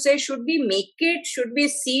trying to say, should we make it? Should we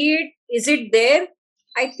see it? Is it there?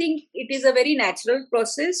 I think it is a very natural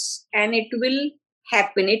process and it will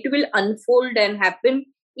happen. It will unfold and happen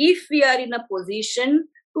if we are in a position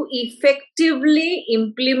to effectively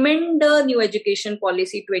implement the new education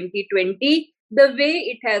policy 2020 the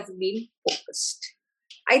way it has been focused.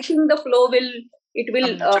 I think the flow will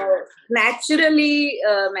naturally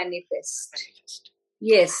manifest.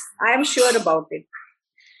 Yes, I am sure about it.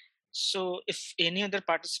 So if any other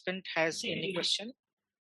participant has any question,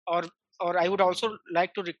 or I would also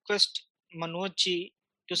like to request Manoj ji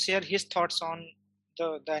to share his thoughts on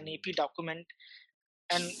the NEP document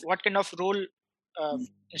and what kind of role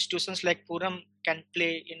institutions like Puram can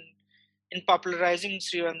play in popularizing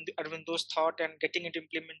Sri Aurobindo's thought and getting it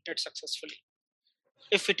implemented successfully.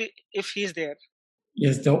 If he is there.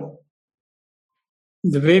 Yes, the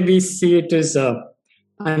way we see it is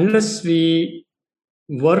unless we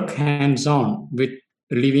work hands-on with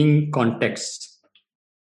living context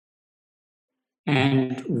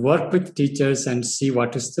and work with teachers and see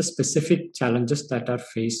what is the specific challenges that are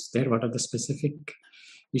faced there, what are the specific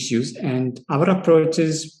issues. And our approach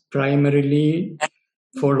is primarily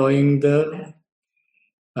following the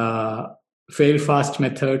fail fast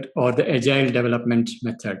method or the agile development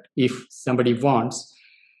method. If somebody wants,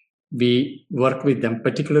 we work with them,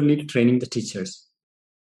 particularly training the teachers.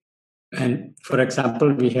 And for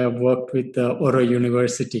example, we have worked with Oro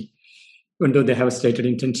University, even though they have a stated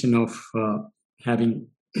intention of having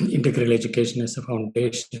integral education as a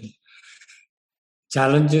foundation.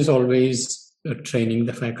 Challenge is always training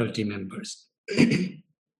the faculty members.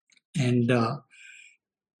 And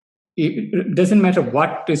it doesn't matter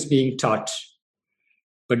what is being taught,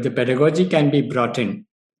 but the pedagogy can be brought in.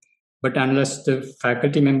 But unless the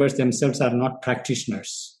faculty members themselves are not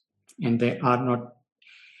practitioners and they are not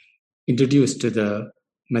introduced to the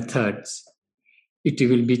methods, it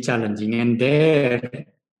will be challenging. And there,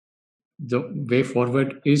 the way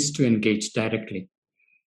forward is to engage directly.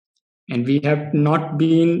 And we have not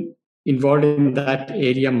been involved in that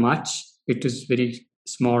area much. It is very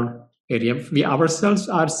small area. We ourselves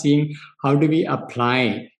are seeing how do we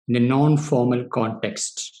apply in a non-formal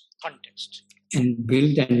context and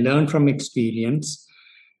build and learn from experience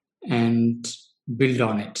and build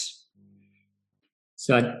on it.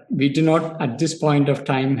 So we do not at this point of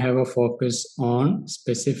time have a focus on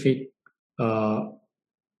specific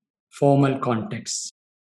formal context.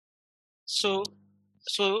 So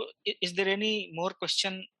is there any more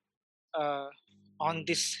question on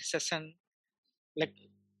this session, like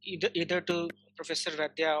either to Professor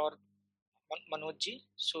Vaidya or Manoj ji?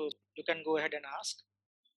 So you can go ahead and ask,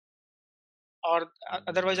 or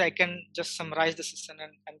otherwise I can just summarize the session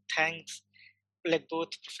and thanks like both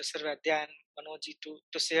Professor Vaidya and Manoj ji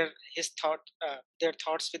to share their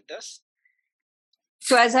thoughts with us.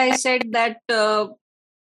 So as I said that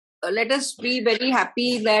let us be very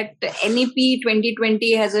happy that NEP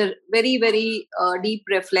 2020 has a very, very deep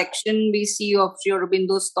reflection we see of Sri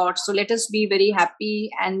Aurobindo's thoughts. So let us be very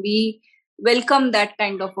happy and we welcome that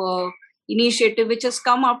kind of a initiative which has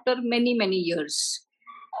come after many, many years.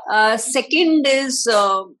 Second is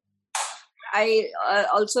I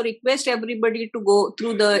also request everybody to go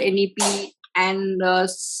through the NEP and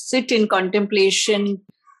sit in contemplation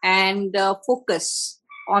and focus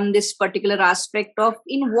on this particular aspect of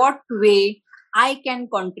in what way I can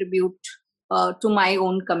contribute to my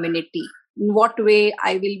own community, in what way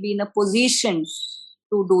I will be in a position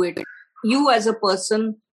to do it. You as a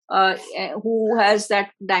person who has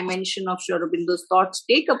that dimension of Sri Aurobindo's thoughts,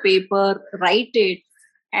 take a paper, write it,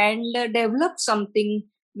 and develop something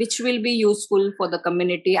which will be useful for the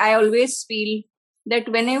community. I always feel that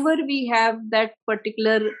whenever we have that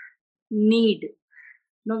particular need,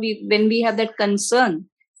 when we have that concern,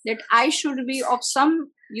 that I should be of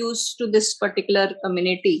some use to this particular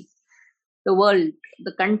community, the world,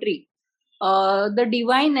 the country. The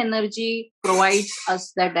divine energy provides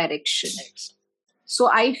us that direction. So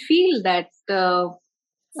I feel that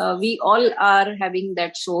we all are having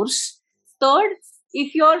that source. Third,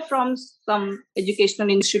 if you're from some educational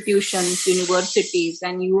institutions, universities,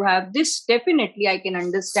 and you have this, definitely I can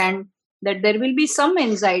understand that there will be some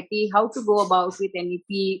anxiety how to go about with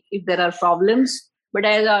NEP if there are problems. But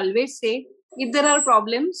as I always say, if there are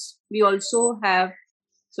problems, we also have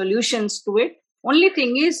solutions to it. Only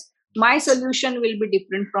thing is, my solution will be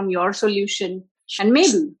different from your solution. And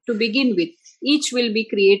maybe to begin with, each will be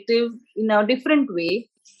creative in a different way.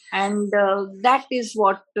 And that is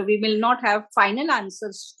what we will not have final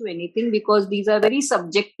answers to anything, because these are very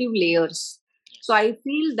subjective layers. So I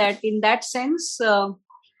feel that in that sense,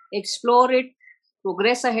 explore it,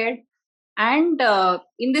 progress ahead. And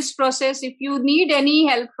in this process, if you need any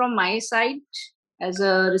help from my side as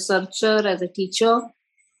a researcher, as a teacher,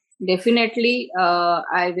 definitely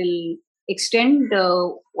I will extend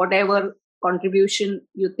whatever contribution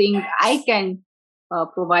you think I can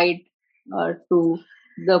provide to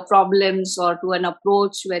the problems or to an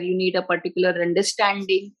approach where you need a particular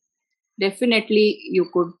understanding. Definitely you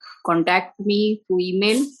could contact me through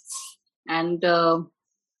email, and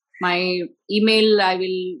my email I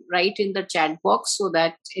will write in the chat box, so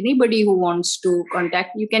that anybody who wants to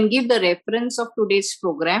contact, you can give the reference of today's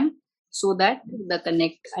program so that the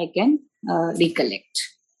connect I can recollect.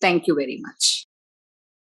 Thank you very much.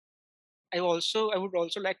 I would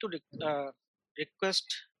also like to request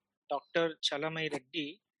Dr. Chalamai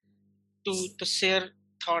Reddy to share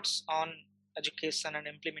thoughts on education and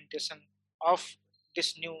implementation of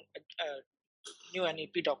this new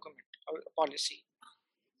NEP document or policy.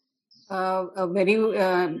 A very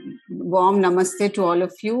warm namaste to all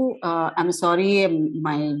of you. I'm sorry,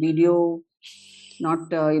 my video not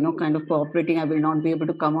kind of cooperating. I will not be able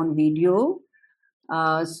to come on video.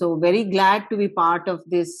 So very glad to be part of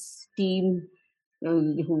this team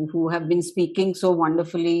who have been speaking so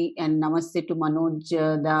wonderfully, and namaste to Manoj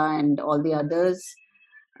Da and all the others,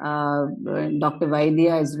 Dr.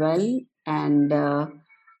 Vaidya as well. And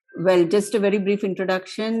well, just a very brief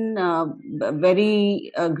introduction.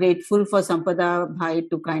 Very grateful for Sampada Bhai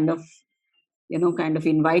to kind of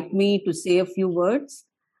invite me to say a few words.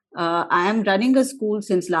 I am running a school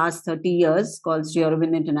since last 30 years called Sri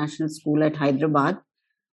Aurobindo International School at Hyderabad.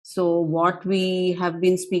 So what we have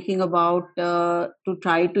been speaking about to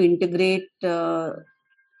try to integrate NEP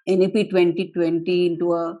 2020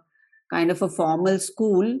 into a kind of a formal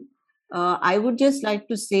school, I would just like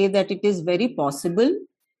to say that it is very possible.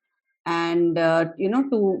 And to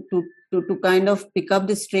kind of pick up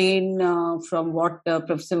this train from what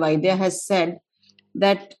Professor Vaidya has said,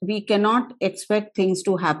 that we cannot expect things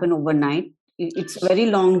to happen overnight. It's a very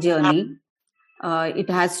long journey. It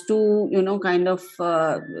has to,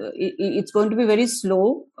 it's going to be very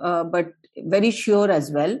slow, but very sure as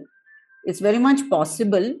well. It's very much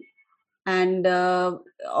possible. And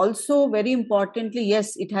also, very importantly,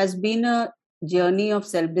 yes, it has been a journey of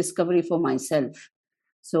self-discovery for myself.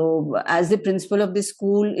 So as the principal of the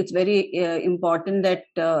school, it's very important that,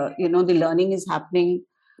 the learning is happening,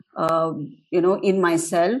 in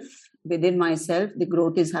myself, within myself, the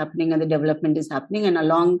growth is happening and the development is happening. And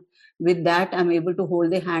along with that, I'm able to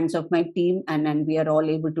hold the hands of my team, and we are all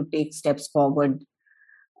able to take steps forward.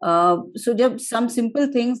 So just some simple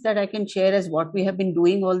things that I can share as what we have been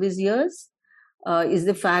doing all these years is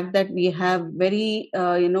the fact that we have very,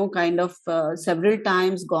 several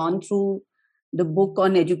times gone through the book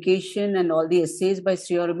on education and all the essays by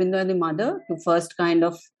Sri Aurobindo and the mother to first kind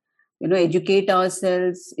of, educate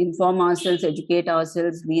ourselves, inform ourselves, educate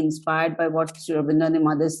ourselves, be inspired by what Sri Aurobindo and the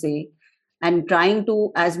mother say, and trying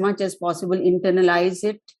to, as much as possible, internalize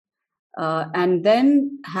it, and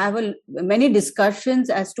then have many discussions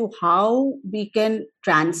as to how we can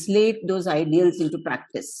translate those ideals into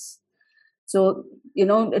practice. So,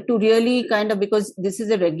 to really kind of, because this is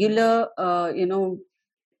a regular,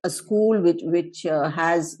 a school which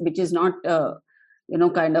is not a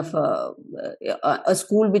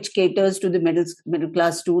school which caters to the middle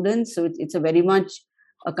class students. So it's a very much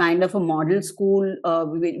a kind of a model school,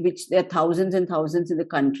 which there are thousands and thousands in the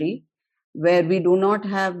country, where we do not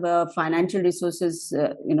have financial resources,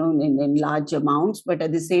 in large amounts. But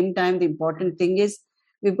at the same time, the important thing is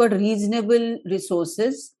we've got reasonable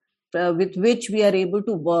resources with which we are able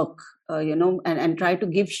to work, and try to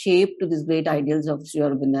give shape to these great ideals of Sri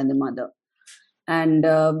Aurobindo and the mother. And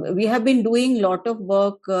we have been doing a lot of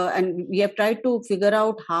work, and we have tried to figure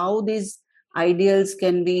out how these Ideals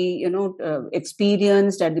can be,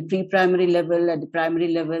 experienced at the pre-primary level, at the primary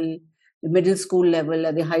level, the middle school level,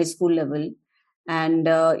 at the high school level. And,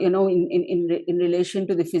 in relation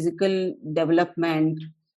to the physical development,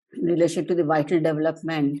 in relation to the vital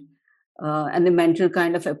development, and the mental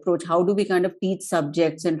kind of approach, how do we kind of teach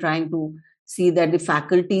subjects and trying to see that the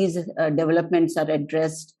faculties developments are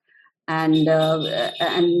addressed. And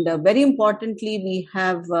very importantly, we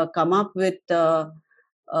have come up with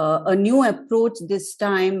a new approach this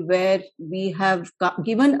time, where we have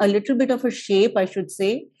given a little bit of a shape, I should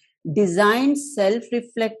say, designed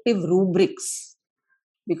self-reflective rubrics.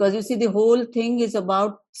 Because you see, the whole thing is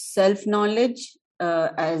about self-knowledge,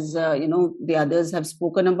 as the others have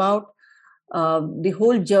spoken about. The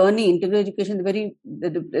whole journey, integral education,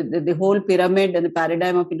 the whole pyramid and the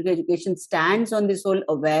paradigm of integral education stands on this whole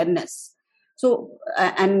awareness. So,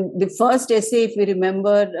 and the first essay, if we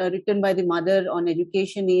remember, written by the mother on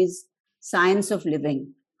education is Science of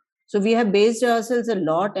Living. So we have based ourselves a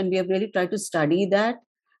lot, and we have really tried to study that,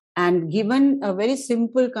 and given a very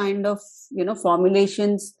simple kind of,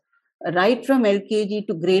 formulations right from LKG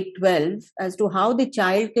to grade 12 as to how the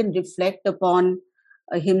child can reflect upon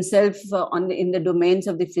himself in the domains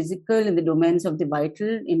of the physical, in the domains of the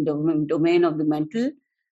vital, in the domain of the mental,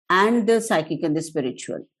 and the psychic and the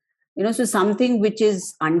spiritual. So something which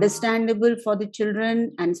is understandable for the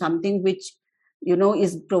children, and something which,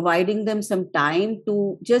 is providing them some time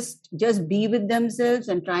to just be with themselves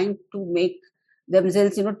and trying to make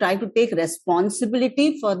themselves, try to take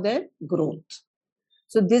responsibility for their growth.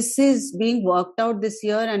 So this is being worked out this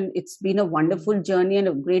year, and it's been a wonderful journey and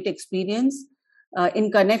a great experience.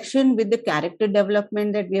 In connection with the character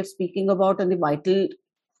development that we are speaking about on the vital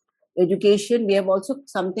education, we have also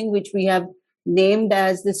something which we have named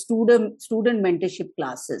as the student mentorship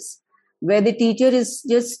classes, where the teacher is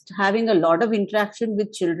just having a lot of interaction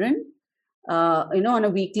with children, on a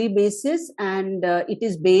weekly basis, and it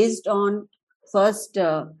is based on first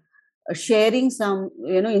sharing some,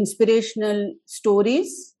 inspirational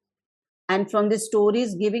stories, and from the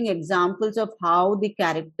stories giving examples of how the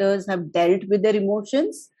characters have dealt with their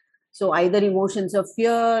emotions. So either emotions of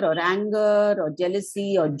fear or anger or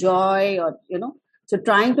jealousy or joy, or, so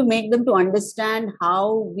trying to make them to understand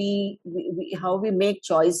how we make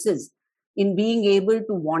choices in being able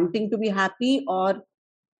to wanting to be happy, or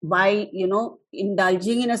by,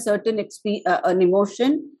 indulging in a certain an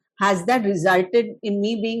emotion, has that resulted in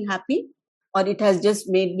me being happy, or it has just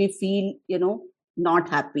made me feel, not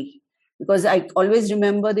happy. Because I always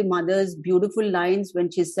remember the mother's beautiful lines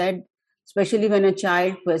when she said, especially when a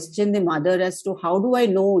child questioned the mother as to how do I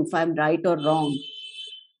know if I'm right or wrong.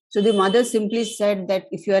 So the mother simply said that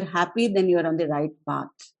if you are happy, then you are on the right path.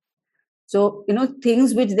 So,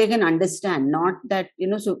 things which they can understand, not that,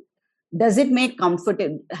 so does it make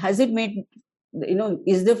comfortable? Has it made,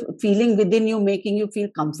 is the feeling within you making you feel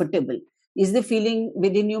comfortable? Is the feeling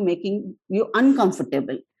within you making you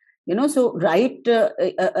uncomfortable? So right,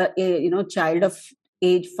 child of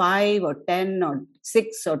age 5 or 10 or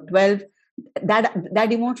 6 or 12,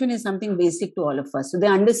 that emotion is something basic to all of us. So they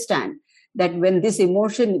understand that when this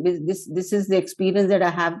emotion, this is the experience that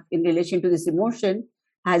I have in relation to this emotion,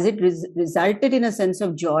 has it resulted in a sense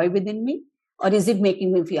of joy within me, or is it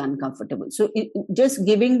making me feel uncomfortable? So just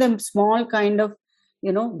giving them small kind of,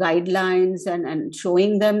 guidelines and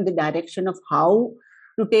showing them the direction of how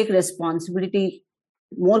to take responsibility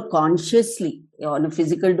more consciously on a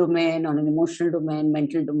physical domain, on an emotional domain,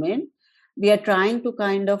 mental domain. We are trying to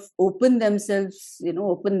kind of open themselves,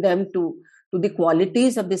 open them to the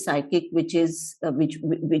qualities of the psychic, which is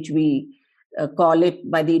which we call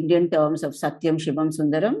it by the Indian terms of Satyam, Shivam,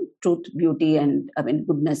 Sundaram, truth, beauty, and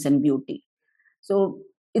goodness and beauty. So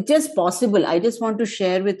it's just possible. I just want to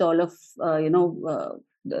share with all of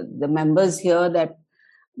the members here that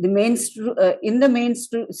in the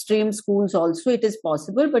mainstream schools also it is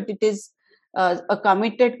possible, but it is a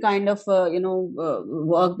committed kind of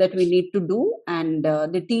work that we need to do. And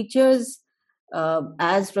the teachers,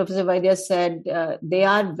 as Professor Vaidya said, they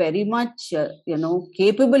are very much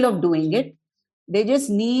capable of doing it. They just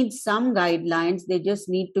need some guidelines. They just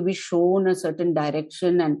need to be shown a certain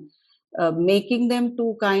direction, and making them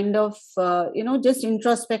to kind of just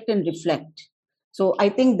introspect and reflect. So I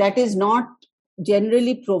think that is not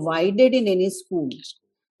generally provided in any school.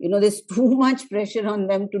 There's too much pressure on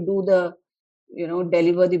them to do the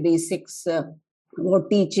deliver the basics about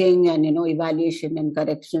teaching and evaluation and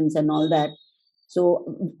corrections and all that. So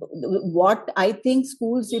what I think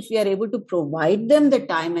schools, if we are able to provide them the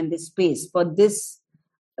time and the space for this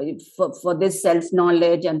for this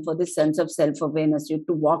self-knowledge and for this sense of self-awareness, to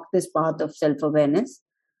walk this path of self-awareness,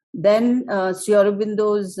 then Sri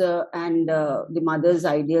Aurobindo's and the mother's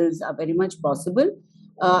ideals are very much possible.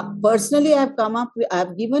 Personally,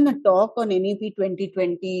 I've given a talk on NEP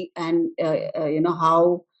 2020 and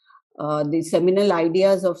how the seminal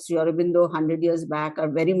ideas of Sri Aurobindo 100 years back are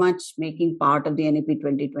very much making part of the NEP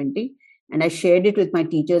 2020. And I shared it with my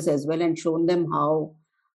teachers as well and shown them how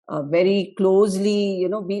very closely,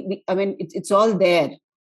 it's all there.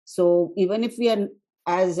 So even if we are,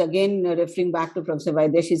 as again referring back to Professor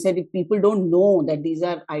Vaidya, she said, if people don't know that these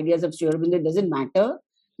are ideas of Sri Aurobindo, it doesn't matter.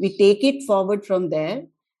 We take it forward from there.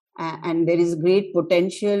 And there is great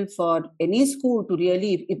potential for any school to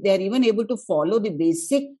really, if they are even able to follow the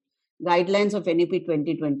basic guidelines of NEP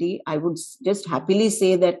 2020, I would just happily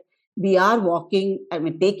say that we are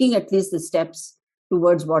taking at least the steps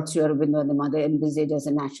towards what Sri Aurobindo and the mother envisage as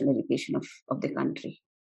a national education of the country.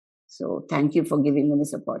 So thank you for giving me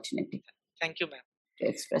this opportunity. Thank you, ma'am. To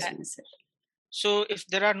express myself. So if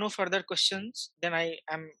there are no further questions, then I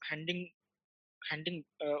am handing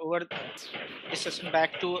over this session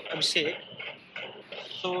back to Abhishek.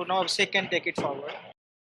 So now Abhishek can take it forward.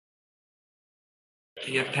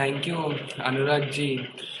 Yeah, thank you, Anurag ji.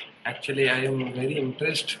 Actually, I am very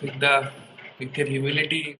impressed with your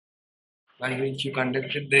humility by which you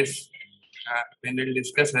conducted this panel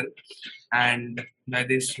discussion, and by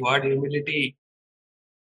this word humility,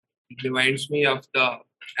 it reminds me of the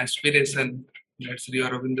aspiration that Sri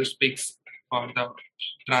Aurobindo speaks for the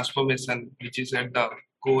transformation, which is at the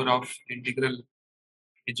core of integral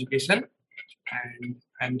education. And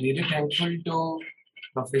I'm really thankful to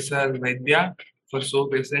Professor Vaidya for so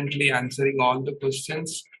patiently answering all the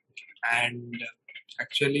questions and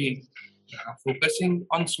actually focusing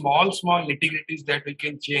on small nitty-gritties that we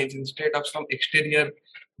can change instead of some exterior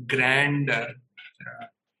grand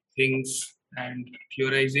things and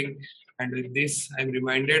theorizing. And with this, I'm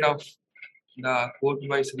reminded of the quote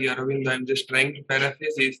by Sri Aurobindo. I'm just trying to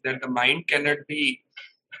paraphrase is that the mind cannot be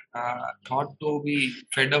thought to be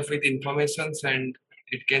fed up with informations and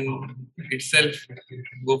it can itself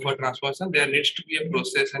go for transformation. There needs to be a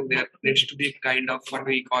process and there needs to be a kind of what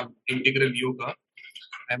we call integral yoga.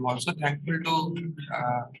 I'm also thankful to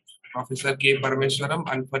Professor K. Parameswaram.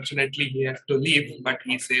 Unfortunately, he has to leave, but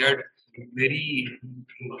he shared very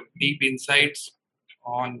deep insights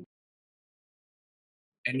on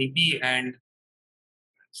NEP and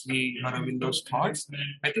Sri Aurobindo's thoughts.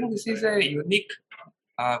 I think this is a unique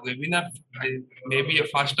webinar, maybe a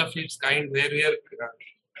first of its kind, where we are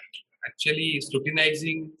actually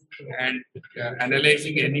scrutinizing and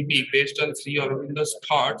analyzing NEP based on Sri Aurobindo's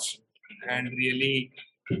thoughts, and really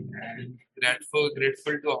grateful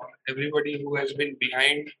to everybody who has been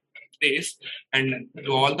behind this, and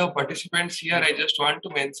to all the participants here. I just want to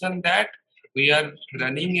mention that we are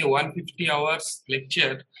running a 150 hours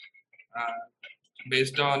lecture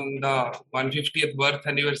based on the 150th birth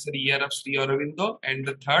anniversary year of Sri Aurobindo, and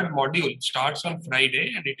the third module starts on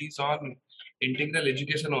Friday and it is on integral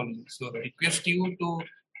education only. So I request you to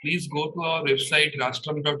please go to our website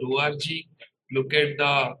rastram.org, look at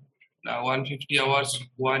the 150 hours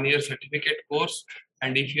 1 year certificate course,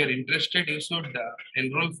 and if you are interested, you should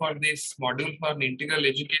enroll for this module for integral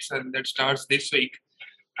education that starts this week.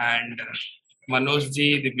 And Manoj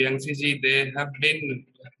ji, Divyanshi ji, they have been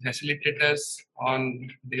facilitators on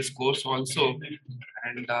this course also,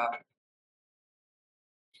 and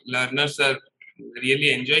learners are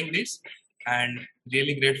really enjoying this, and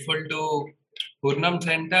really grateful to Purnam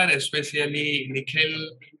Center, especially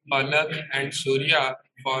Nikhil, Palak and Surya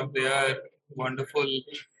for their wonderful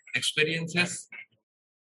experiences.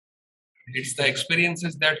 It's the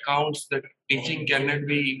experiences that counts. The teaching cannot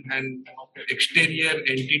be an exterior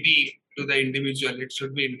entity to the individual. It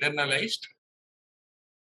should be internalized.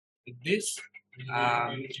 With this,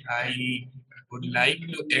 I would like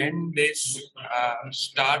to end this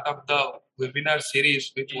start of the webinar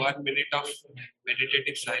series with 1 minute of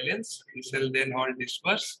meditative silence. We shall then all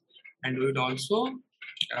disperse, and we would also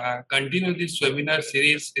continue this webinar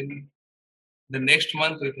series in the next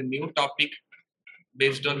month with a new topic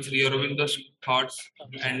based on Sri Aurobindo's thoughts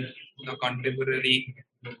and the contemporary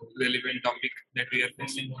relevant topic that we are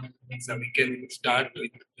facing. So we can start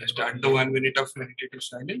the 1 minute of meditative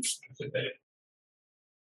silence.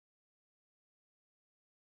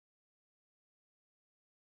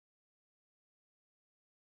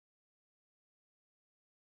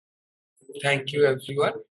 Thank you,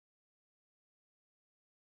 everyone.